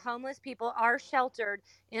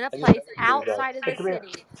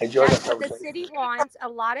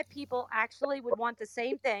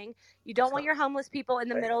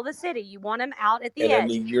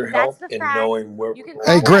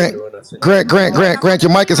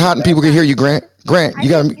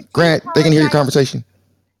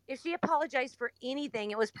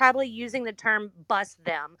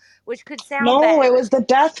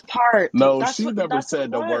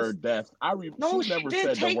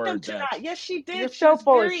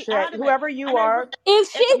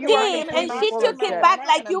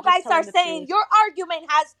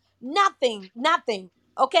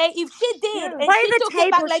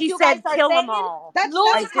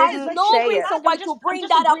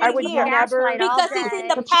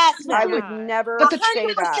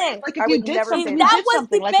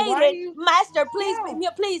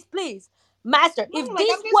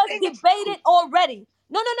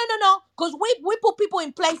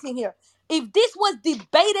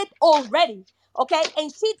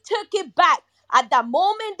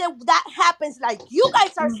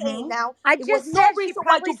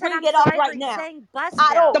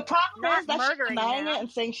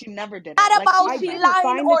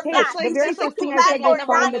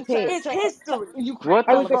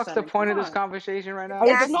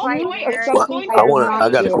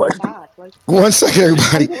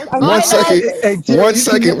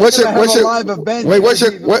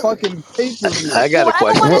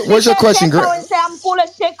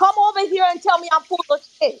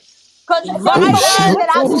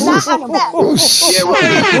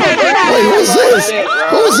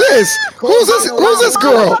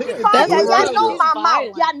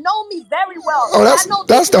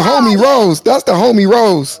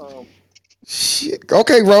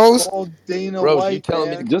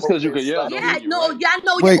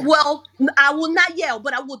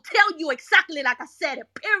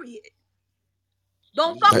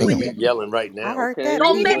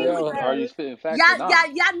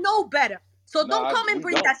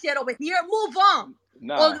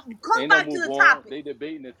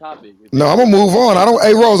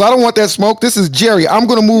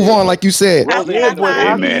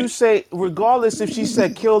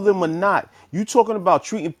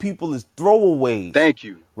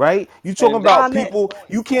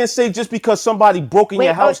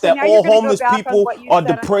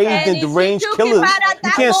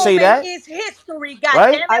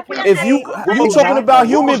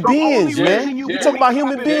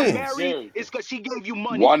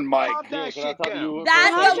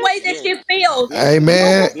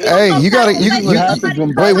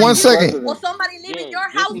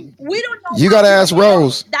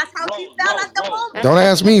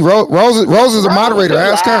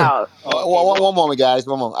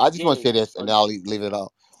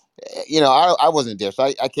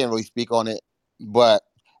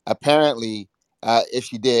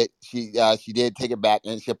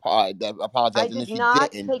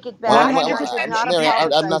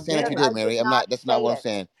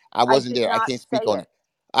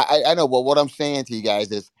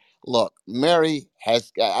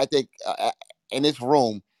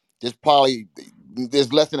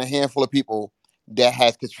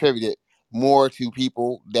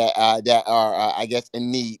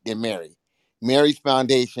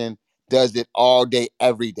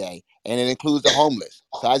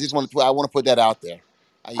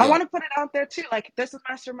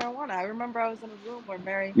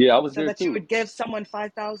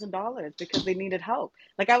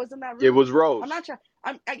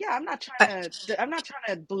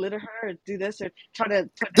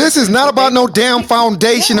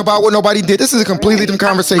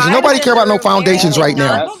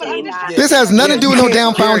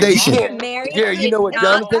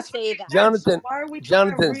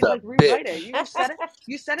Jonathan's a rewrite it. bitch.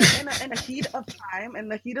 You said it in a heat of time, in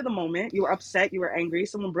the heat of the moment. You were upset. You were angry.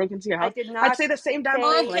 Someone broke into your I house. did I'd not say the same damn say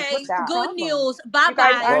thing. Like, Okay, what's the that. good problem? news. Bye You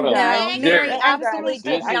guys, bye. I'm Hold on. The done. anger Mary Jerry, I'm done. absolutely manifestation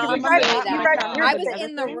did is I not on you its guys, say way you that. guys, down. you I guys are was never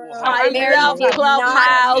in the saying room. that. I Mary love did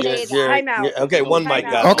not Clubhouse. say that. Time out. Okay, one Time mic,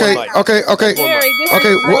 out. guys. One Okay, mic. okay, okay, Just one mic. Mary, this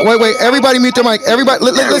is okay. not Wait. fair. Everybody mute the I'm mic. Everybody,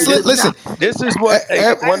 leaving. I'm This leaving. listen. this is what. Hey,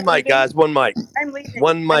 one I'm mic, leaving. guys. One mic. I'm leaving.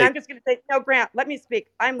 One And mic. I'm just gonna say, no, Grant, let me speak.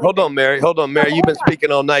 I'm Hold leaving. on, Mary. Hold on, No, Mary. You've hold been on.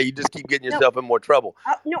 speaking all night. You just keep getting No, yourself in more trouble.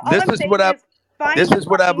 no. All This I'm is saying what I. is, fine. This You're is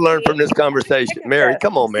what I've copying learned from me. this I'm just conversation. sick of Mary, this.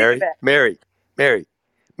 come I'm on, sick of Mary. it.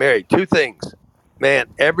 Mary. Two things. Man,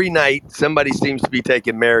 every night somebody seems to be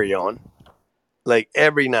taking Mary on. Like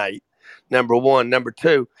every night. Number one. Number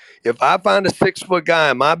two, if I find a 6-foot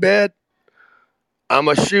guy in my bed, I'm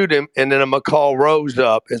going to shoot him and then I'm going to call Rose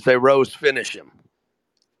up and say, Rose, finish him.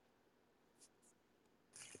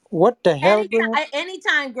 What the hell, Grant?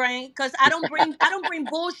 Anytime, Grant, because I don't bring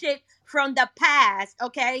bullshit from the past.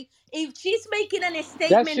 Okay, if she's making a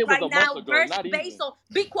That statement shit was right a month now, ago, not based even. on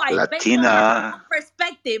be quiet, based on her Latina.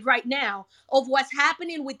 perspective right now of what's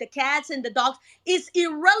happening with the cats and the dogs, is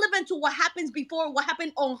irrelevant to what happens before, what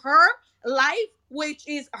happened on her life, which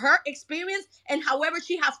is her experience, and however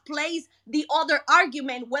she has placed the other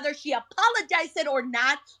argument, whether she apologized it or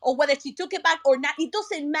not, or whether she took it back or not. It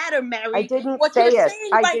doesn't matter, I Mary. didn't What say you're it.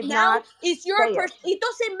 saying I right did now not is say your it. it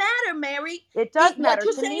doesn't matter, Mary. It does What matter.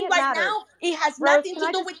 you're To me, saying it right matters. now, it has Rose, nothing can to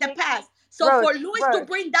I do just with the speak? past. So Rose, for Lewis to Rose,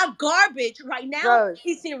 bring that garbage right now Rose,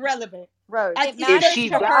 is irrelevant. Rose. It It's If matters she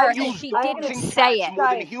to irrelevant. her, and values she I'm dogs gonna, didn't and say cats it. more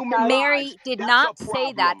than guys, human guys. lives, Mary did that's a not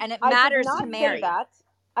say that, problem. and it I did matters to not say Mary. that.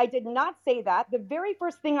 I did not say that. The very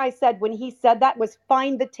first thing I said when he said that was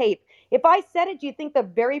find the tape. If I said it, do you think the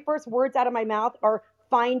very first words out of my mouth are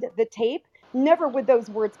find the tape? Never would those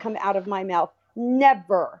words come out of my mouth.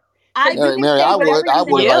 Never. So I you Mary, can believe Mary, say you. whatever I you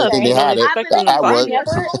would want if to I Yeah, didn't think they say. you don't had it. I expect them to believe I you would. find it.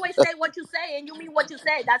 because you Never, always say what you say and you mean what you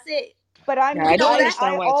say. That's it. but I'm Yeah, We I know don't that.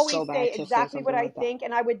 I understand why it's always so say bad to say exactly what something I like that. think,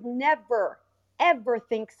 and I would never ever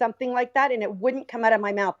think something like that, and it wouldn't come out of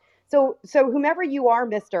my mouth. So whomever you are,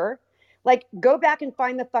 Mister, like go back and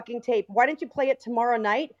find the fucking tape. Why don't you play it tomorrow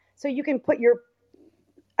night so you can put your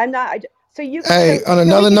I'm not. So you, Hey, on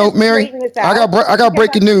so we another can note, just Mary, straighten this I got out I got because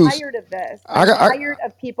breaking I'm news. tired of this. I I'm got tired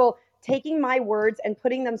of people taking my words and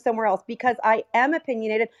putting them somewhere else because I am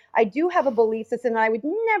opinionated. I do have a belief system, and I would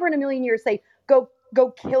never in a million years say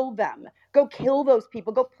go kill them, go kill those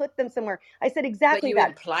people, go put them somewhere. I said But exactly you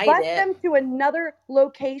that. implied Bus it. them to another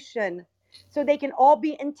location so they can all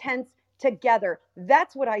be intense together.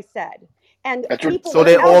 That's what I said. And That's what people So were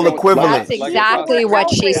they're That's like all going to outraged. my That's house equivalent. and lighting a People fire were exactly and what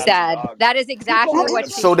saying, she okay, I outraged. need said. dogs. That is People exactly were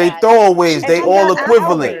what she So they said. throwaways. and They I all got That's equivalent.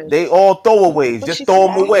 outraged. They crazy. all throwaways. What Just she throw said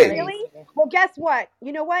them is away. Really? crazy. Well, guess what?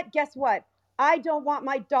 You know what? Guess what? I don't want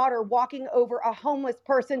my daughter walking over a homeless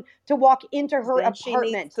person to walk into her Then she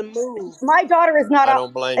needs apartment. to move. My daughter is not I a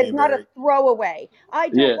don't blame you, is not a Mary. throwaway. I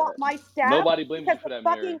don't Yeah, want my staff nobody blames because you for the that,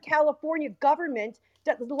 Mary. fucking California government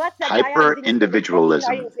lets that guy out. He's hyper going to spend the rest of the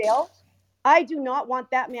night individualism. in jail. I do not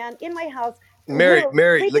want that man in my house, Mary, literally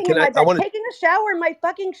Mary, sleeping can in I? my I bed, want to, taking a shower in my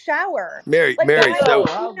fucking shower. Mary, Like, Mary. why are So these Ew,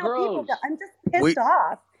 how female people? gross. I'm just we pissed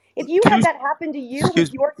off. If you two. had that happen to you with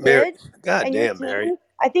Excuse me, your Mary. kids God and your damn, Mary. teen,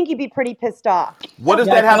 I think you'd be pretty pissed off. What Hell, does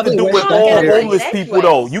Yeah, I that have to probably do wish with that all for Catherine her. homeless people,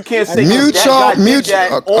 though? You Edgeways. can't I say because probably. Mute that y'all. guy did Mute.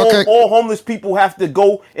 that, Okay. all homeless people have to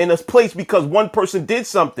go in a place because one person did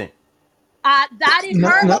something. That is No,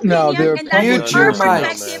 her no, no. opinion There are and that is public Mute her your places. mic.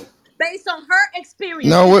 perspective based on her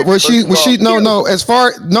No, experiences. And was I she? First of Was all, she? No, you. no. As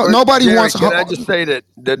far no, first, nobody Jerry, wants. can I just say that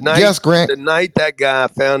Yes, Grant. the night that guy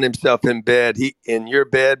found himself in bed, he in your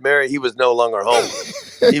bed, Mary, he was no longer homeless.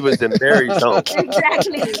 He was in Mary's home.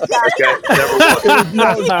 exactly, Okay, exactly. number one.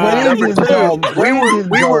 No, it's Number Brandon's two, home. Brandon's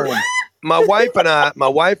we were home. my wife and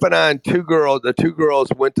I and the two girls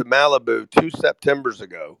went to Malibu 2 Septembers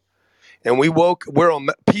ago, and we're on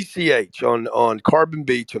PCH on Carbon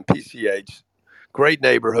Beach on PCH, great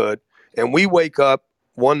neighborhood, and we wake up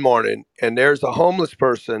one morning and there's a homeless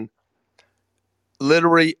person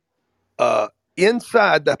literally uh,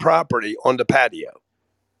 inside the property on the patio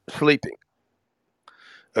sleeping.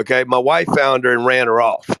 Okay, my wife found her and ran her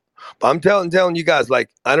off. But I'm telling you guys, like,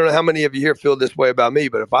 I don't know how many of you here feel this way about me,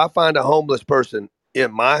 but if I find a homeless person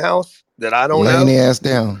in my house that I don't Laying know their ass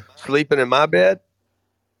down. sleeping in my bed,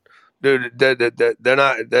 dude, they're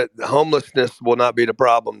not that homelessness will not be the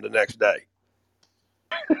problem the next day.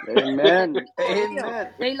 Amen. For real. Amen.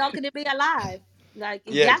 They lucky to be alive. Like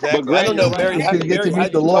Yeah, But exactly. exactly. I Grant, don't you're know, right. Mary. He's going to get to Mary,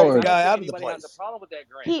 meet how'd the you You do talk it? the I Lord. don't guy think out of the anybody has a place. problem with that,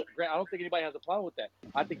 Grant. He Grant, I don't think anybody has a problem with that.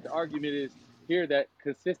 I think the argument is here that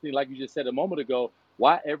consistently, like you just said a moment ago,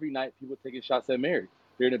 why every night people taking shots at Mary?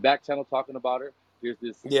 They're in the back channel talking about her. There's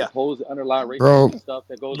this Yeah, supposed underlying Bro, racism stuff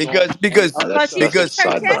that goes on, because and because Oh, Because she that's a because keeps her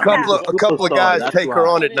sidebar. chest he's a out. a couple of superstar. guys That's take her why.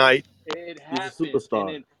 on at night. It He's a happens, and superstar.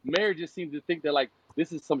 then Mary just seems to think that like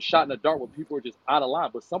this is some shot in the dark where people are just out of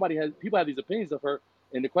line. But people have these opinions of her,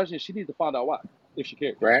 and the question is she needs to find out why if she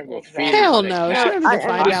cares. Grant will feed him Hell the exactly. next no. She No, don't day. need to and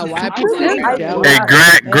find I out why I didn't people say are she I has to. do Hey,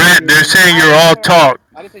 jealous. Grant, they're saying I you're don't all care. talk.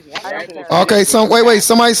 I didn't say she has I to. I don't Grant said will if she care. feed okay. him cares. with So the wait. facts.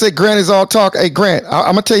 Somebody said Grant is all talk. Hey, Grant, I'm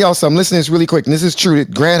gonna tell y'all something. Listen to this really quick. And this is true.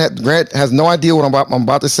 Grant has no idea what I'm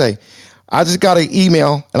about to say. I just got an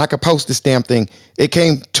email, and I could post this damn thing. It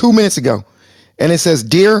came 2 minutes ago, and it says,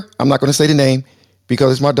 "Dear," I'm not gonna say the name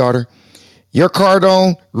because it's my daughter. Your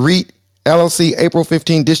Cardone REIT LLC April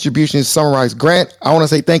 15 distribution is summarized. Grant, I want to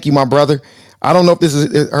say thank you, my brother. I don't know if this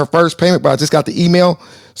is her first payment, but I just got the email.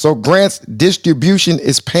 So Grant's distribution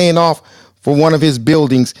is paying off for one of his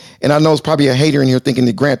buildings. And I know it's probably a hater in here thinking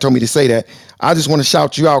that Grant told me to say that. I just want to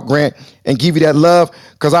shout you out, Grant, and give you that love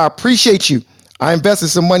because I appreciate you. I invested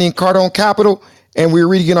some money in Cardone Capital, and we're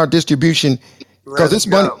really getting our distribution because Let's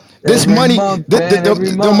go. this Every money, month, man,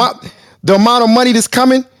 every month. the amount of money that's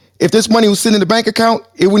coming. If this money was sitting in the bank account,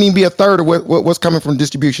 it wouldn't even be a third of what's coming from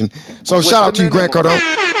distribution. So What's shout the out to you, Grant minimum? Cardone.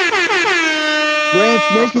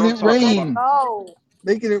 Grant's Drop it making on it top. Let's rain. go.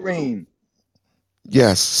 Making it rain.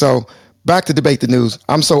 Yes. So back to debate the news.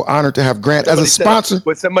 I'm so honored to have Grant as a Somebody said, sponsor.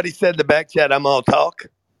 when somebody said in the back chat, I'm all talk.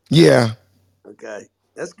 Yeah. Okay.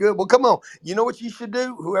 That's good. Well, come on. You know what you should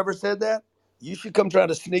do? Whoever said that? You should come try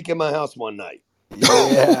to sneak in my house one night.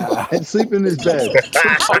 Yeah. And sleep in his bed.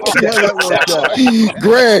 Oh, See how that that works out.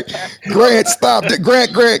 part. Grant, stop.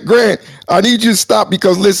 Grant. I need you to stop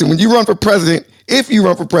because listen, when you run for president, if you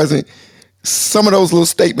run for president, some of those little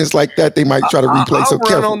statements like that they might try to replay. I'll So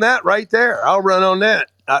run on careful. that right there. I'll run on that.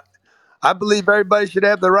 I believe everybody should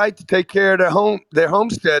have the right to take care of their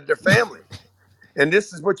homestead, their family. And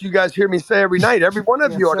this is what you guys hear me say every night. Every one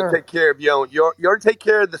of Yes, you ought to sir. take care of your own. You ought to take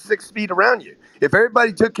care of the 6 feet around you. If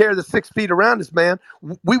everybody took care of the 6 feet around us, man,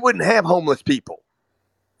 we wouldn't have homeless people.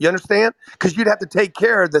 You understand? Because you'd have to take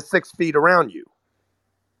care of the 6 feet around you.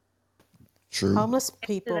 True. Homeless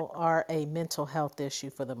people are a mental health issue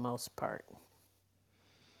for the most part.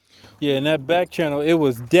 Yeah, in that back channel, it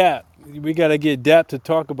was DAP. We got to get DAP to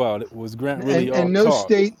talk about it. Was Grant really all And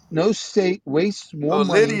talk? no state wastes more Oh,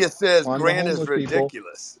 money Lydia says on the Grant is homeless people.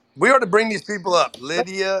 ridiculous. We ought to bring these people up.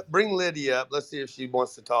 Lydia, bring Lydia up. Let's see if she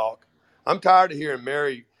wants to talk. I'm tired of hearing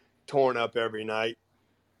Mary torn up every night.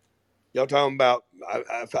 Y'all talking about?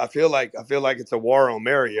 I feel like it's a war on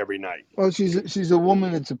Mary every night. Well, she's a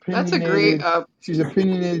woman that's That's a great opinionated. She's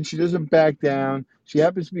opinionated. She doesn't back down. She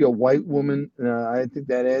happens to be a white woman. I think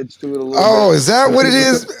that adds to it a little bit. Oh, is that When what it people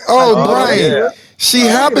say, is? I Oh, think it Oh adds Brian. to yeah. it. She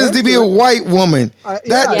I think it happens adds to be to a it. white woman.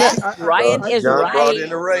 Yeah, That Yes, Brian is John brought right.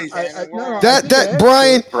 in a race. I think it adds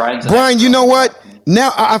to it. Brian, you know what?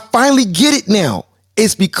 Now I finally get it now.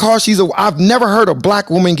 It's because I've never heard a black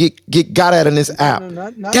woman got at in this No, app.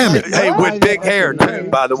 Damn it. Hey, What? with night big after hair too. night,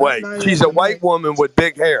 By the not way, night she's a after white night, woman with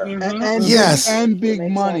big hair. Yes. It big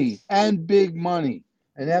makes money sense. and big money,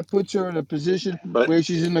 and that puts her in a position But where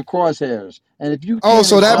she's in the crosshairs. And if you Oh, can't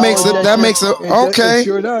so acknowledge that, it okay.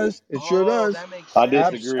 sure does. It sure does. I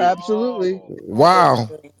disagree. Absolutely. I Wow.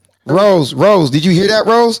 disagree. Rose, did you hear that,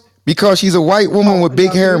 Rose? Because she's a white woman No, with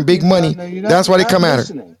big no, hair and big money. no, That's why you're they not come at her.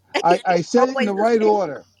 listening. I said it in Always the the right same.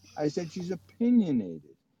 order. I said she's opinionated,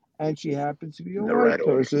 and she happens to be a in the right white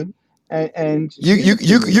order. person, and You she's you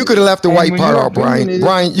you you could opinionated. have left the And white when part you're out, Brian. opinionated,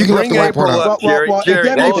 Brian, you when can you left the Bring white part April out. up, Jerry. if Jerry,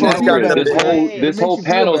 that makes Hold you April's on. feel got the better, This Grant, whole if it this makes whole you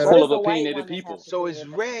feel panel is better, full Where's of the white one opinionated that has people. to do with it?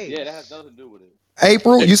 Yeah, that has nothing to do with it.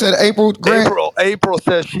 April, you said April, Grant? April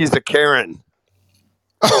says she's a Karen.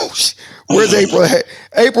 Oh, where's April at?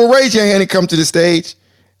 April, raise your hand and come to the stage.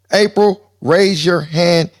 April, raise your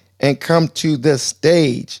hand and come to the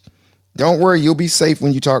stage. Don't worry, you'll be safe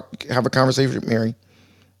when you have a conversation with Mary.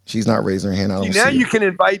 She's not raising her hand. I See, don't now see her. you can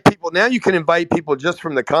invite people. Now you can invite people just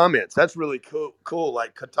from the comments. That's really cool. Cool.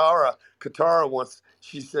 Like Katara wants.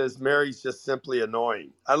 She says Mary's just simply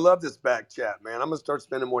annoying. I love this back chat, man. I'm gonna start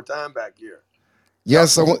spending more time back here. Y'all,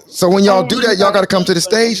 Yes, so when y'all do that, y'all got to come to the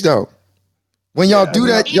stage, though. When y'all yeah. do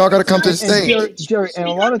that, y'all got to come to the and stage. Jerry, and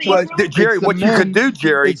a lot of Well, times Jerry, what you could do,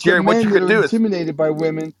 it's the Jerry, what you men that could are do is, intimidated by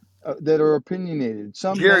women that are opinionated.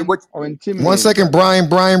 Some Jerry, men what are 1 intimidated by second, women.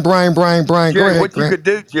 Brian. Go Jerry, ahead, what you Grant. could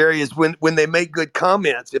do, Jerry, is when they make good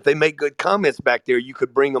comments, if they make good comments back there, you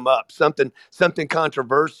could bring them up. Something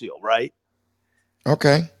controversial, right?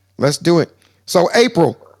 Okay, let's do it. So,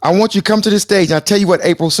 April, I want you to come to the stage. And I tell you what,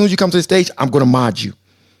 April, as soon as you come to the stage, I'm going to mod you.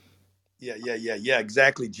 Yeah.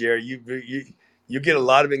 Exactly, Jerry. You get a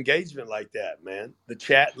lot of engagement like that, man. The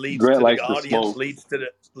chat leads Grant to the likes to audience, smoke. leads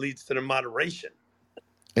to the moderation.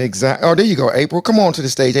 Exactly. Oh, there you go, April. Come on to the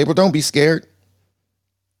stage, April. Don't be scared.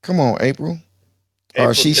 Come on, April.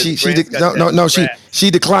 April She says she she Grant's de- got no that no no she scratch.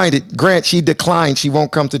 she declined it. Grant, she declined. She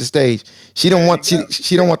won't come to the stage. She don't There you want go.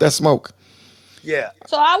 she don't want that smoke. Yeah,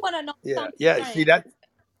 So I want to know something, yeah. See Grant. that?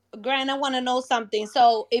 Grant, I want to know something.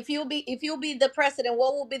 So if you be the president,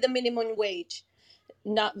 what will be the minimum wage?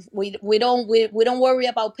 Not we don't worry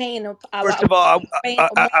about paying First about of all, paying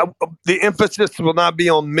more. the emphasis will not be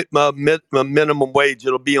on minimum wage.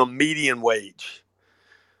 It'll be on median wage.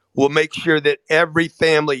 We'll make sure that every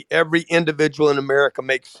family, every individual in America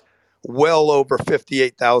makes well over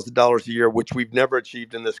 $58,000 a year, which we've never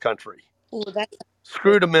achieved in this country. Ooh, that's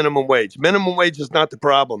Screw the minimum wage. Minimum wage is not the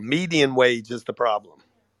problem. Median wage is the problem.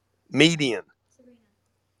 Median.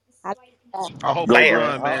 I hope Go, they Grant.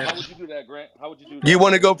 run, man. How would you do that, Grant? How would you do Do you that?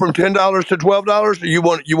 want to go from $10 to $12, or you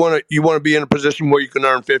want to be in a position where you can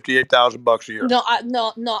earn $58,000 a year?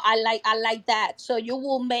 No, no. I like that. So you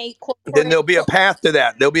will make Then corporate. there'll be a path to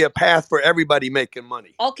that. There'll be a path for everybody making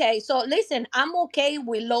money. Okay, so listen, I'm okay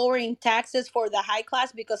with lowering taxes for the high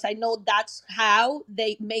class because I know that's how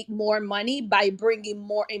they make more money by bringing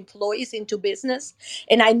more employees into business.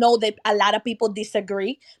 And I know that a lot of people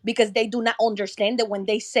disagree because they do not understand that when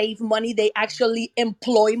they save money, they actually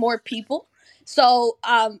employ more people. So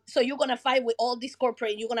you're gonna fight with all these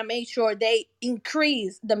corporate. You're gonna make sure they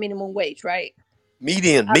increase the minimum wage, right?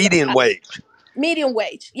 Median A lo- median a- wage. Medium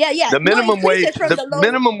wage. Yeah, yeah. The No, minimum increase it wage, from the the low.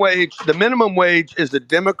 minimum wage, the minimum wage is a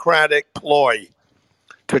democratic ploy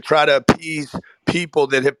to try to appease people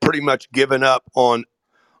that have pretty much given up on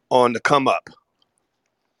the come up,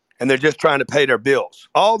 and they're just trying to pay their bills.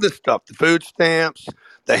 All this stuff, the food stamps,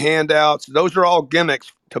 the handouts, those are all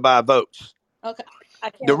gimmicks to buy votes. Okay,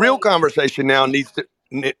 I The can't real wait. conversation now needs to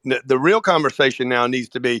the real conversation now needs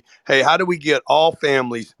to be, hey, how do we get all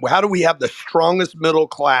families? How do we have the strongest middle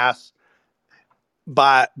class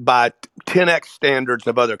by 10x standards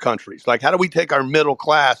of other countries? Like, how do we take our middle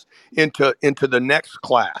class into the next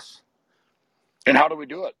class, And how do we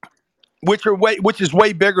do it? which is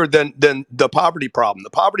way bigger than the poverty problem.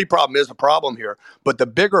 The poverty problem is a problem here, but the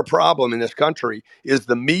bigger problem in this country is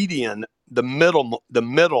the median. The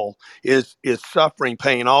middle is suffering,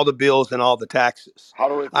 paying all the bills and all the taxes. How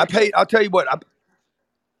do we I fix pay. it? I'll tell you what.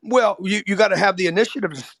 Well, you got to have the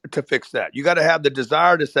initiative to fix that. You got to have the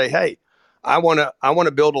desire to say, "Hey, I want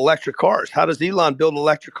to build electric cars." How does Elon build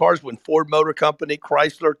electric cars when Ford Motor Company,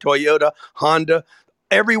 Chrysler, Toyota, Honda,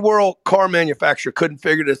 every world car manufacturer couldn't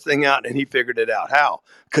figure this thing out, and he figured it out? How?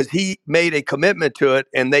 Because he made a commitment to it,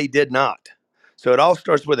 and they did not. So it all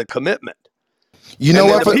starts with a commitment, You know and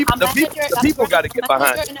then what? the So people, a the people, manager, the people got to a get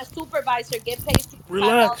behind manager, it. and a supervisor get paid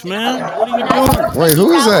Relax, $55 an man. hour, What are you and I know doing? the Wait,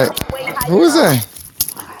 who is 50,000 that? is way Who higher is than that. that?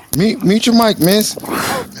 Mute your mic, miss.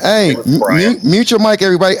 Oh, Hey, mute your mic,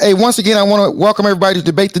 everybody. Hey, once again, I want to welcome everybody to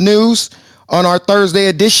Debate the News on our Thursday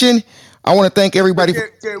edition. I want to thank But everybody for.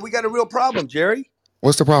 Jerry, we got a real problem, Jerry.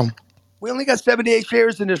 What's the problem? We only got 78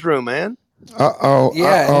 shares in this room, man. Uh oh,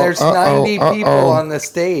 uh Yeah, and oh, there's uh oh, 90 uh people oh, on the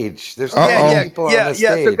stage. There's uh Yeah, 90 oh. yeah, people on yeah, the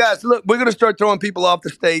yeah. So, stage. guys, look, we're going to start throwing people off the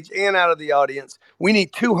stage and out of the audience. We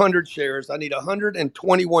need 200 shares. I need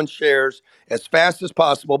 121 shares as fast as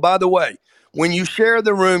possible. By the way, when you share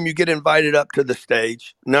the room, you get invited up to the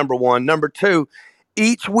stage, number one. Number two,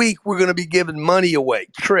 each week we're going to be giving money away,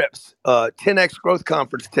 trips, 10X Growth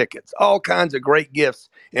Conference tickets, all kinds of great gifts.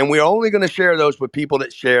 And we're only going to share those with people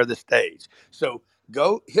that share the stage. So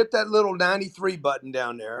go hit that little 93 button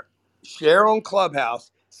down there, share on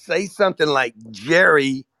Clubhouse, say something like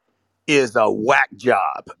Jerry is a whack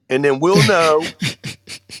job, and then we'll know,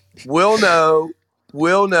 we'll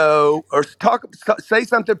know, or say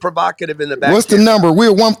something provocative in the back What's the channel. number?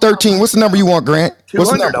 We're 113. What's the number you want, Grant?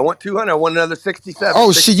 What's the 200. I number? want 200. I want another 67.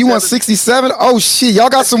 Oh shit, you want 67. 67? Oh shit, y'all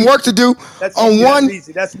got That's some work to easy. do That's on easy. That's one,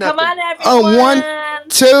 easy. That's come nothing. on, everyone.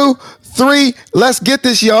 2, 3. Let's get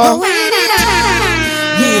this, y'all. Let's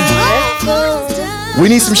Yeah. go. We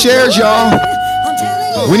need some shares, y'all.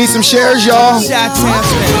 We need some shares, y'all.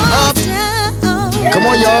 Come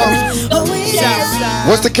on, y'all. Yes. Go share.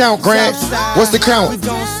 What's the count, Grant? What's the count?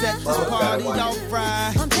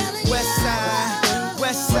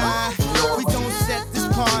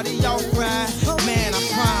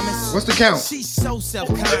 What's the count?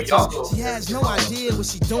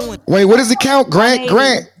 Wait, what is the count, Grant? 180.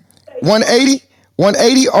 Grant, 180?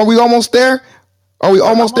 180? Are we almost there? Are we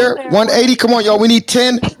almost Almost there? there. 180? Come on, y'all. We need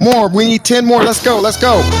 10 more. We need 10 more. Let's go. Let's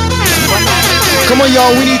go. 190. Come on,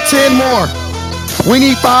 y'all. We need 10 more. We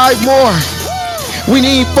need 5 more. We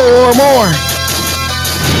need 4 more.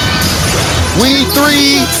 We need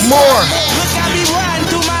 3 more.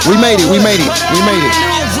 We made it. We made it. We made it.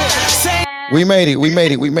 We made it. We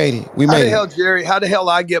made it. We made it. We How made the hell, it. Jerry? How the hell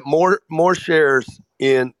I get more shares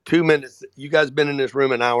in 2 minutes? You guys been in this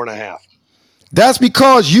room an hour and a half. That's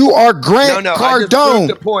because you are No, Grant no, I just proved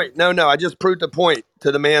the Cardone. point. No, I just proved the point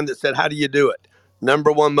to the man that said, "How do you do it?"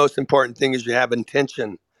 Number one, most important thing is you have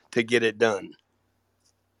intention to get it done.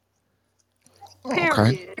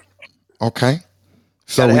 Okay. Period. Okay.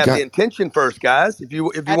 Got So to we have got. the intention first, guys. If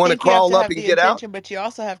you I want to think you have crawl to up have and the get out, intention, but you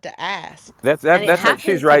also have to ask. And it That's right.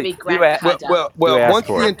 She's happens to right. be You Grant a, well, Cardone. well, you well. asked It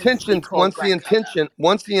for it. happens to be called Grant Cardone.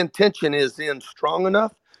 Once the intention is in strong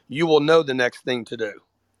enough, you will know the next thing to do.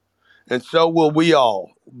 And so will we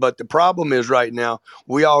all. But the problem is right now,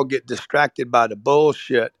 we all get distracted by the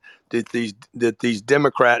bullshit that these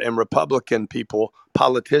Democrat and Republican people,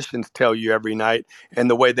 politicians tell you every night, and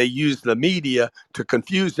the way they use the media to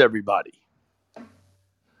confuse everybody.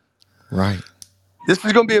 Right. This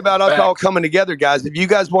is going to be about us all coming together, guys. If you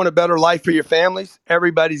guys want a better life for your families,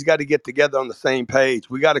 everybody's got to get together on the same page.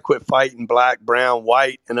 We got to quit fighting black, brown,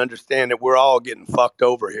 white, and understand that we're all getting fucked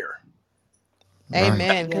over here. Right.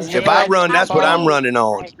 Amen. Yeah, Because you're If I right. run, generations that's what I'm fall. running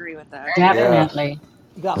I on. agree with that. Yeah. Definitely.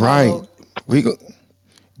 You got my Right. vote. We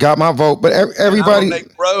got my vote, but And I'm gonna everybody make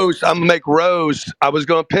Rose. I'm gonna make Rose. I was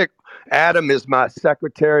gonna pick Adam as my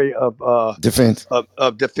Secretary defense.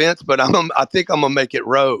 of Defense, but I think I'm gonna make it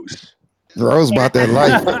Rose. Rose about that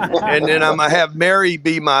life. And then I'm gonna have Mary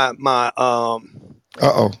be my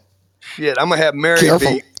Uh-oh. shit. I'm gonna have Mary Careful.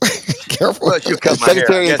 be. Careful. Well, she'll cut my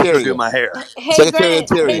hair. I Secretary guess she'll do Interior. my hair. Hey Secretary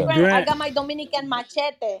Grant, hey Interior. Grant, I Grant, got my Dominican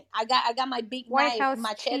machete. I got my big White knife House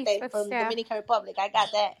chief machete of from staff. Dominican Republic. I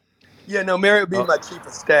got that. Yeah, no, Mary will be Oh, my Chief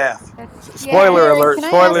of Staff. That's spoiler yes. Jerry, alert! can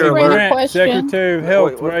I ask Spoiler and Grant a alert! Grant, question? Secretary of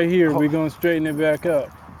Wait, Health, wait, right here. hold, We're gonna straighten it back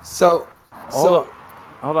up. So, hold on, so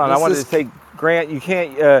hold on. I let's wanted to just say, Grant, you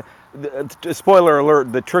can't. Spoiler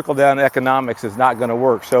alert: the trickle down economics is not going to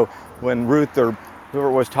work. So when Ruth or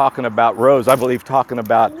whoever was talking about Rose, I believe talking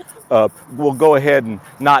about, we'll go ahead and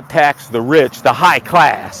not tax the rich, the high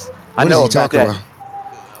class. I What is know he about talking that. about?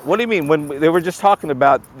 What do you mean? When they were just talking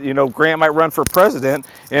about, Grant might run for president,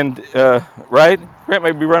 and right? Grant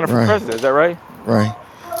might be running for Right. president. Is that right? Right.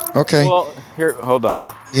 Okay. Well, here, hold on.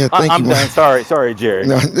 Yeah, thank you. I'm done. Sorry,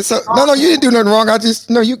 Jerry. No, no, you didn't do nothing wrong. I just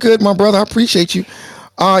no, you good, my brother. I appreciate you.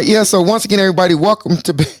 Yeah. So once again, everybody, welcome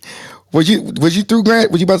to. Was you through,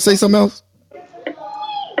 Grant? Was you about to say something else,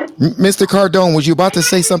 Mr. Cardone? Was you about to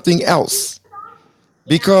say something else?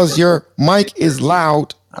 Because your mic is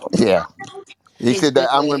loud. Yeah. He He's said that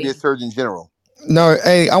I'm going to be a busy. Surgeon General. No,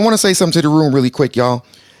 hey, I want to say something to the room really quick, y'all.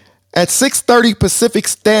 At 6:30 Pacific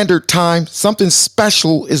Standard Time, something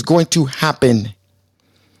special is going to happen.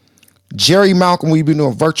 Jerry Malcolm, we've been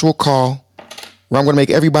doing a virtual call where I'm going to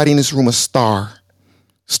make everybody in this room a star.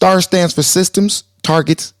 STAR stands for systems,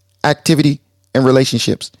 targets, activity, and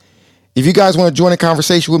relationships. If you guys want to join a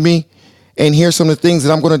conversation with me and hear some of the things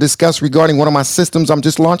that I'm going to discuss regarding one of my systems I'm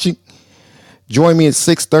just launching, join me at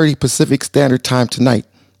 6:30 Pacific Standard Time tonight.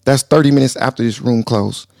 That's 30 minutes after this room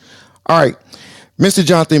closed. All right, Mr.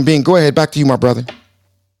 Jonathan Bing, go ahead. Back to you, my brother.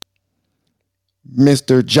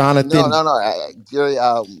 Mr. No, Jonathan. no, no, Jerry.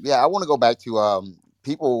 Yeah, I want to go back to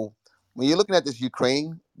people. When you're looking at this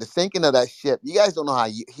Ukraine, the sinking of that ship, you guys don't know how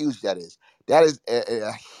huge that is. That is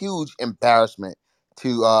a huge embarrassment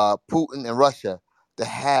to Putin and Russia to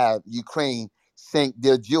have Ukraine sink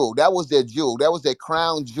their jewel. That was their jewel. That was their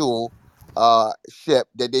crown jewel ship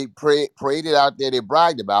that they paraded out there. They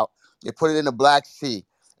bragged about. They put it in the Black Sea,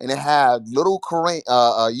 and it had little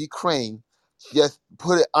Ukraine just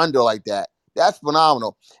put it under like that. That's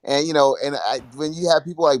phenomenal. And when you have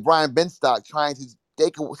people like Brian Benstock trying to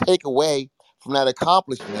take away from that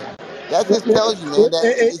accomplishment, that just tells you, man, that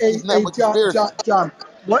it's nothing but conspiracy. John,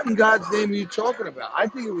 what in God's name are you talking about? I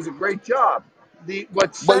think it was a great job. The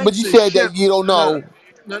what But sank you the said that ship? you don't No,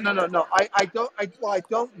 no, know. no. I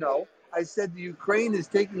don't know. I said the Ukraine is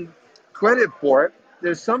taking credit for it.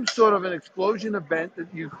 There's some sort of an explosion event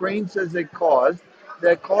that Ukraine says they caused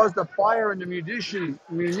that caused a fire in the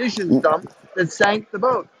munitions dump that sank the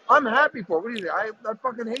boat. I'm happy for it. What do you think? I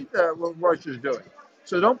fucking hate what Russia's doing.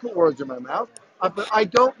 So don't put words in my mouth. But I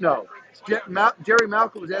don't know. Jerry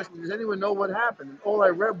Malcolm was asking, does anyone know what happened? And all I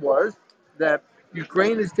read was that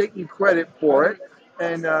Ukraine is taking credit for it,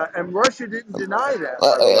 and Russia didn't deny that, Uh,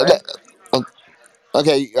 by the uh, way. uh,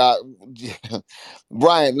 okay,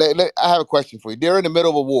 Brian, I have a question for you. They're in the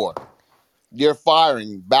middle of a war. They're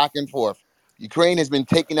firing back and forth. Ukraine has been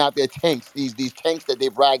taking out their tanks. These tanks that they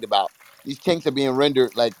bragged about. These tanks are being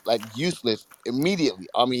rendered like useless immediately.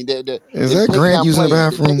 I mean, Is they're that taking Grant out using the planes.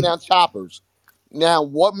 They're taking bathroom? out choppers. Now,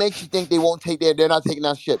 what makes you think they won't take their? They're not taking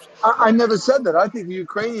out ships. I never said that. I think the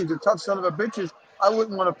Ukrainians are tough son of a bitches. I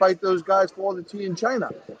wouldn't want to fight those guys for all the tea in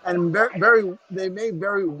China. And they may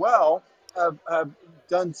very well have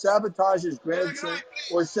done sabotage, as Grant said,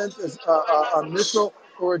 or sent a missile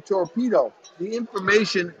or a torpedo. The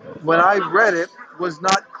information, when I read it, was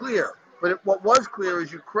not clear. But what was clear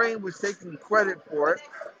is Ukraine was taking credit for it,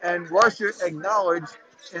 and Russia acknowledged,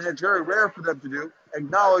 and it's very rare for them to do,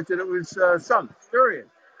 acknowledged that it was sunk. Period.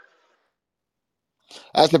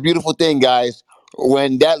 That's a beautiful thing, guys.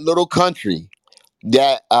 When that little country,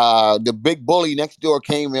 that the big bully next door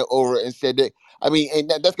came over and said that. I mean, and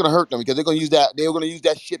that's going to hurt them because they're going to use that. They're going to use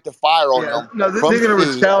that ship to fire on Yeah, them no, from they're going to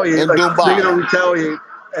sea retaliate. and Like doom they're by. going to retaliate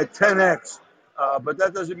at 10x. But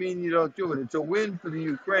that doesn't mean you don't do it. It's a win for the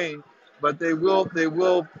Ukraine, but they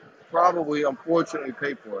will probably, unfortunately,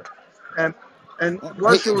 pay for it. And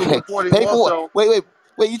Pay, Russia was reporting pay for what? also.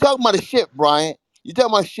 Wait. You talking about a ship, Brian? You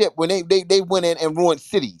talking about a ship when they went in and ruined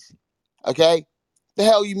cities? Okay, the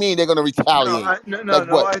hell you mean they're going to retaliate? Like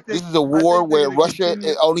what? This is a I war think they're where going to Russia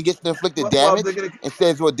continue. only gets to inflict the Well, they're damage going and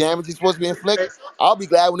says what damage is supposed to be to. inflicted. I'll be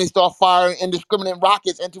glad when they start firing indiscriminate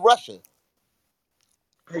rockets into Russia.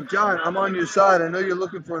 Hey, John, I'm on your side. I know you're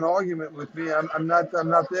looking for an argument with me. I'm not. I'm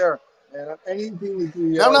not there. And anything that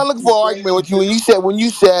Now I'm the not looking for an argument Ukrainians with you. do.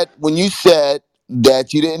 When you said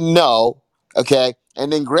that you didn't know, okay,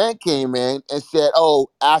 and then Grant came in and said, "Oh,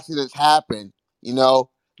 accidents happen." You know,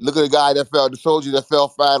 look at the guy that fell, the soldier that fell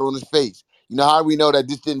flat on his face. You know how we know that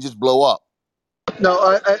this didn't just blow up?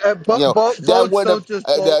 No, You know that boats wouldn't have don't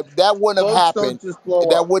just blow. that wouldn't have Boats don't happened. just blow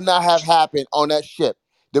That up. would not have happened on that ship.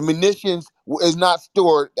 The munitions is not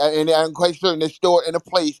stored, and I'm quite certain they're stored in a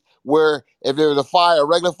place where if there was a fire, a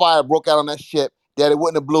regular fire broke out on that ship, that it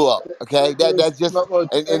wouldn't have blew up. Okay, that's just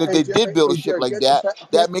and if they did build a ship like Get the that,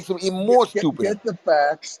 that makes them even more stupider. get the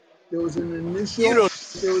facts. There was an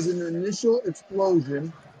initial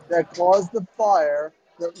explosion that caused the fire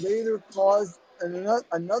that later caused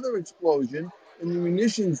another explosion in the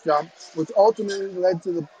munitions dump, which ultimately led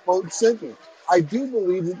to the boat sinking. I do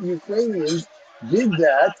believe that the Ukrainians did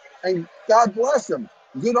that, and God bless them.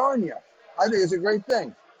 Good on you. I think it's a great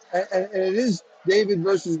thing. And it is David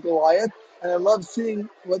versus Goliath, and I love seeing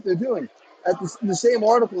what they're doing. The same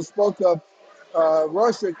article spoke of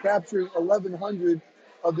Russia capturing 1,100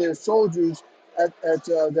 of their soldiers at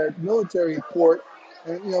that military port,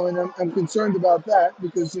 and I'm concerned about that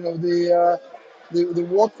because the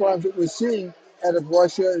war crimes that we're seeing out of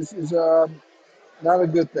Russia is not a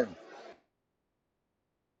good thing.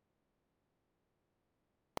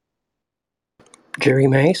 Jerry,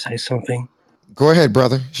 may I say something? Go ahead,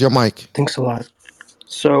 brother. It's your mic. Thanks a lot.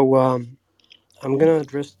 So, I'm going to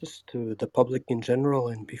address this to the public in general,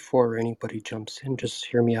 and before anybody jumps in, just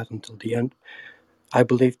hear me out until the end. I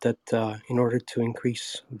believe that in order to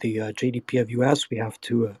increase the GDP of US, we have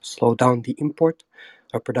to slow down the import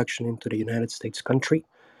of production into the United States country,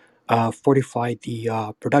 fortify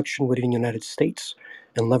the production within the United States,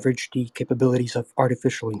 and leverage the capabilities of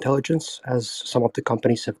artificial intelligence, as some of the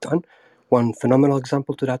companies have done. One phenomenal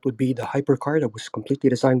example to that would be the hypercar that was completely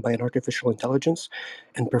designed by an artificial intelligence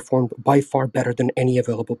and performed by far better than any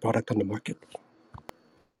available product on the market.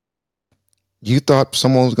 You thought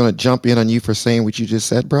someone was going to jump in on you for saying what you just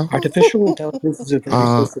said, bro? Artificial intelligence is a very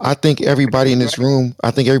sensitive I think everybody in subject, this right?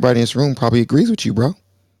 room, probably agrees with you, bro.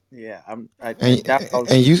 Yeah, I And doubt I'll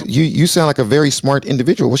and see. you sound like a very smart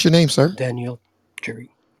individual. What's your name, sir? Daniel,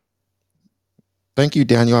 Jerry. Thank you,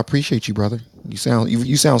 Daniel. I appreciate you, brother. You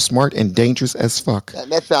sound smart and dangerous as fuck.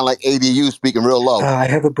 That sounds like ADU speaking real low. I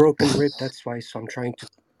have a broken rib, that's why, so I'm trying to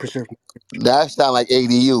preserve my. That sounds like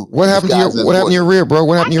ADU What happened to disguised as your voice. rib, bro?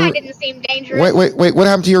 What happened That to guy your didn't seem Wait, dangerous. wait, wait. What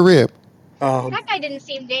happened to your rib? That guy didn't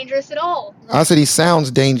seem dangerous at all. I said he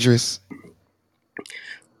sounds dangerous.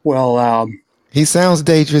 Well, he sounds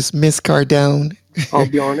dangerous, Miss Cardone. I'll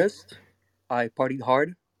be honest. I partied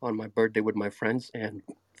hard on my birthday with my friends and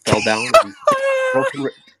fell down and broken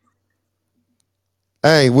rib.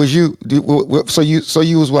 Hey, was you? So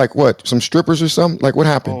you was like what? Some strippers or something? Like what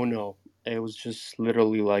happened? Oh no, it was just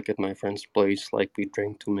literally like at my friend's place. Like we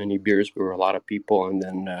drank too many beers. We were a lot of people, and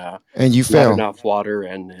then and you not fell. enough water,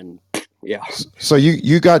 and yeah. So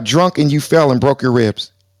you got drunk and you fell and broke your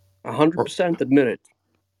ribs. 100% admit it.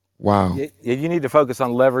 Wow. You need to focus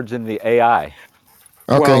on leveraging the AI.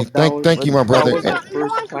 Okay, Well, thank you, my brother. That was the You're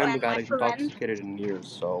first on time I plan, got my friend. intoxicated in years,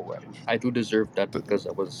 so I do deserve that because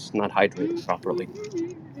I was not hydrated properly.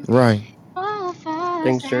 Right.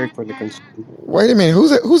 Thanks, Jerry, for the concern. Wait a minute,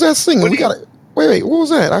 who's that singing? What We do you? got wait, what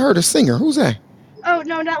was that? I heard a singer. Who's that? Oh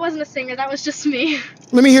no, that wasn't a singer. That was just me.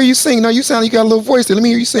 Let me hear you sing. No, you sound you got a little voice there. Let me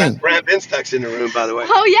hear you sing. Brad Binstock's in the room, by the way.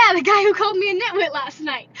 Oh yeah, the guy who called me a nitwit last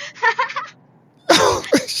night.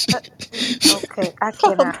 Okay, I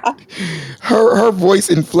cannot. her voice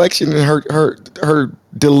inflection and her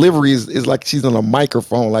delivery is like she's on a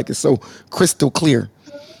microphone, like it's so crystal clear.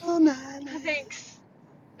 Thanks.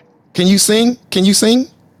 Can you sing? Can you sing?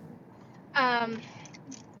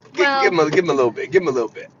 Well, Give him a little bit. Give him a little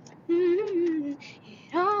bit.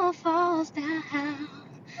 it all falls down.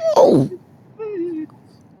 Oh, It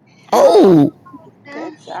all oh, falls Good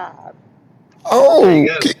down. job. There you oh.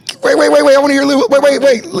 go. Wait. I want to hear a little. Wait.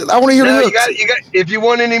 I want to hear the No, you hooks. got. If you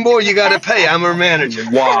want any more, you got to pay. I'm her manager.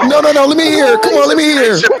 No. Let me hear. Come on, let me Hey,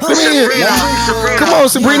 hear. Let me hear. Sabrina. Sabrina. Come on,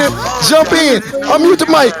 Sabrina. Jump in. Unmute the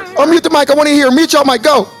mic. Unmute the mic. I want to hear. Mute your mic.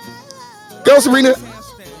 Go. Go, Sabrina.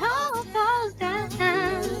 It all falls down.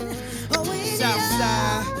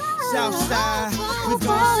 Southside, Southside, we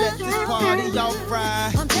gon' set this party off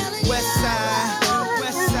right. Westside,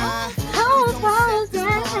 Westside, we gon' set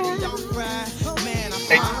this party off right. Man,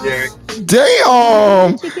 Hey, Jerry.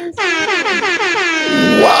 Damn. chicken sandwich.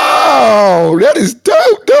 Wow. That is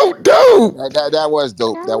dope, dope, dope. That was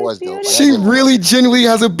dope. That That was was dope. That She did work. beautiful. really genuinely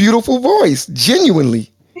has a beautiful voice.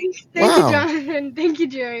 Genuinely. Thank you, Wow. Jonathan. Thank you,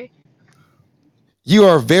 Jerry. You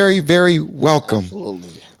are very, very welcome.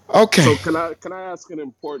 Absolutely. Okay. So can I ask an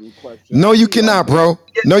important question? No, I you see like cannot, bro.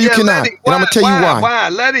 No, you Yeah, let cannot. him. And I'm Why? gonna tell you Why? why. Why?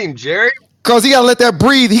 Let him, Jerry. Cause he gotta let that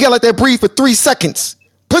breathe. He gotta let that breathe for 3 seconds.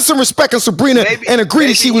 Put some respect on Sabrina Maybe, and agree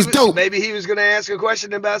that maybe she he was was. dope. Maybe he was going to ask a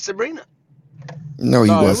question about Sabrina. No,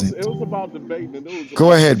 he no, wasn't. it was about debating, and it was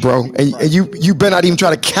Go about the ahead, bro. shipping And you prices. better not even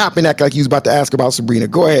try to cap and act like you was about to ask about Sabrina.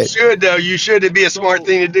 Go You ahead. should though. You should. It'd be a smart So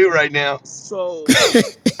thing to do right now. so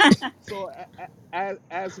so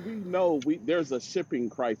as we know, there's a shipping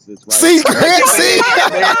crisis, right? See, Man, Grant, you're an see? idiot,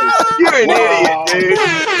 man. You're an idiot, Wow. dude.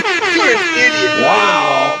 You're an idiot, man.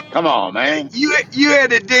 Wow. Come on, man. You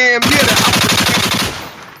had a damn. You had an opportunity.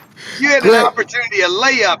 You had an Grant, opportunity, a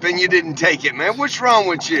layup, and you didn't take it, man. What's wrong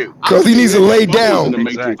with you? I cause he didn't needs to hear lay that. Bubba was in down. the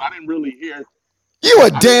Matrix. Exactly. You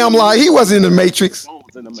a I didn't damn really lie. hear He Bubba wasn't in the say that. Matrix. Bubba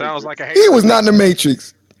was in the Sounds like Matrix. a He hater to was not me. in the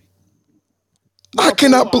Matrix. No, for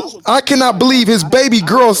real. I cannot like believe his baby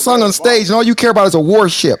I had girl a sung on red bar. stage and all you care about is a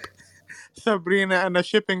warship. Sabrina and the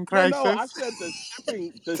shipping No, I crisis. said the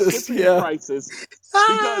Just shipping yeah. crisis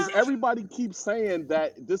because everybody keeps saying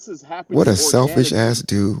that this is What happening a selfish ass organically.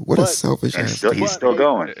 dude. What a But selfish And ass still, he's dude. but still hey,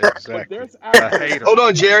 going. but Exactly. there's A actual hater. Hold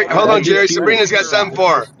on, Jerry. but Hold Let on, him Jerry. finish. Sabrina's got Let him something for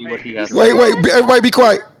her. finish. See what he You has to Wait, say. wait, such everybody be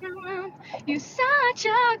quiet. a clown. You such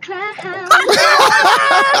a clown.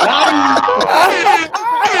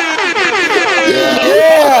 Yeah.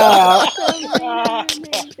 Yeah. Sabrina,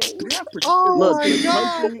 amazing. Oh look, my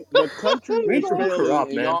god. the country You're is too failing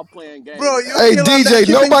corrupt, and man. y'all playing Bro, games. you Hey still on that DJ,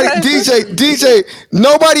 shipping nobody, crisis?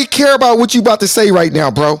 nobody care about what you about to say right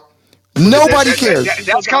now, bro. Nobody cares.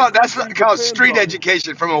 Because I That's country called depends street on it.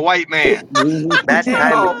 education from a white man. Bad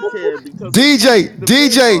timing. I care because the country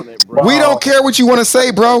depends DJ, on it, we bro. don't Wow. care what you want to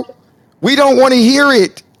say, bro. We don't want to hear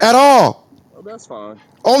it at all. Oh, that's fine.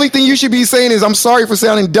 Only thing you should be saying is, I'm sorry for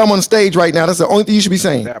sounding dumb on stage right now. That's the only thing you should be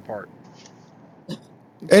saying. That part.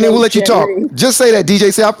 And then Go we'll let you talk. Jerry. Just say that,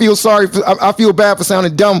 DJ. Say, I feel bad for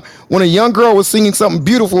sounding dumb when a young girl was singing something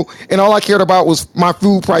beautiful and all I cared about was my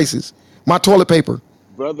food prices, my toilet paper.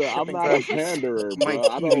 Brother, I'm Shipping not a crisis. panderer, My bro.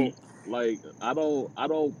 TV. I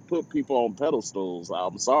don't put people on pedestals.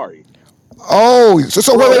 I'm sorry. Oh,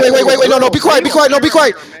 so wait, Bro, wait, that wait, wait, little wait, wait. No, no, girl, be quiet, leave be him quiet, no, let be her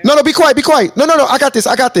quiet. hear, man. No, no, be quiet, be quiet. No, no, no, I got this,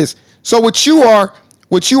 I got this. So what you are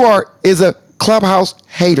is a clubhouse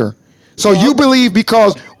hater. So No, you believe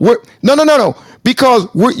because we're no, no, no, no. Because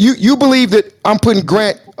you believe that I'm putting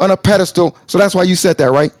Grant on a pedestal, so that's why you said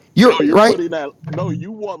that, right? You're no, right.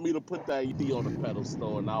 you want me to put that ED on a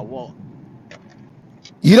pedestal and I won't.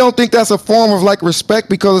 You don't think that's a form of like respect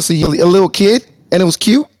because it's a little kid and it was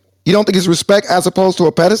cute? You don't think it's respect as opposed to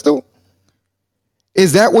a pedestal?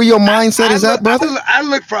 Is that where your mindset I is look, at, brother? I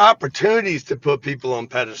look for opportunities to put people on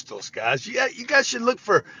pedestals, guys. You guys should look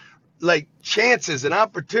for like chances and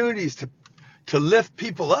opportunities to lift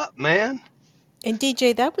people up, man. And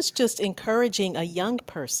DJ, that was just encouraging a young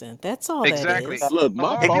person. That's all that Exactly. is. Look,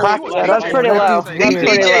 my Allow Hey, him to phone, do Cox, it, yeah, like that's DJ. like pretty Let low. him Hunter, say That's his Hey,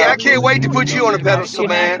 pretty piece. DJ, I low. can't wait to put you on a Thank pedestal, you,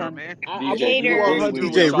 man. Nathan. I DJ, you real all quick, Hunter real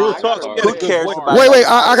was quick. DJ, We real trying. I all got talk. a are. Who red cares bar, about Wait, that? wait,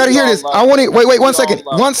 bro. I gotta We hear all this. love. I want it. Wait, wait, 1 second. We all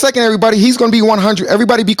love 1 second, everybody. He's gonna be 100.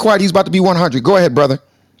 Everybody be quiet. He's about to be 100. Go ahead, brother.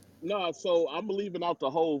 No, so I'm leaving out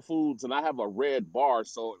the Whole Foods and I have a red bar,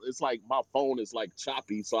 so it's like my phone is like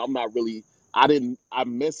choppy, so I'm not really. I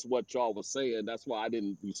missed what y'all was saying. That's why I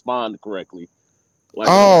didn't respond correctly.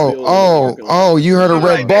 Like I'm Oh, still in the oh, parking lot oh, right you heard a All now,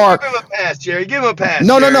 right, red so man. bar. Give him a pass, Jerry. Give him a pass,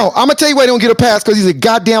 No, no, Jerry. no. I'm gonna tell you why he don't get a pass because he's a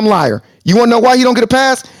goddamn liar. You wanna know why he don't get a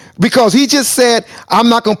pass? Because he just said, I'm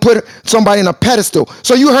not gonna put somebody in a pedestal.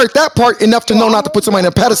 So you heard that part enough to no, know I not to put heard somebody in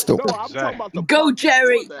a that part. pedestal. No, I'm talking about Exactly. the Go part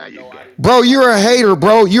before Jerry. There that. you No, I go. didn't get Bro, a you're a pass. hater,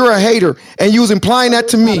 bro. You're a hater. And you was implying No, that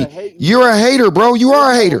to there's not a me. hate. You're a hater, bro. You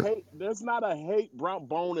There's are a no hater. hate. There's not a hate brown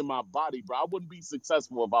bone in my body, bro. I wouldn't be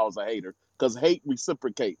successful if I was a hater, because hate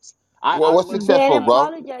reciprocates. Well, I what's learned Then successful, at a bro?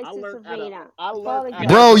 apologize I to learned at a Sabrina. I learned You're at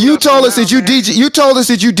a not Bro, young you successful told us now, that you man. DJ. You told us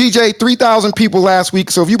that you DJ 3,000 people last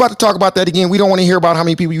week. So if you about to talk about that again, we don't want to hear about how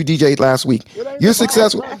many people you DJ'd last week. It ain't You're about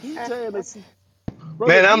successful. bro. DJing is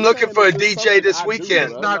brother. Man, I'm looking DJing for is a just DJ something this I do,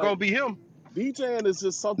 weekend. It's bro. not gonna Like be him. DJing is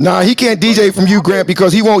just something Nah, I he do, can't brother. DJ from you, Grant,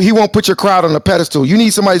 because he won't put your crowd on a pedestal. You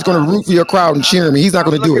need somebody who's going to root for your crowd and cheer him. He's not I'm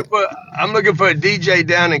going to do looking it. for I'm looking for a DJ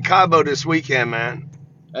down in Cabo this weekend, man.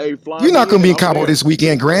 Hey, fly You're not me going to in. be in I'm Cabo there. this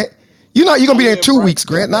weekend, Grant. You're going to I be there in live 2 weeks,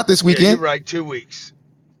 Grant, not this Yeah, you're weekend. right. 2 weeks.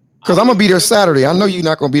 I Because I'm going to live be there 10 minutes Saturday. I from know the you're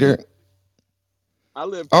not going to be there. I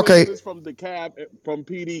live 10 Okay. minutes from the cab from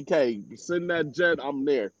PDK. Send that jet, I'm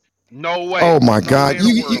there. No Oh way. my No God. way in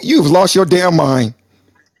the You world. you've lost your damn mind.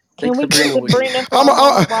 Think Can we get Sabrina will get Sabrina for I'm a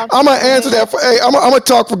moment while I'm she's gonna answer saying? that. For, hey, I'm gonna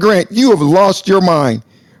talk for Grant. You have lost your mind.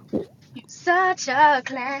 You such a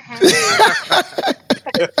clown.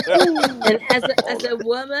 Ooh. And as a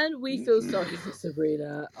woman, we feel sorry for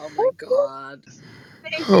Sabrina. Oh my god.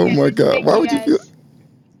 Thank you Oh my guys. God. Thank Why you would you feel? guys.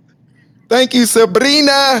 Thank you,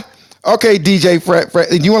 Sabrina. Okay, DJ Fred,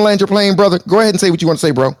 do you want to land your plane, brother? Go ahead and say what you want to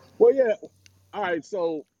say, bro. Well, yeah. All right.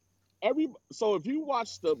 So if you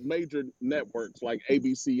watch the major networks like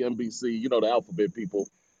ABC, NBC, the alphabet people,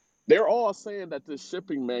 they're all saying that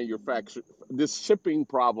this shipping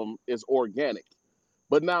problem is organic.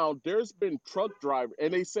 But now there's been truck driver,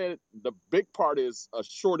 and they said the big part is a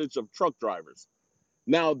shortage of truck drivers.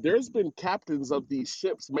 Now there's been captains of these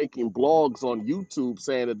ships making blogs on YouTube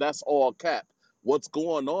saying that that's all cap. What's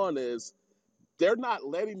going on is they're not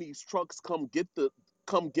letting these trucks come get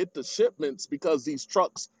the shipments because these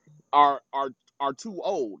trucks are too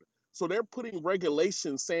old. So they're putting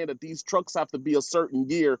regulations saying that these trucks have to be a certain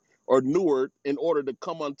year or newer in order to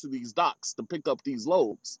come onto these docks to pick up these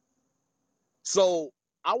loads. So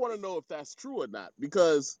I want to know if that's true or not,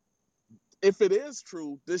 because if it is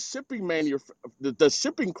true, the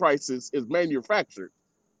shipping crisis is manufactured.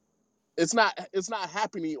 It's not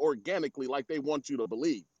happening organically like they want you to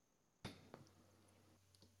believe.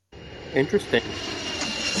 interesting.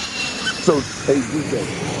 So, hey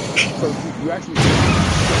DJ, so you asked me some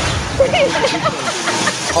questions. So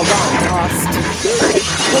because Oh, I'm lost. there's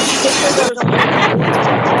Victor there's doesn't like many it. more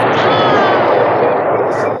trucks coming on the water.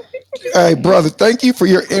 Hey, brother, thank you for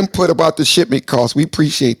your input about the shipment costs. We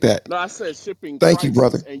appreciate that. No, I said shipping Thank you, crisis,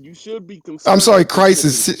 brother. and you should be I'm concerned sorry, with the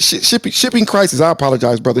shipping. crisis, shipping crisis. I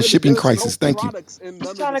apologize, brother. Baby, Shipping there's no crisis. Thank you. products in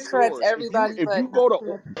He's none of trying the to correct stores. If you everybody, if but you not go to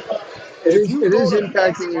correct. if you It go is to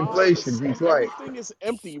Best impacting Buy, inflation. He's right. everything is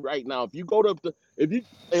empty right now. If you go to the if you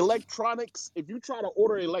electronics, if you try to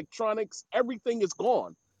order electronics, everything is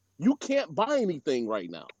gone. You can't buy anything right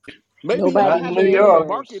now. Maybe y'all Not Nobody in haven't New been in the York. cares.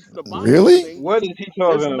 market to buy Really? anything. What is he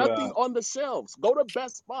There's talking nothing about? on the shelves. Go to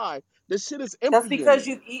Best Buy. This shit is That's empty in because there.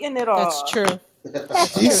 you've eaten it That's all. true.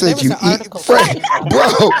 That's He true. There said was you an eat article Fred, talking about it.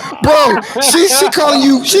 bro.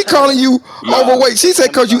 She calling you Nah. overweight. She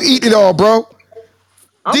said cause you eat it all, bro.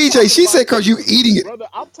 I'm DJ, talking she about said cause you eating it. brother.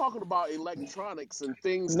 I'm talking about electronics and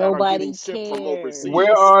things that are getting Nobody shipped from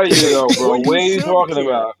Where overseas. cares. are you though, bro? Well, Where you are you should talking care.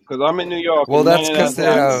 about? Because I'm in New York Well, and none that's of because that's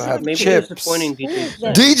they You happening. have should Maybe it's care. disappointing, chips. Who DJ is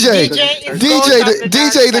that? Spank, DJ, because it's DJ is Thursday. goat DJ, of the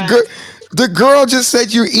dark the side. the girl just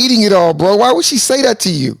said you're eating it all, bro. Why would she say that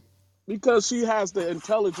to you? Because she has the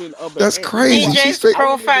intelligence of an That's ant. You know crazy. what? She's DJ's fake. I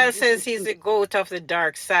wouldn't even profile get says to. he's the goat of the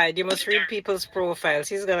dark side. You must read people's profiles.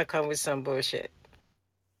 He's gonna come with some bullshit.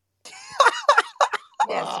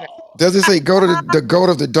 Yes, right. Wow. Does it say go to the goat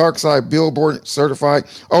of the dark side, Billboard certified?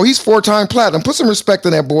 Oh, he's 4-time platinum. Put some respect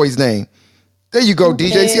on that boy's name. There you go, Who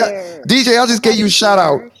DJ. See, cares? DJ, I just gave you a Nobody shout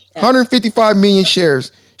out. cares. 155 million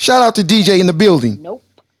shares. Shout out to DJ in the building. Nope.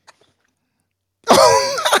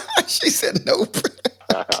 She said nope.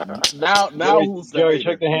 Now Joey, who's the Joey,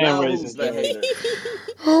 check hater? the hand Now raising, who's the Joey. hater?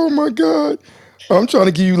 Oh my God. I'm trying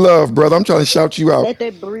to give you love, brother. I'm trying to shout you out. Let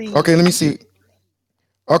it Okay, let me breathe. see.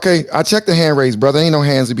 Okay, I checked the hand raised, brother. Ain't no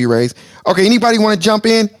hands to be raised. Okay, anybody want to jump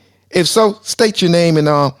in? If so, state your name and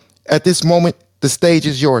at this moment, the stage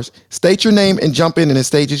is yours. State your name and jump in and the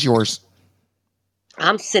stage is yours.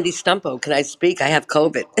 I'm Cindy Stumpo. Can I speak? I have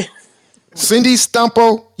COVID. Cindy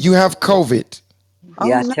Stumpo, you have COVID.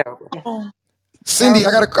 Yeah, Oh terrible. no. Cindy, Terrible.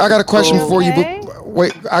 I got a question You for you, but okay?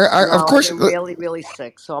 wait, of No, I've course, been really, really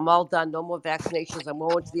sick. So I'm all done. No more vaccinations. I'm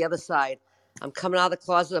going to the other side. I'm coming out of the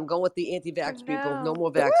closet. I'm going with the anti Oh vax people. No no.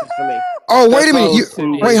 more vaccines for me. oh, wait a That's minute. cool, You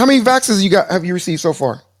Cindy. wait, how many vaccines have you received so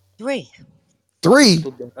far? 3. Three.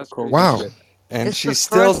 Good luck with That's COVID. crazy Wow. shit. And This is the she's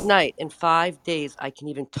first still. night in 5 days I can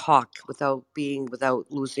even talk without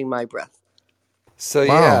losing my breath. So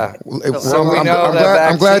Wow. yeah. So So I'm we really know I'm that glad.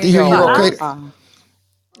 I'm glad to vaccine hear don't you're But okay. work.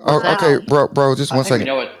 what's that? Okay, Wow. bro. Just one Hey, And we second.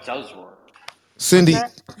 know it does work. what's Cindy,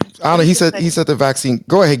 that? I What don't know. did He you said say? he said the vaccine.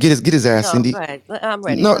 Go ahead, get his ass, No, go Cindy. ahead. I'm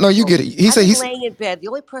ready. No, Let's no, you go. get it. He I've said been he's laying in bed. The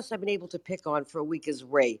only person I've been able to pick on for a week is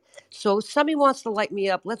Ray. So if somebody wants to light me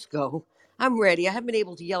up, let's go. I'm ready. I haven't been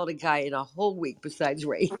able to yell at a guy in a whole week besides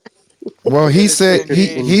Ray. well. He Get it, said Later,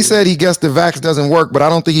 Cindy. he Cindy. said he guessed the vax doesn't work, but I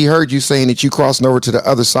don't think he heard you saying that you crossing over to the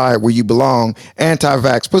other side where you belong.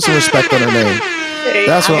 Anti-vax. Put some respect on her name. Hey,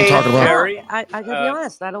 That's I what I'm don't hey, talking want to about. talk. Jerry, I gotta be uh,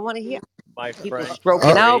 honest. I don't want to hear my people friend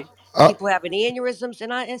stroking Uh, out, Jerry. uh, people having aneurysms,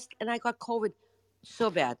 and I got COVID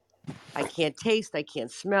so bad. I can't taste. I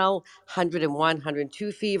can't smell. 101,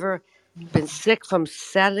 102 fever. Been sick from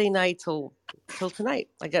Saturday night till tonight.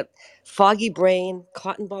 I got foggy brain,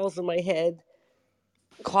 cotton balls in my head,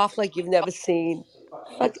 cough like you've never seen.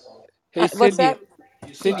 But Hey, what's Cindy, that?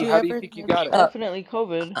 Did Cindy, you how do you ever think you have? got it? Definitely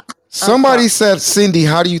COVID. I'm sorry. Somebody said, Cindy,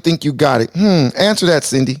 how do you think you got it? Answer that,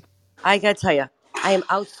 Cindy. I gotta tell you, I am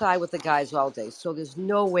outside with the guys all day, so there's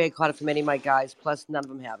no way I caught it from any of my guys. Plus, none of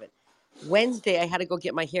them have it. Wednesday, I had to go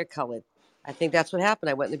get my hair colored. I think that's what happened.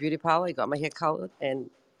 I went in the beauty parlor, I got my hair colored, and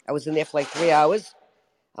I was in there for like 3 hours.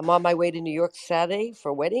 I'm on my way to New York Saturday for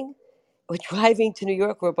a wedding. We're driving to New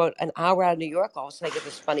York. We're about an hour out of New York. All of a sudden, I get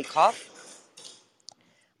this funny cough.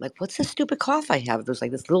 I'm like, what's this stupid cough I have? It was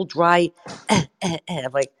like this little dry,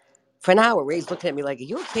 I'm like, for an hour, Ray's looking at me like, are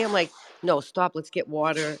you okay? I'm like, no, stop. Let's get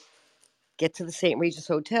water. Get to the St. Regis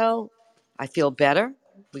Hotel. I feel better.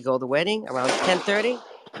 We go to the wedding around 10:30.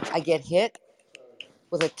 I get hit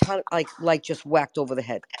with a ton, like just whacked over the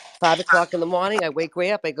head. 5 o'clock in the morning, I wake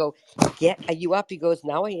Ray up. I go, are you up? He goes,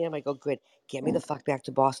 now I am. I go, good. Get me the fuck back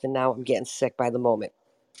to Boston now. I'm getting sick by the moment.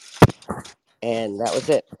 And that was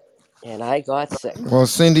it. And I got sick. Well,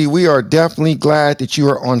 Cindy, we are definitely glad that you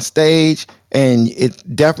are on stage, and it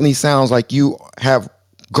definitely sounds like you have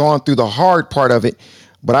gone through the hard part of it.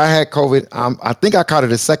 But I had COVID. I think I caught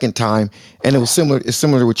it a second time, and it was similar. It's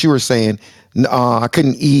similar to what you were saying. I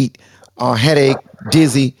couldn't eat, headache,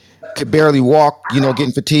 dizzy, could barely walk.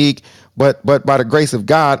 Getting fatigued. But by the grace of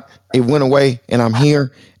God, it went away, and I'm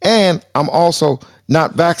here. And I'm also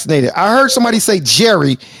not vaccinated. I heard somebody say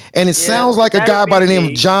Jerry, and it Yeah, sounds like a that'd guy by be the name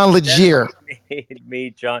of me. John That'd Legier. be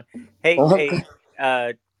me, John. Hey, Oh, hey,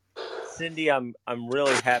 uh, Cindy, I'm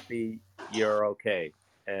really happy you're okay.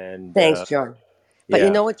 And thanks, John. But you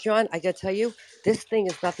yeah, know what, John? I got to tell you, this thing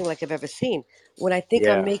is nothing like I've ever seen. When I think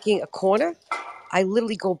I'm yeah, making a corner, I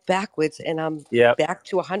literally go backwards and I'm yep, back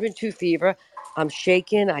to 102 fever. I'm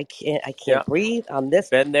shaking. I can't yep. breathe. I'm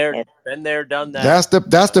this. Been And there, done that.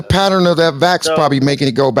 That's the pattern of that vax So, probably making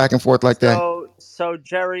it go back and forth like that. so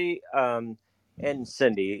Jerry, and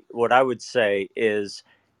Cindy, what I would say is,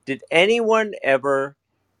 did anyone ever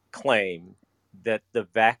claim that the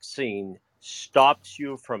vaccine stops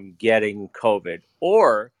you from getting COVID,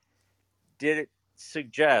 or did it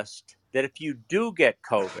suggest that if you do get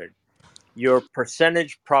COVID, your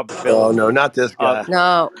percentage Oh no, probability not this of guy.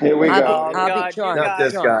 no, Here we go. I'll be God, you John. Not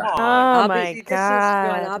this guys, John, come guy. on. Oh I'll be my See, this is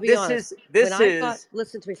John. God. I'll be honest. When this I got, is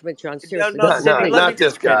listen to me for a minute, John. no, Seriously, no, Not Cindy. not Let me please. not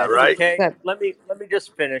just this guy, finish, right? okay? Good. Let me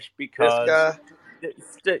just finish This because guy.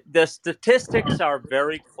 the statistics are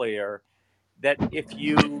very clear that if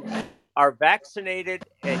you are vaccinated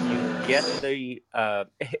and you get the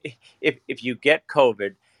if you get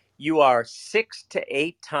COVID, you are 6 to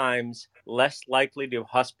 8 times less likely to be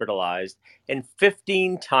hospitalized and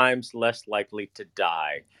 15 times less likely to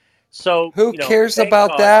die. So Who cares thank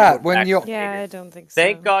about God you were that when you Yeah, vaccinated. I don't think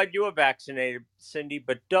Thank so. God you were vaccinated, Cindy.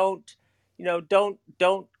 But don't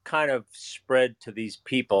kind of spread to these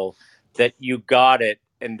people that you got it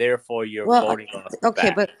and therefore you're Well, voting off the okay,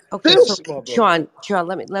 fact. but okay. So, This motherfucker. John,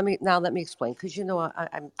 let me explain because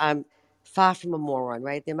I'm far from a moron,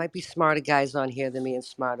 right? There might be smarter guys on here than me and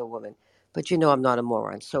smarter women, but I'm not a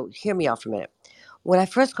moron. So, hear me out for a minute. When I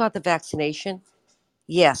first got the vaccination,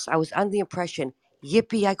 yes, I was under the impression,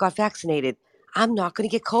 yippee, I got vaccinated. I'm not going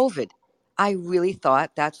to get COVID. I really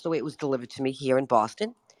thought that's the way it was delivered to me here in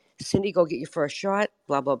Boston. Cindy, go get your first shot.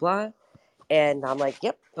 Blah blah blah. And I'm like,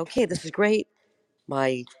 yep, okay, this is great.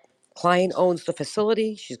 My client owns the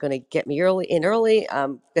facility. She's going to get me early.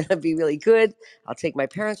 I'm going to be really good. I'll take my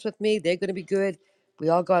parents with me. They're going to be good. We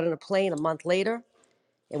all got on a plane a month later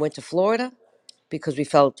and went to Florida because we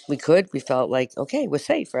felt we could. We felt like, okay, we're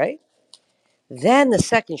safe, right? Then the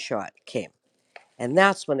second shot came. And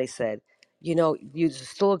that's when they said, there's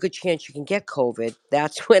still a good chance you can get COVID.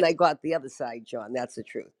 That's when I got the other side, John. That's the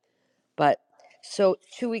truth. But so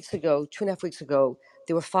 2 weeks ago, 2.5 weeks ago,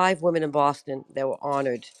 there were 5 women in Boston that were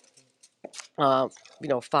honored, uh,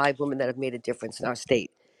 5 women that have made a difference in our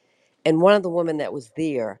state. And one of the women that was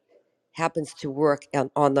there happens to work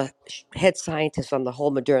on the head scientist on the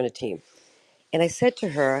whole Moderna team. And I said to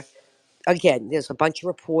her, again, there's a bunch of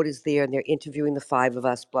reporters there and they're interviewing the 5 of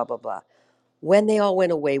us, blah, blah, blah. When they all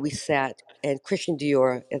went away, we sat and Christian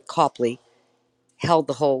Dior and Copley held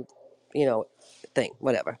the whole, you know, thing,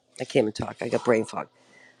 whatever. I can't even talk. I got brain fog.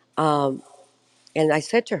 Um, and I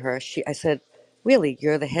said to her, I said, really,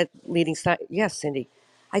 you're the head leading Yes, Cindy.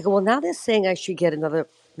 I go, well, now they're saying I should get another,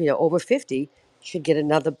 over 50, should get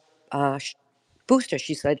another booster.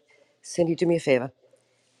 She said, Cindy, do me a favor.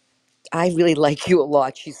 I really like you a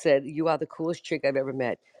lot. She said, you are the coolest chick I've ever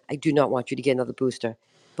met. I do not want you to get another booster.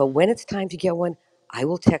 But when it's time to get one, I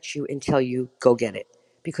will text you and tell you, go get it.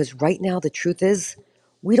 Because right now, the truth is,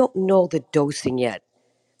 we don't know the dosing yet.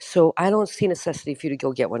 So I don't see necessity for you to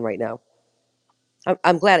go get one right now.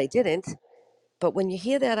 I'm glad I didn't. But when you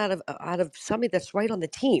hear that out of somebody that's right on the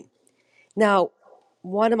team, now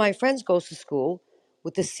one of my friends goes to school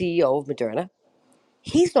with the CEO of Moderna.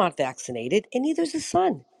 He's not vaccinated, and neither is his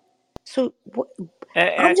son. So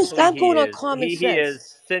Actually, I'm he going on is. common He sense.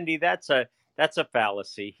 is. Cindy, that's a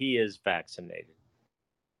fallacy. He is vaccinated.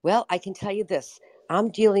 Well, I can tell you this. I'm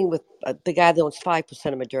dealing with the guy that owns 5%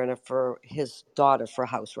 of Moderna for his daughter for a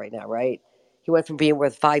house right now, right? He went from being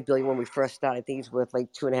worth 5 billion when we first started. I think he's worth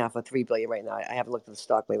like 2.5 or 3 billion right now. I haven't looked at the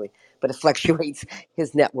stock lately, but it fluctuates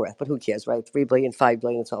his net worth. But who cares, right? 3 billion, 5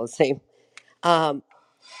 billion, it's all the same. Um,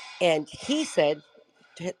 and he said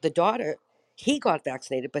to the daughter, he got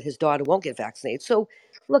vaccinated, but his daughter won't get vaccinated. So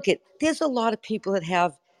look, there's a lot of people that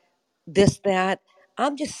have this, that.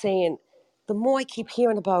 I'm just saying, the more I keep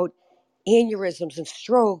hearing about aneurysms and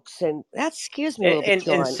strokes, and that scares me a And, little bit,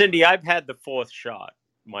 and John. Cindy, I've had the fourth shot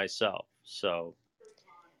myself. So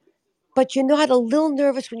But you're not a little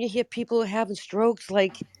nervous when you hear people who are having strokes.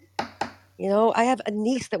 Like, I have a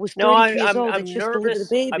niece that was no, 32 I, years I'm old that I'm just delivered a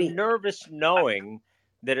nervous. I'm baby. nervous knowing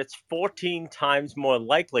that it's 14 times more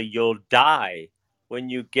likely you'll die when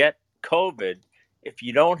you get COVID if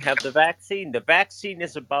you don't have the vaccine. The vaccine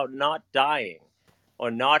is about not dying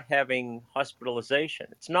or not having hospitalization.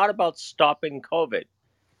 It's not about stopping COVID.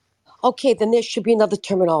 Okay, then there should be another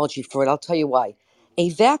terminology for it. I'll tell you why.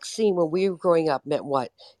 A vaccine when we were growing up meant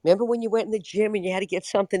what? Remember when you went in the gym and you had to get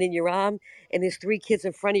something in your arm and there's three kids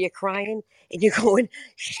in front of you crying and you're going,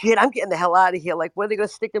 shit, I'm getting the hell out of here. Like, what are they going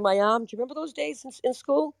to stick in my arm? Do you remember those days in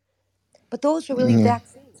school? But those are really Yeah.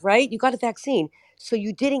 vaccines, right? You got a vaccine. So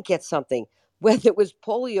you didn't get something, whether it was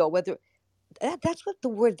polio, that's what the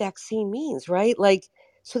word vaccine means, right? Like,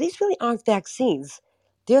 so these really aren't vaccines.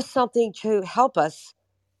 There's something to help us,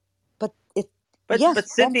 but But yes,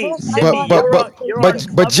 at Cindy, first I Cindy, But thought but all but those things were on just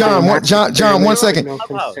but They're John, Clubhouse. Clubhouse. John, they're one You're on second. making no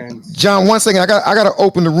Clubhouse. sense. John, one second. I gotta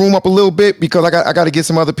open the room up a little bit because I gotta get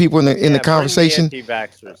some other people in the Yeah, bring the conversation.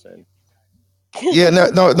 anti-vaxxers in. Yeah,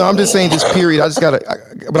 no. I'm just saying, just period. I just gotta.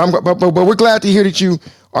 But we're glad to hear that you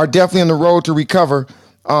are definitely on the road to recover,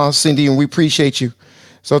 Cindy, and we appreciate you.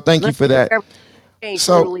 So thank you Let for me tell that. you, change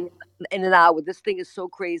So, literally in an hour. This thing is so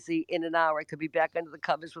crazy. In an hour, I could be back under the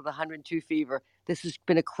covers with 102 fever. This has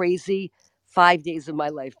been a crazy 5 days of my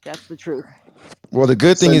life. That's the truth. well, the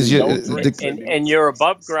good thing is Cindy, you, don't drink, Cindy. And you're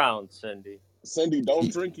above ground, Cindy. Cindy,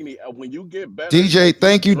 don't drink any. When you get better, DJ. if you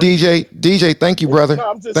Thank you, drink, DJ. DJ, thank you, brother. no,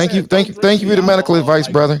 I'm just Thank you, saying, thank don't you, drink thank you any for the medical alcohol. advice, Like,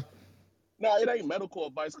 brother. no, it ain't medical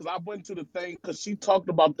advice because I went to the thing because she talked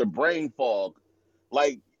about the brain fog.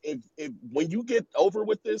 Like, if when you get over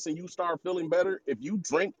with this and you start feeling better, if you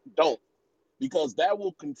drink, don't, because that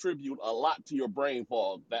will contribute a lot to your brain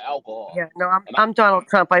fog, the alcohol. Yeah, no, I'm And I'm Donald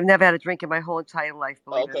Trump. I've never had a drink in my whole entire life.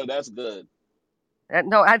 Believe it or okay, that's good. not.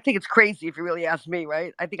 No, I think it's crazy if you really ask me.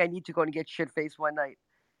 Right? I think I need to go and get shit faced one night.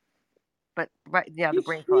 But right, yeah, the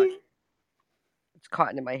brain fog. It's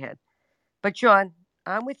caught in my head. But John,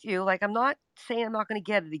 I'm with you. Like, I'm not saying I'm not going to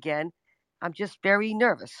get it again. I'm just very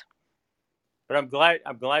nervous. But I'm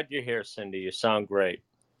glad you're here, Cindy. You sound great.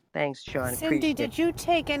 Thanks, John. Cindy, Appreciate it. did you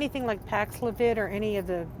take anything like Paxlovid or any of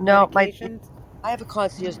the No, medications? I have a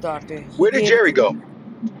concierge doctor. He Where did gave it Jerry to me. go?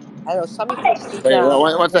 I don't know. Somebody put me Wait, down,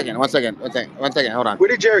 one and second, one second, one second, one second. Hold on. Where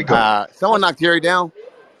did Jerry go? I Someone knocked Jerry down.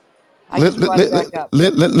 I just brought him back up.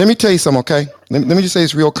 Let me tell you something, okay? Let me just say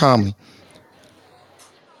this real calmly.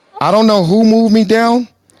 I don't know who moved me down,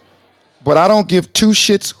 but I don't give two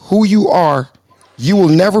shits who you are. You will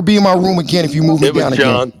never be in my room again if you move me It was down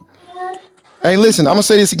again. John. Hey, listen, I'm gonna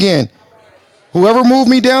say this again. Whoever moved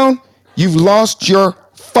me down, you've lost your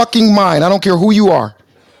fucking mind. I don't care who you are.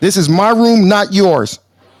 This is my room, not yours.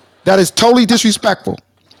 That is totally disrespectful.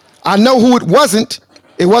 I know who it wasn't.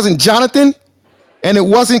 It wasn't Jonathan, and it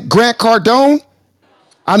wasn't Grant Cardone.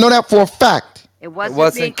 I know that for a fact. It It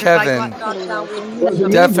wasn't me wasn't because I got Kevin. knocked It down with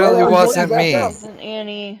wasn't It somebody me. definitely else's. wasn't It me. wasn't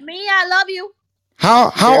Annie. Me, I love you.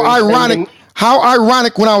 How Jerry, ironic, how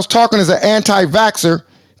ironic when I was talking as an anti-vaxxer,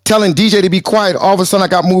 telling DJ to be quiet, all of a sudden I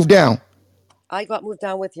got moved down. I got moved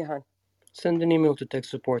down with you, hon. send an email to tech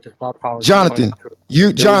support at Jonathan, poppolicy.com.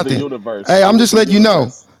 It was the Jonathan. universe. Hey, It I'm was just the letting you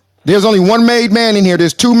know. universe. There's only one made man in here.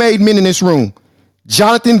 There's two made men in this room.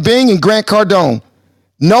 Jonathan Bing and Grant Cardone.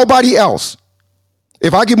 Nobody else.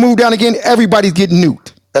 If I get moved down again, everybody's getting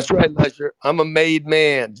nuked. That's right, Leisure. I'm a made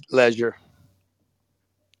man, Leisure.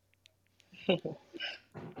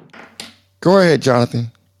 Go ahead,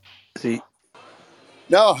 Jonathan. See,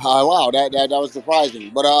 No, wow, that was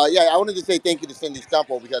surprising. But yeah, I wanted to say thank you to Cindy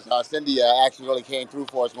Stumple because Cindy actually really came through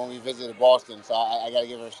for us when we visited Boston. So I got to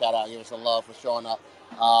give her a shout out, give her some love for showing up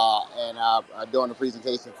and doing the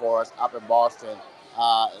presentation for us up in Boston.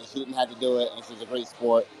 She didn't have to do it, and she's a great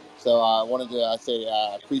sport. So I wanted to say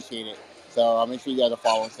appreciate it. So make sure you guys are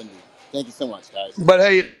following Cindy. Thank you so much, guys. but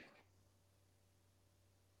hey,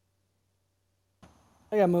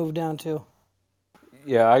 I got moved down too.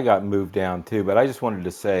 Yeah, I got moved down too, but I just wanted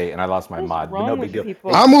to say, and I lost my What is mod, but no wrong big with deal.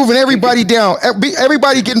 Hey, people? I'm moving can, can, everybody down.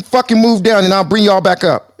 Everybody getting fucking moved down, and I'll bring y'all back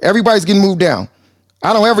up. Everybody's getting moved down.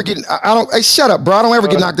 I don't ever get. I don't. Hey, shut up, bro. I don't ever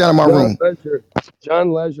get John, knocked down in my John room. Ledger,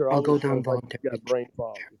 John Ledger I'll go almost down sounds like he's voluntarily. got brain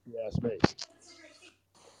fog, if you ask me.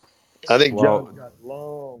 I think well, John's got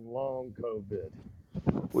long COVID.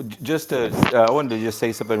 just to, I wanted to just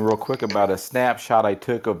say something real quick about a snapshot I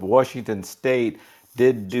took of Washington State.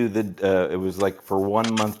 Did do it was like for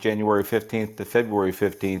 1 month, January 15th to February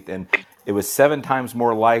 15th, and it was 7 times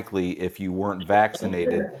more likely if you weren't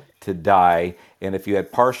vaccinated to die, and if you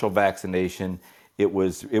had partial vaccination, it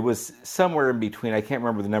was somewhere in between. I can't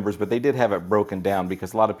remember the numbers, but they did have it broken down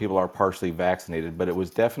because a lot of people are partially vaccinated. But it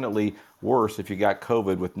was definitely worse if you got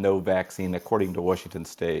COVID with no vaccine, according to Washington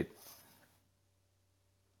State.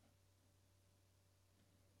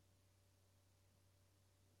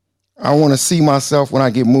 I want to see myself when I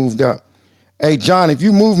get moved up. Hey, John, if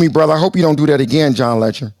you move me, brother, I hope you don't do that again, John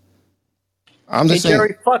Ledger. I'm Hey, just saying.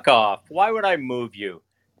 Jerry, fuck off. Why would I move you?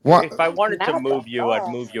 What? If I wanted to Not the move you, I'd dog.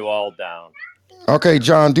 move you all down. Okay,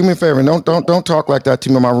 John, do me a favor. Don't talk like that to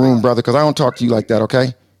me in my room, brother, because I don't talk to you like that.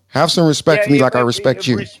 Okay? Have some respect Yeah, for me, like I respect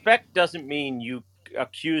you. respect doesn't mean you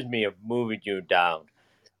accuse me of moving you down.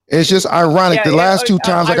 It's just ironic. Yeah, The last two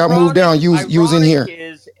times I got moved ironic. down, you was in Ironic here.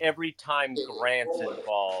 is every time Grant's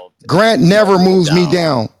involved, Grant you don't never move moves me down.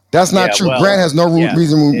 down. That's not Yeah, true. well, Grant has no yeah,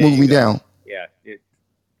 reason to there move you me go. down. Yeah,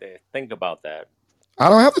 think about that. I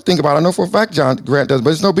don't have to think about it. I know for a fact John Grant does,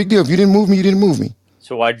 but it's no big deal. If you didn't move me, you didn't move me.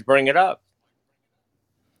 So why'd you bring it up?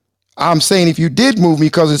 I'm saying if you did move me,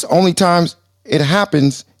 because it's only times it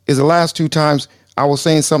happens is the last two times I was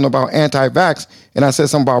saying something about anti-vax and I said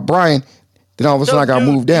something about Brian, then all of a So, sudden I got dude,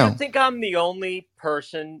 moved do you down. think I'm the only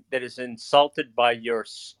person that is insulted by your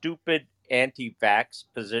stupid anti-vax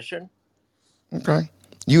position? Okay.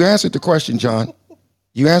 You answered the question, John.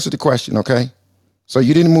 You answered the question, okay? So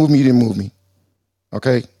you didn't move me, you didn't move me.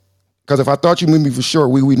 Okay? Because if I thought you moved me for sure,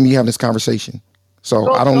 we wouldn't be having this conversation.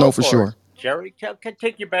 So I don't Go know for for it, sure. Jerry.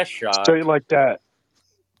 Take your best shot. Straight like that.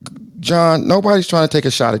 John, nobody's trying to take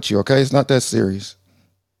a shot at you, okay? It's not that serious.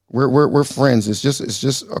 We're friends. It's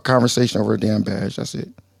just a conversation over a damn badge. That's it.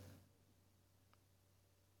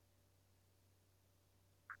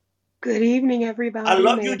 Good evening, I everybody.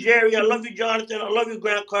 love May you, I Jerry. I love please? you, Jonathan. I love you,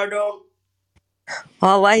 Grant Cardone.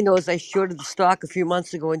 All I know is I shorted the stock a few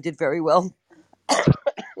months ago and did very well.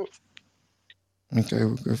 Okay,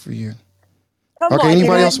 well, good for you. Come Okay, on, you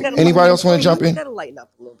anybody guys else? gotta Anybody else want to jump you in? gotta lighten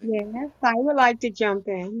up a little bit. Yes, I would like to jump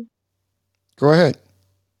in. Go ahead.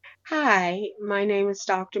 Hi, my name is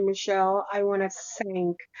Dr. Michelle. I want to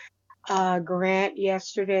thank Grant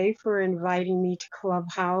yesterday for inviting me to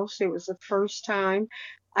Clubhouse. It was the first time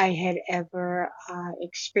I had ever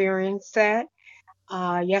experienced that.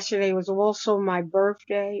 Yesterday was also my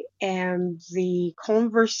birthday, and the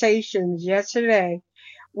conversations yesterday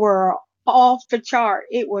were off the chart.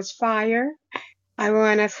 It was fire. I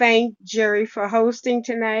want to thank Jerry for hosting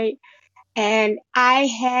tonight. And I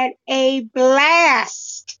had a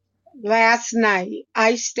blast last night.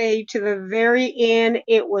 I stayed to the very end.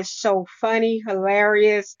 It was so funny,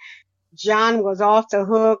 hilarious. John was off the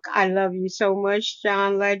hook. I love you so much,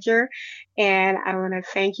 John Ledger. And I want to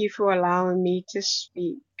thank you for allowing me to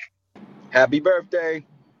speak. Happy birthday.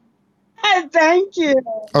 And thank you.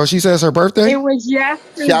 Oh, she says her It birthday? was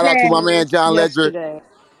Shout out to my yesterday. man John Ledger. Yesterday.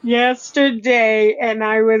 Yesterday, and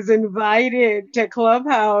I was invited to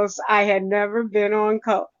Clubhouse. I had never been on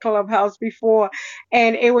Clubhouse before,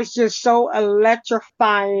 and it was just so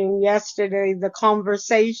electrifying yesterday. The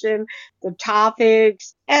conversation, the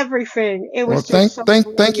topics, everything. It Well, was just so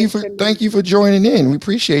brilliant to me. thank you for joining in. We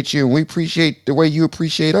appreciate you. We appreciate the way you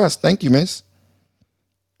appreciate us. Thank you, Miss.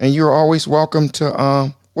 And you're always welcome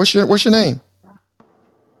to what's your name?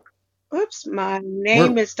 Oops, my Where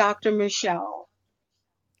name is Dr. Michelle.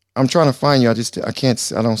 I'm trying to find you. I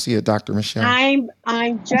can't I don't see a Dr. Michelle.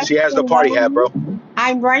 I'm just She has the party below hat, bro. you.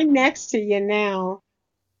 I'm right next to you now.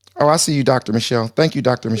 Oh, I see you, Dr. Michelle. Thank you,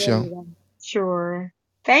 Dr. There Michelle. you go. Sure.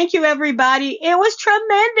 Thank you, everybody. It was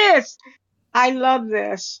tremendous. I love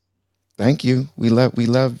this. Thank you. We love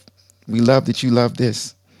that you love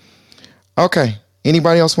this. Okay.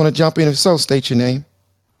 Anybody else want to jump in? If so, state your name.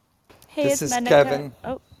 Hey, This it's is Menaka. Kevin.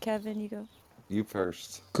 Oh, Kevin, you go. You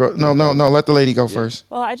first. No, no, no. Let the lady go Yeah. first.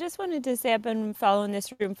 Well, I just wanted to say I've been following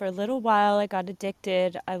this room for a little while. I got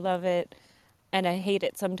addicted. I love it. And I hate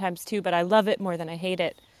it sometimes too, but I love it more than I hate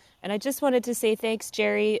it. And I just wanted to say thanks,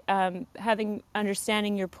 Jerry,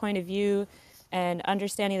 understanding your point of view and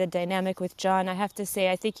understanding the dynamic with John. I have to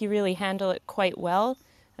say, I think you really handle it quite well.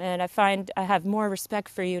 And I find I have more respect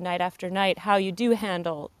for you night after night, how you do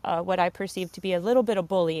handle what I perceive to be a little bit of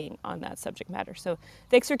bullying on that subject matter. So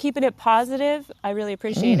thanks for keeping it positive. I really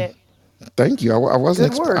appreciate it. Thank you. I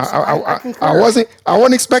wasn't. Good words. I I concur. wasn't. I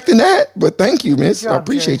wasn't expecting that. But thank you, Good Miss. I job,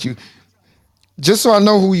 Jerry. appreciate you. Just so I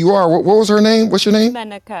know who you are. What was her name? What's your name?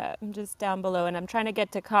 Menica, I'm just down below, and I'm trying to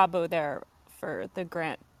get to Cabo there for the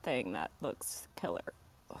grant thing that looks killer.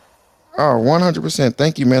 Oh, 100%.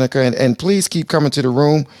 Thank you, Manica. And please keep coming to the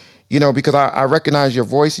room, because I recognize your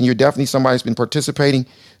voice and you're definitely somebody that's been participating.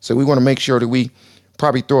 So we want to make sure that we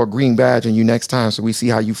probably throw a green badge on you next time so we see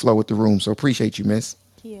how you flow with the room. So appreciate you, Miss.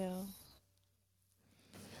 Thank you.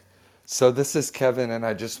 So this is Kevin, and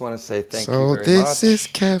I just want to say thank you So very this is much.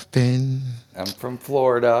 Kevin. I'm from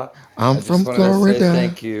Florida. I'm I just from wanted to say Florida.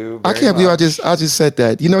 thank you I very can't believe I much. just said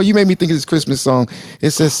that. You made me think of this Christmas song.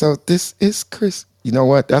 It says, "So this is Chris." You know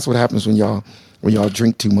what? That's what happens when y'all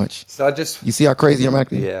drink too much. So I just, You see how crazy I'm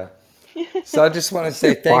acting? yeah. So I just want to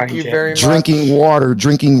say thank Fine, you Kevin. very much.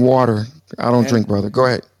 Drinking water. I don't And drink, brother. Go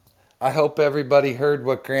ahead. I hope everybody heard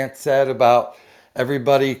what Grant said about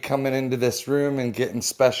everybody coming into this room and getting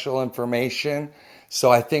special information.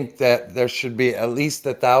 So I think that there should be at least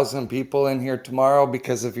 1,000 people in here tomorrow,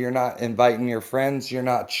 because if you're not inviting your friends, you're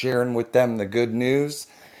not sharing with them the good news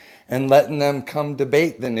and letting them come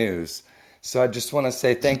debate the news. So I just want to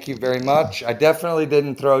say thank you very much. I definitely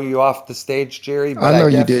didn't throw you off the stage, Jerry, I but know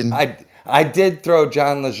you didn't. I did throw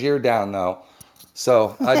John Legier down though.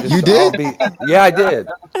 So You I'll did? be, yeah, I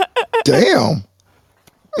did, Damn.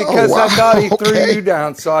 Oh because I thought wow. he threw Okay. you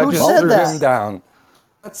down, so I Who just said threw him that? down.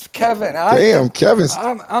 That's Kevin. Damn. Kevin's.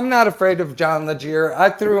 I'm not afraid of John Legier. I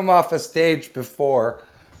threw him off a stage before,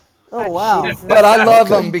 Oh wow. but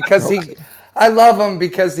Okay. Okay. I love him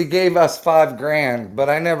because he gave us 5 grand, but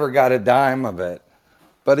I never got a dime of it.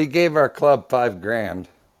 But he gave our club 5 grand.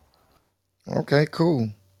 Okay. Cool.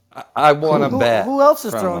 I won a Cool. Who bet else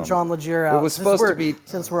is from throwing him. John Legier It out? was supposed to be,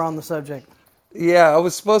 Since we're on the subject. yeah, it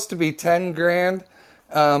was supposed to be 10 grand,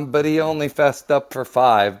 but he only fessed up for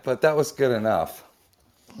 5. But that was good enough.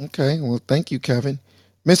 Okay. Well, thank you, Kevin.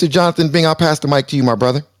 Mr. Jonathan Bing, I'll pass the mic to you, my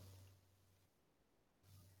brother.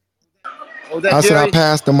 Oh, that I said I'll Jerry?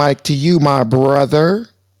 pass the mic to you, my brother.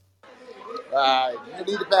 You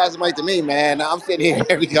need to pass the mic to me, man. I'm sitting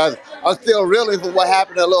here because I'm still reeling from what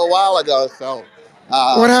happened a little while ago. So,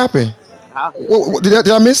 What um, happened? huh? Did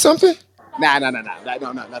I miss something? Nah, no,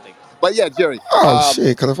 nothing. But yeah, Jerry. Oh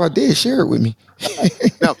shit! Because if I did, share it with me.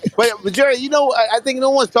 No, but Jerry, I think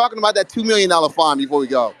no one's talking about that $2 million fine before we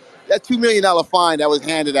go. That $2 million fine that was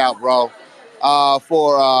handed out, bro,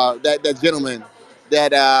 for that gentleman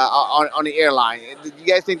that on the airline. Did you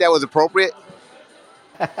guys think that was appropriate?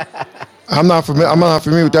 I'm not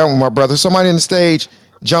familiar with that one, my brother. Somebody in the stage,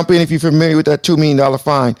 jump in if you're familiar with that $2 million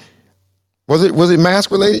fine. Was it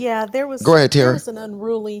mask related? Yeah, Go ahead, there Tara. was an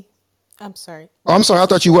unruly. I'm sorry. Oh, I'm sorry. I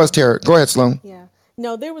This is thought you was Sloan. Tara. Go ahead, Sloan. Yeah.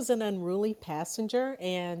 No, there was an unruly passenger,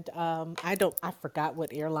 and I forgot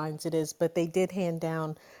what airlines it is, but they did hand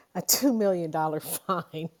down a $2 million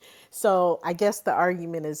fine. So I guess the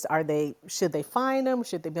argument is, should they fine them?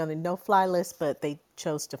 Should they be on a no-fly list? But they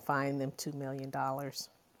chose to fine them $2 million.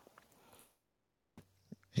 What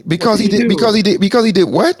Because did he he did. do? Because he did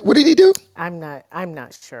what? What did he do? I'm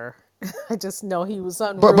not sure. I just know he was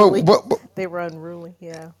But but unruly. but, but They were unruly.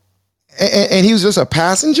 Yeah. and he was just a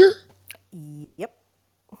passenger. Yep.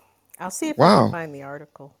 I'll see if I can Wow, find the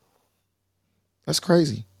article. that's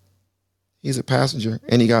crazy. He's a passenger,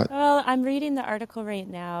 and he got. Well, I'm reading the article right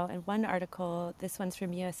now, and one article, this one's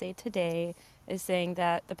from USA Today, is saying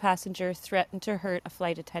that the passenger threatened to hurt a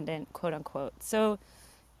flight attendant, quote unquote. So,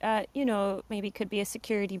 maybe could be a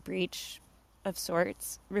security breach of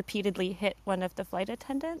sorts, repeatedly hit one of the flight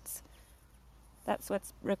attendants. That's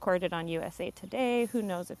what's recorded on USA Today. Who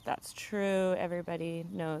knows if that's true? Everybody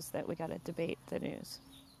knows that we got to debate the news.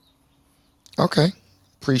 Okay,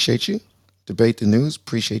 appreciate you. Debate the news.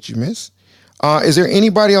 Appreciate you, Miss. Is there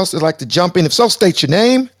anybody else that'd like to jump in? If so, state your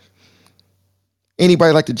name.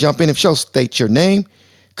 Anybody like to jump in? If so, state your name.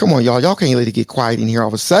 Come on, y'all. Y'all can't let it get quiet in here all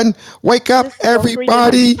of a sudden. Wake up, Just feel free to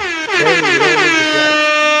everybody. Hey, we don't need the judge.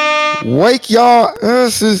 Wake y'all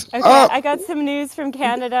asses Okay, I up. got some news from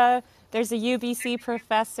Canada. There's a UBC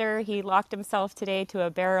professor. He locked himself today to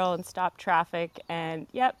a barrel and stopped traffic. And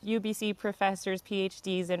yep, UBC professors,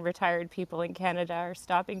 PhDs, and retired people in Canada are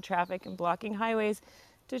stopping traffic and blocking highways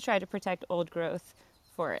to try to protect old growth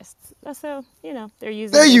forests. So, they're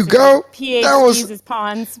using There you basically go. That PhDs was as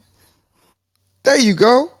pawns. there you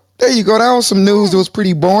go. There you go. That was some news that was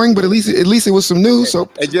pretty boring, but at least it was some news.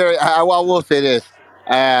 Hey, Jerry, I will say this.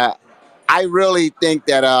 Uh, I really think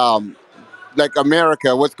that like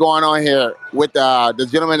America, what's going on here with the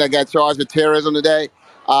gentleman that got charged with terrorism today.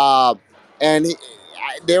 Uh, and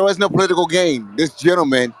there was no political gain. This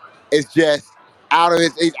gentleman is just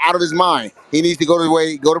he's out of his mind. He needs to go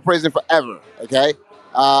to prison forever. Okay.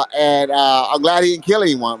 And I'm glad he didn't kill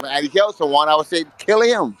anyone. Had he killed someone, I would say kill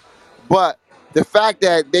him. But the fact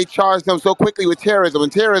that they charged him so quickly with terrorism,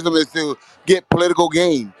 and terrorism is to get political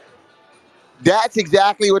gain. That's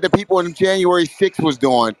exactly what the people in January 6th was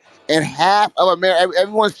doing. And half of America,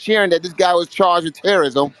 everyone's cheering that this guy was charged with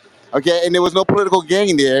terrorism. Okay. And there was no political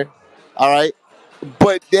gain there. All right.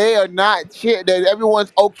 But they are not cheering. That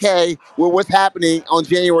everyone's okay with what's happening on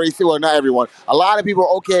January 6th. Well, not everyone. A lot of people are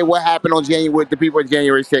okay with what happened on January with the people in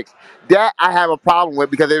January 6th. That I have a problem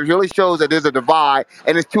with because it really shows that there's a divide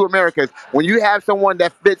and it's two Americas. When you have someone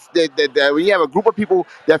that fits when you have a group of people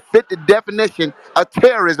that fit the definition of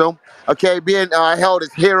terrorism, okay, being held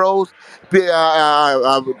as heroes,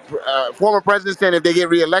 former presidents saying if they get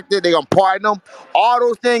reelected, they're gonna pardon them. All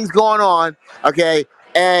those things going on, okay,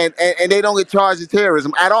 and they don't get charged with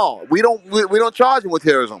terrorism at all. We don't charge them with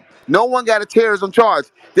terrorism. No one got a terrorism charge.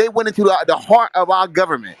 They went into the heart of our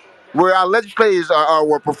government, where our legislators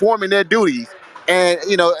were performing their duties, and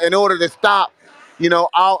in order to stop,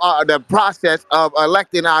 the process of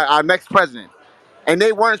electing our next president. And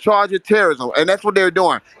they weren't charged with terrorism, and that's what they were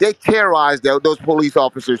doing. They terrorized those police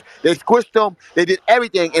officers. They squished them. They did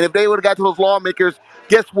everything. And if they would have got to those lawmakers,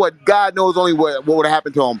 guess what? God knows only what would have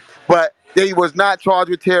happened to them. But they was not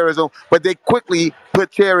charged with terrorism. But they quickly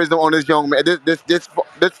put terrorism on this young man,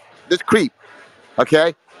 this creep.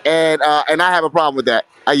 Okay, and I have a problem with that.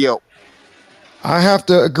 I yield. I have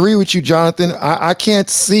to agree with you, Jonathan. I can't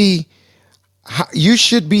see how you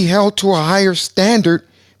should be held to a higher standard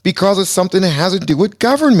because of something that has to do with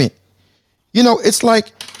government. It's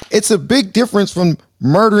like it's a big difference from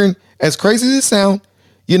murdering, as crazy as it sounds,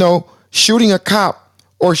 shooting a cop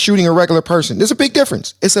or shooting a regular person. There's a big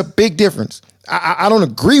difference. It's a big difference. I don't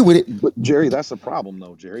agree with it. But Jerry, that's the problem,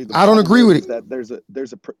 though. Jerry, the I don't problem agree with is it. that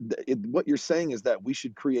what you're saying is that we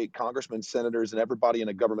should create congressmen, senators, and everybody in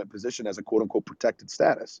a government position as a quote unquote protected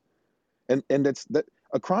status, and that's that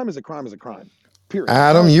a crime is a crime is a crime. Period. A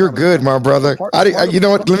crime Adam, is a you're crime is a good, crime. my A brother. part a part of You a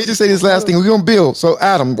know what? Let me just say a this part last of thing. We're gonna build. So,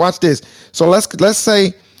 Adam, watch this. So let's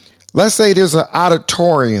say there's an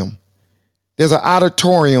auditorium. There's an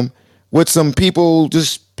auditorium with some people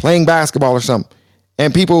just playing basketball or something,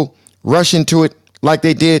 and people rush into it like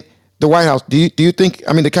they did the White House. Do you think?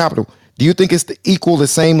 I mean, the Capitol. Do you think it's the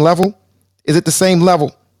same level? Is it the same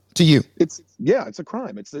level to you? it's a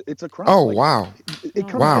crime. It's a crime. Oh Like wow, it Oh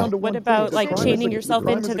comes my. down wow, to What one thing. about A like crime is chaining a yourself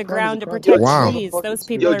crime is into a the crime is a ground to crime. Yo, protect wow, trees? Those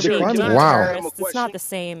people yo, are The Jerry, being crime is a Jonathan, can I wow. ask him a dangerous. It's not question? the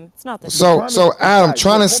same. It's not the the same. So crime is so Adam guys.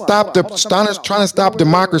 trying Look, to hold stop on, the hold on. Time out. Time out. trying to No, stop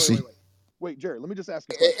democracy. wait, Jerry. Let me just ask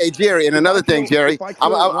a Hey, question. Jerry, and another thing, Jerry. If I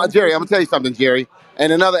kill one Jerry, I'm gonna person, tell you something, Jerry.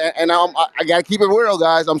 And I gotta keep it real,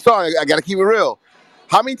 guys. I'm sorry, I gotta keep it real.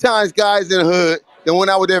 How many times guys in the hood that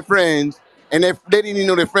went out with their friends and they didn't even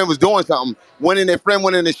know their friend was doing something, their friend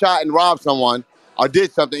went in and shot and robbed someone or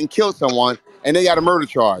did something and killed someone, and they got a murder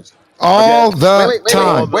charge. Okay. All Wait, the wait, wait,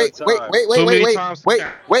 wait, All time. the wait, wait, time. wait, wait, Too wait, many wait, times to wait,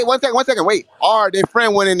 count. wait, 1 second, 1 second, wait. Or their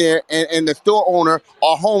friend went in there and the store owner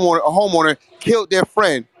or homeowner killed their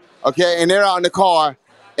friend. Okay, and they're out in the car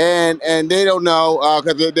and they don't know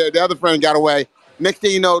because the other friend got away. Next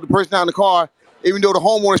thing you know, the person out in the car, even though the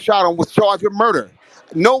homeowner shot him, was charged with murder.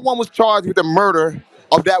 No one was charged with the murder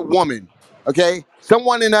of that woman. Okay,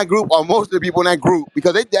 someone in that group, or most of the people in that group,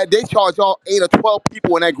 because they charged all 8 or 12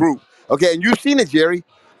 people in that group. Okay, and you've seen it, Jerry.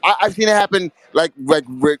 I've seen it happen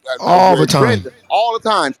All the with time. Brenda all the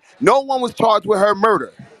times. No one was charged with her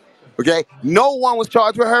murder. Okay, no one was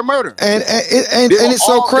charged with her murder. And it's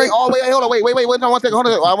so They crazy. all wait. Hold on, wait. 1 second. Hold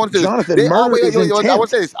on. I want to say this. Jonathan, They all murder wait. is I want to intent.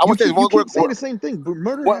 say this. I want to say this. You keep saying the same thing, but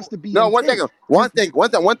murder has to be No, 1 second. intent. Just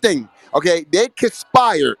One thing. Okay, they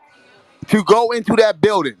conspired to go into that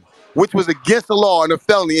building, which was against the law and a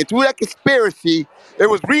felony. And through that conspiracy, it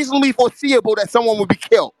was reasonably foreseeable that someone would be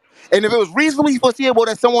killed. And if it was reasonably foreseeable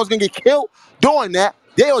that someone was going to get killed doing that,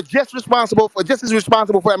 they are just as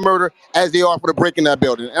responsible for that murder as they are for the breaking that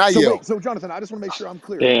building. And I so yield. wait, so Jonathan, I just want to make sure I'm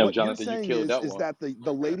clear. Damn, What you're Jonathan, you saying killed that is one. that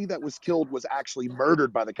the lady that was killed was actually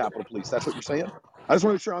murdered by the Capitol Police. That's what you're saying? I just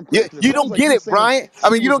want to make sure I'm clear You, because it you sounds don't like get you're it, saying Brian. I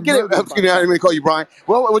she mean, you was don't get it. murdered by Excuse the me, I didn't Capitol mean to call you Police. Brian.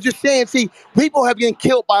 Well, we're just saying, see, people have been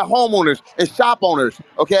killed by homeowners and shop owners,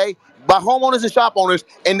 okay? By homeowners and shop owners,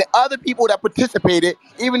 and the other people that participated,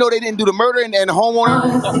 even though they didn't do the murder and the homeowner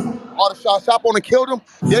or the shop owner killed them,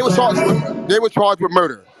 they were charged with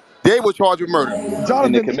murder. They were charged with murder.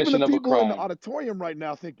 In the Jonathan, even the commission of a people in the crime. auditorium right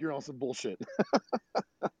now think you're on some bullshit.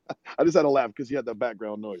 I just had to laugh because you had the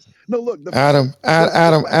background noise. No, look, the fact Adam. is,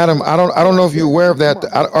 I don't hold know on, if you're Terry, aware of come that, on,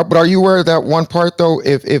 brother. but are you aware of that one part though?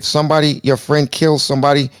 If somebody, your friend kills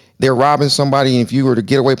somebody, they're robbing somebody, and if you were the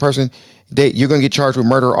getaway person, you're gonna get charged with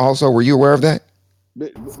murder also. Were you aware of that?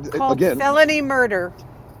 It's called Again, felony murder.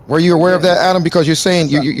 Were you aware of that, again, Adam? Because you're saying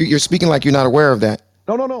yes, you're speaking like you're not aware of that.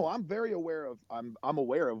 no. I'm very aware of. I'm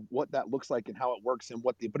aware of what that looks like and how it works and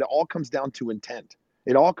what the. But it all comes down to intent.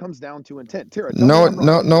 It all comes down to intent. Tara, tell me No, I'm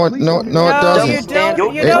wrong. Please tell me it wrong. No, doesn't. you Double don't.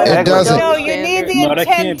 standard. You It, don't. it Exactly. doesn't. Double No, you need standard. the No,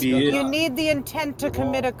 that can't intent. be it. You need the intent to You're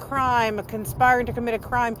commit wrong. a crime, conspiring to commit a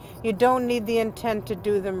crime. You don't need the intent to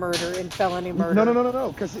do the murder in felony murder.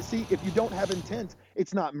 No. Because see, if you don't have intent,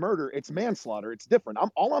 it's not murder. It's manslaughter. It's different.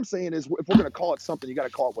 All I'm saying is, if we're going to call it something, you got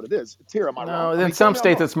to call it what it is. Tara, am I wrong? No, I in mean, tell some me I'm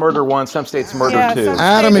states wrong. it's murder one, some states murder Yeah, two. some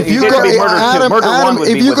Adam, states if it's you It go, could be murder murder two. one. Murder one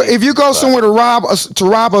would If be you what go, they. if you go somewhere to rob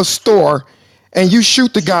a store, and you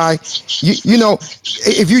shoot the guy, you know,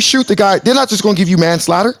 if you shoot the guy, they're not just going to give you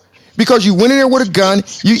manslaughter because you went in there with a gun.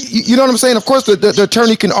 You know what I'm saying? Of course, the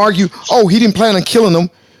attorney can argue, oh, he didn't plan on killing them,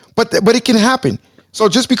 but it can happen. So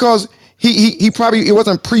just because he probably it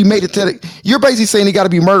wasn't premeditated, you're basically saying he got to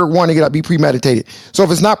be murder one, he got to be premeditated. So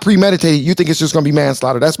if it's not premeditated, you think it's just going to be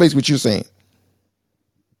manslaughter. That's basically what you're saying,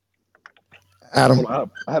 Adam. Hold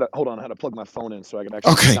on, hold on. I had to plug my phone in so I could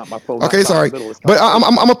actually Okay. not my phone Okay, not in the sorry. middle of this But conversation.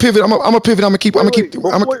 I'm a pivot. I'm a pivot. I'm gonna keep. I'm Wait, gonna keep.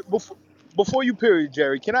 wait. I'm gonna Before you period,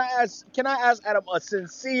 Jerry, can I ask Adam a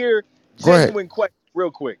sincere, go ahead. genuine question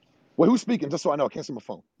real quick? Wait, who's speaking? Just so I know, I can't see my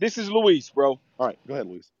phone. This is Luis, bro. All right, go ahead,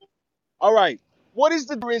 Luis. All right. What is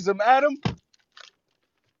the terrorism, Adam?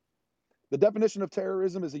 The definition of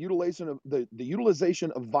terrorism is the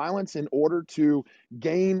utilization of violence in order to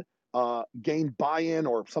gain gain buy-in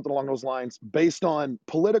or something along those lines based on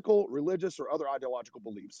political, religious, or other ideological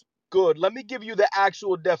beliefs. Good. Let me give you the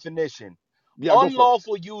actual definition. Yeah, go for it.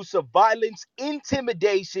 Unlawful use of violence,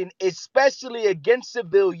 intimidation, especially against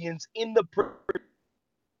civilians in the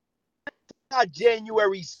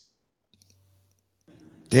January.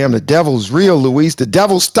 Damn, the devil's real, Luis. The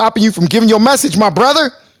devil's stopping you from giving your message, my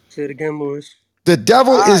brother. Say it again, Louis. The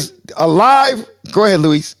devil All right. is alive. Go ahead,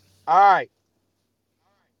 Luis. All right.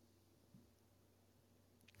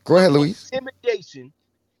 Go ahead, Luis. Intimidation.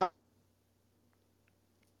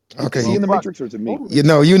 Is he Okay. in the matrix or is it me? You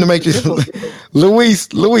know, you in the matrix. Luis,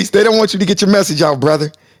 they don't want you to get your message out,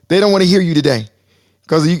 brother. They don't want to hear you today.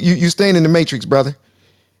 Because you staying in the matrix, brother.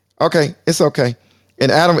 Okay, it's okay.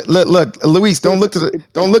 And Adam, look, Luis, don't look to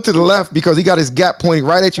the left because he got his gap pointing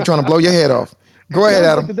right at you, trying to blow your head off. Go ahead,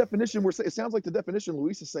 Like Adam. the definition it sounds like the definition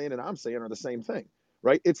Luis is saying and I'm saying are the same thing,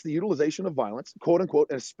 right? It's the utilization of violence, quote unquote,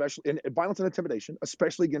 and especially in violence and intimidation,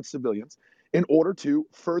 especially against civilians, in order to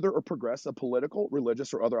further or progress a political,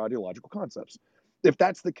 religious, or other ideological concepts. If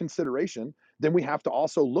that's the consideration, then we have to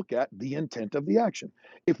also look at the intent of the action.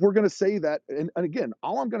 If we're going to say that, and again,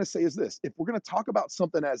 all I'm going to say is this: if we're going to talk about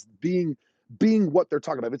something as being what they're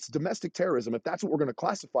talking about, if it's domestic terrorism, if that's what we're going to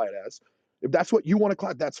classify it as, if that's what you want to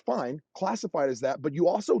class, that's fine. Classify it as that. But you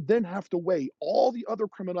also then have to weigh all the other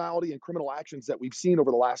criminality and criminal actions that we've seen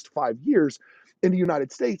over the last 5 years in the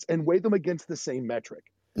United States and weigh them against the same metric.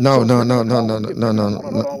 No, So if no, we're going no, to no, call, no, if, no, no, hold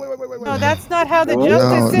no, on, No, wait. that's not how the If we're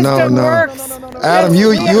justice no, no, system no. works. Adam, That's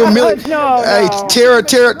we. you a million. No, Hey, no. Tara,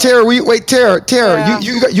 wait, Tara, Yeah.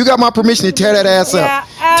 you got my permission to tear that ass up. Yeah,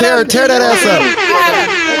 Adam, do Tear that you ass think up.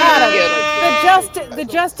 Adam, the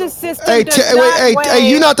justice system Hey, does wait, not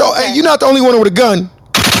you're weigh. not Okay, the only one with a gun.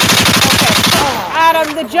 okay.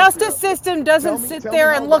 Adam, the justice system doesn't sit tell me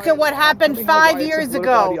there how and look at riot, what tell happened me how 5 riots and years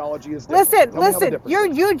political ago. ideology is different. Listen, Tell me how the listen. difference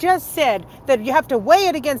is. You just said that you have to weigh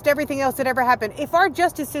it against everything else that ever happened. If our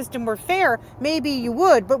justice system were fair, maybe you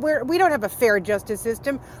would, but we don't have a fair justice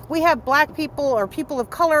system. We have black people or people of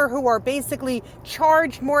color who are basically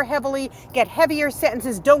charged more heavily, get heavier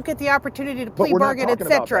sentences, don't get the opportunity to But plea we're not bargain, talking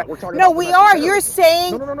about etc. that. We're talking No, about we domestic are. You're terrorism.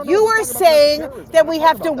 saying No. you We're are talking about domestic saying terrorism. that We're not we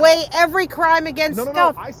talking have to about that. weigh every crime against No.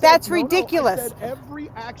 stuff. I said That's no. I ridiculous. said every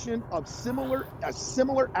action of a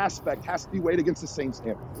similar aspect has to be weighed against the same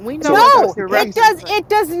standard. We know So what if No, that's the Dr. Rex it case, does. is. It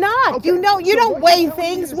does not. okay. You So don't what you're weigh telling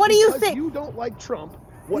me things. is What do you because think? you don't like Trump,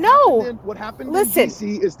 No. what happened in Listen.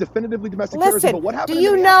 D.C. is definitively domestic terrorism. Listen. But what Do happened in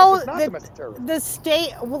you Minneapolis know is not that domestic terrorism. the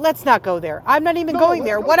state? Well, let's not go there. I'm not even No. going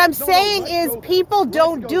Let's there. go What there. I'm No. saying Let's is go there. people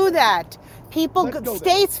Let's don't go do there. that. Let's go there.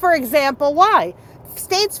 States, for example, why?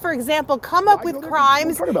 States, for example, come up Why with go there? Because that's what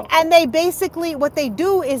we're crimes talking about. and they basically, what they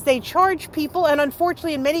do is they charge people, and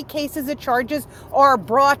unfortunately, in many cases, the charges are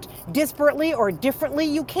brought disparately or differently.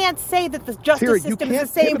 You can't say that the Terry, justice you system is the can't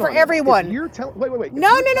same pivot for on that. If everyone. you're telling, wait. If No,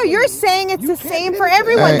 you're no, no. telling You're me saying it's you the can't same for pivot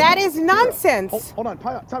to that, everyone. Hey, That is Tara, nonsense. hold on,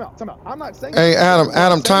 time out. I'm not saying it's hey, the same. What I'm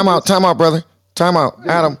Adam, saying is, time out, brother. Time out, dude,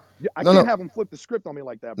 Adam. I No, can't no, have him flip the script on me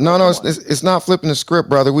like that, bro. no, no. Come It's, on. it's, it's not flipping the script,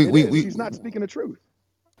 brother. It is. She's not speaking the truth.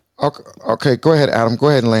 Okay, okay. Go ahead, Adam. Go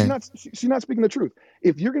ahead and land. She's not speaking the truth.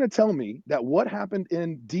 If you're going to tell me that what happened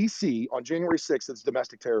in D.C. on January 6th is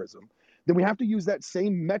domestic terrorism, then we have to use that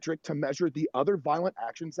same metric to measure the other violent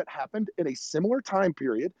actions that happened in a similar time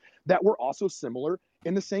period that were also similar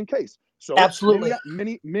in the same case. So Absolutely.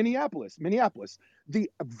 Minneapolis, the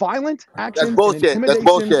violent That's actions and bullshit. That's intimidation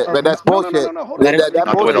bullshit. of But that's bullshit. hold That on. is That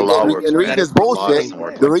not the way bullshit. the law Let me And works. the That reason land. is is the law Let bullshit. me doesn't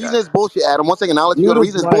work The land. like reason that. is bullshit, Adam. One second, I'll let you go. The Mute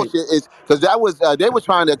reason his is mic. bullshit is because they were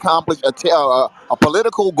trying to accomplish a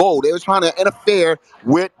political goal. They were trying to interfere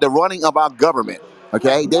with the running of our government. Wait,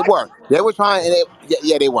 Okay, they what? were. They were trying, and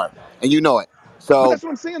yeah, they were, and you know it. But So that's what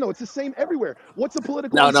I'm saying, though. It's the same everywhere. What's the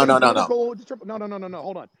political? no, I'm no, saying no, no, no. political. No.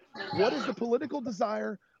 Hold on. What is the political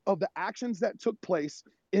desire of the actions that took place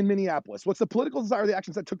in Minneapolis? What's the political desire of the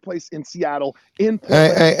actions that took place in Seattle, in Hey,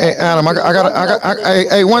 Portland, hey, in hey, Adam. I California? got, There I got, was I no got. Hey, political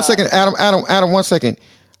hey, 1 second, desire. Adam. 1 second.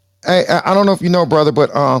 Hey, I don't know if you know, brother, but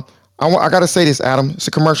I got to say this, Adam. It's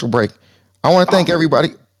a commercial break. I want to thank Oh,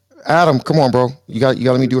 everybody. Adam, come on, bro. You got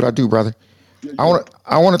to let me yes, do what I sir. do, brother. Yeah, you I got want it.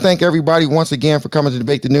 to thank everybody once again for coming to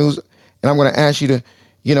debate the news, and I'm going to ask you to,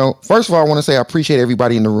 first of all, I want to say I appreciate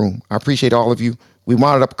everybody in the room. I appreciate all of you. We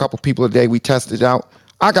modded up a couple people today. We tested it out.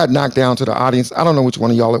 I got knocked down to the audience. I don't know which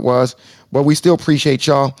one of y'all it was, but we still appreciate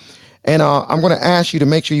y'all. And I'm going to ask you to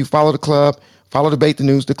make sure you follow the club, follow Debate the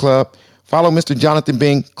News, the club, follow Mr. Jonathan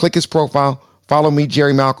Bing, click his profile, follow me,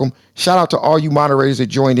 Jerry Malcolm. Shout out to all you moderators that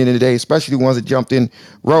joined in today, especially the ones that jumped in.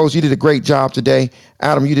 Rose, you did a great job today.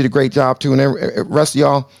 Adam, you did a great job too. And the rest of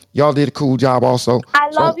y'all did a cool job also. I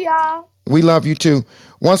love So y'all. we love you too.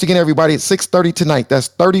 Once again, everybody, at 6:30 tonight, that's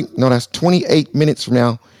 28 minutes from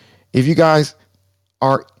now. If you guys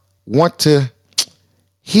want to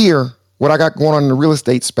hear what I got going on in the real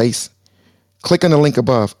estate space, click on the link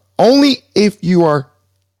above. Only if you are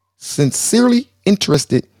sincerely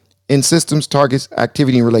interested in systems, targets,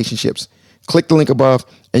 activity, and relationships. Click the link above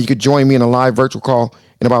and you could join me in a live virtual call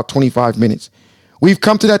in about 25 minutes. We've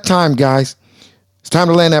come to that time, guys. It's time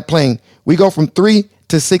to land that plane. We go from 3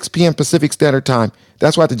 to 6 p.m. Pacific Standard Time.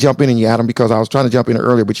 That's why I had to jump in you, Adam, because I was trying to jump in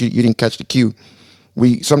earlier, but you didn't catch the cue.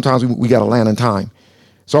 Sometimes we got to land in time.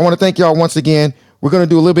 So I want to thank y'all once again. We're going to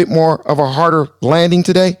do a little bit more of a harder landing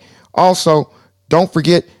today. Also, don't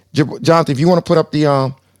forget, Jonathan, if you want to put up the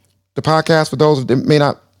podcast for those that may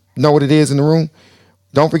not know what it is in the room,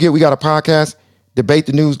 don't forget we got a podcast,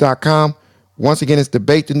 debatethenews.com. Once again, it's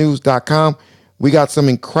debatethenews.com. We got some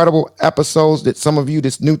incredible episodes that some of you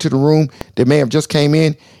that's new to the room that may have just came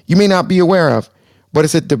in, you may not be aware of, but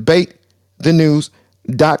it's at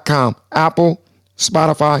debatethenews.com. Apple,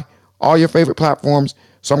 Spotify, all your favorite platforms.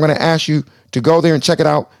 So I'm going to ask you to go there and check it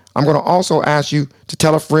out. I'm going to also ask you to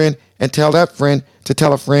tell a friend and tell that friend to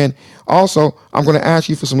tell a friend. Also, I'm going to ask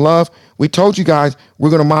you for some love. We told you guys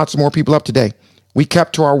we're going to mod some more people up today. We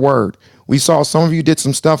kept to our word. We saw some of you did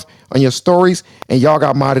some stuff on your stories and y'all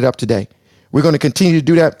got modded up today. We're going to continue to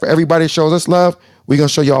do that for everybody that shows us love. We're going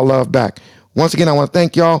to show y'all love back. Once again, I want to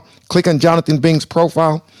thank y'all. Click on Jonathan Bing's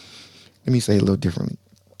profile. Let me say it a little differently.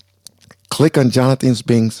 Click on Jonathan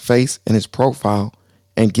Bing's face and his profile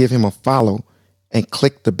and give him a follow and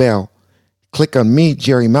click the bell. Click on me,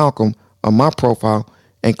 Jerry Malcolm, on my profile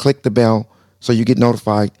and click the bell so you get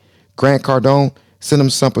notified. Grant Cardone, send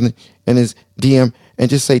him something in his DM and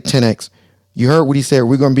just say 10X. You heard what he said.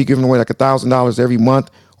 We're going to be giving away like $1,000 every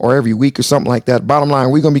month or every week or something like that. Bottom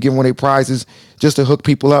line, we're going to be giving away prizes just to hook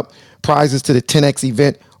people up, prizes to the 10X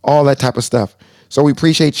event, all that type of stuff. So we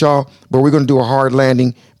appreciate y'all, but we're going to do a hard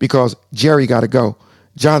landing because Jerry got to go.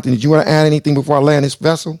 Jonathan, did you want to add anything before I land this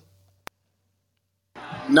vessel?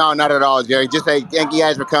 No, not at all, Jerry. Just say thank you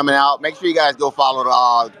guys for coming out. Make sure you guys go follow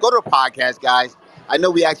go to the podcast, guys. I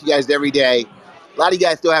know we ask you guys every day. A lot of you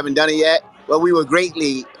guys still haven't done it yet, but we would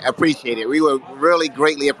greatly appreciate it. We would really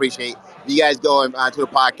greatly appreciate if you guys go to the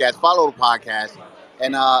podcast, follow the podcast,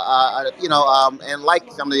 and and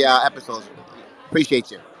like some of the episodes.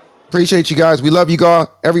 Appreciate you. Appreciate you guys. We love you, God.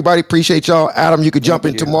 Everybody appreciate y'all. Adam, you could jump Thank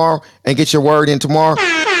in you. tomorrow and get your word in tomorrow.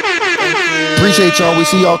 Thank you. Appreciate y'all. We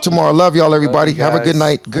see y'all tomorrow. Love y'all, Love everybody. you Have a good guys.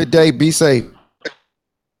 night. Good day. Be safe.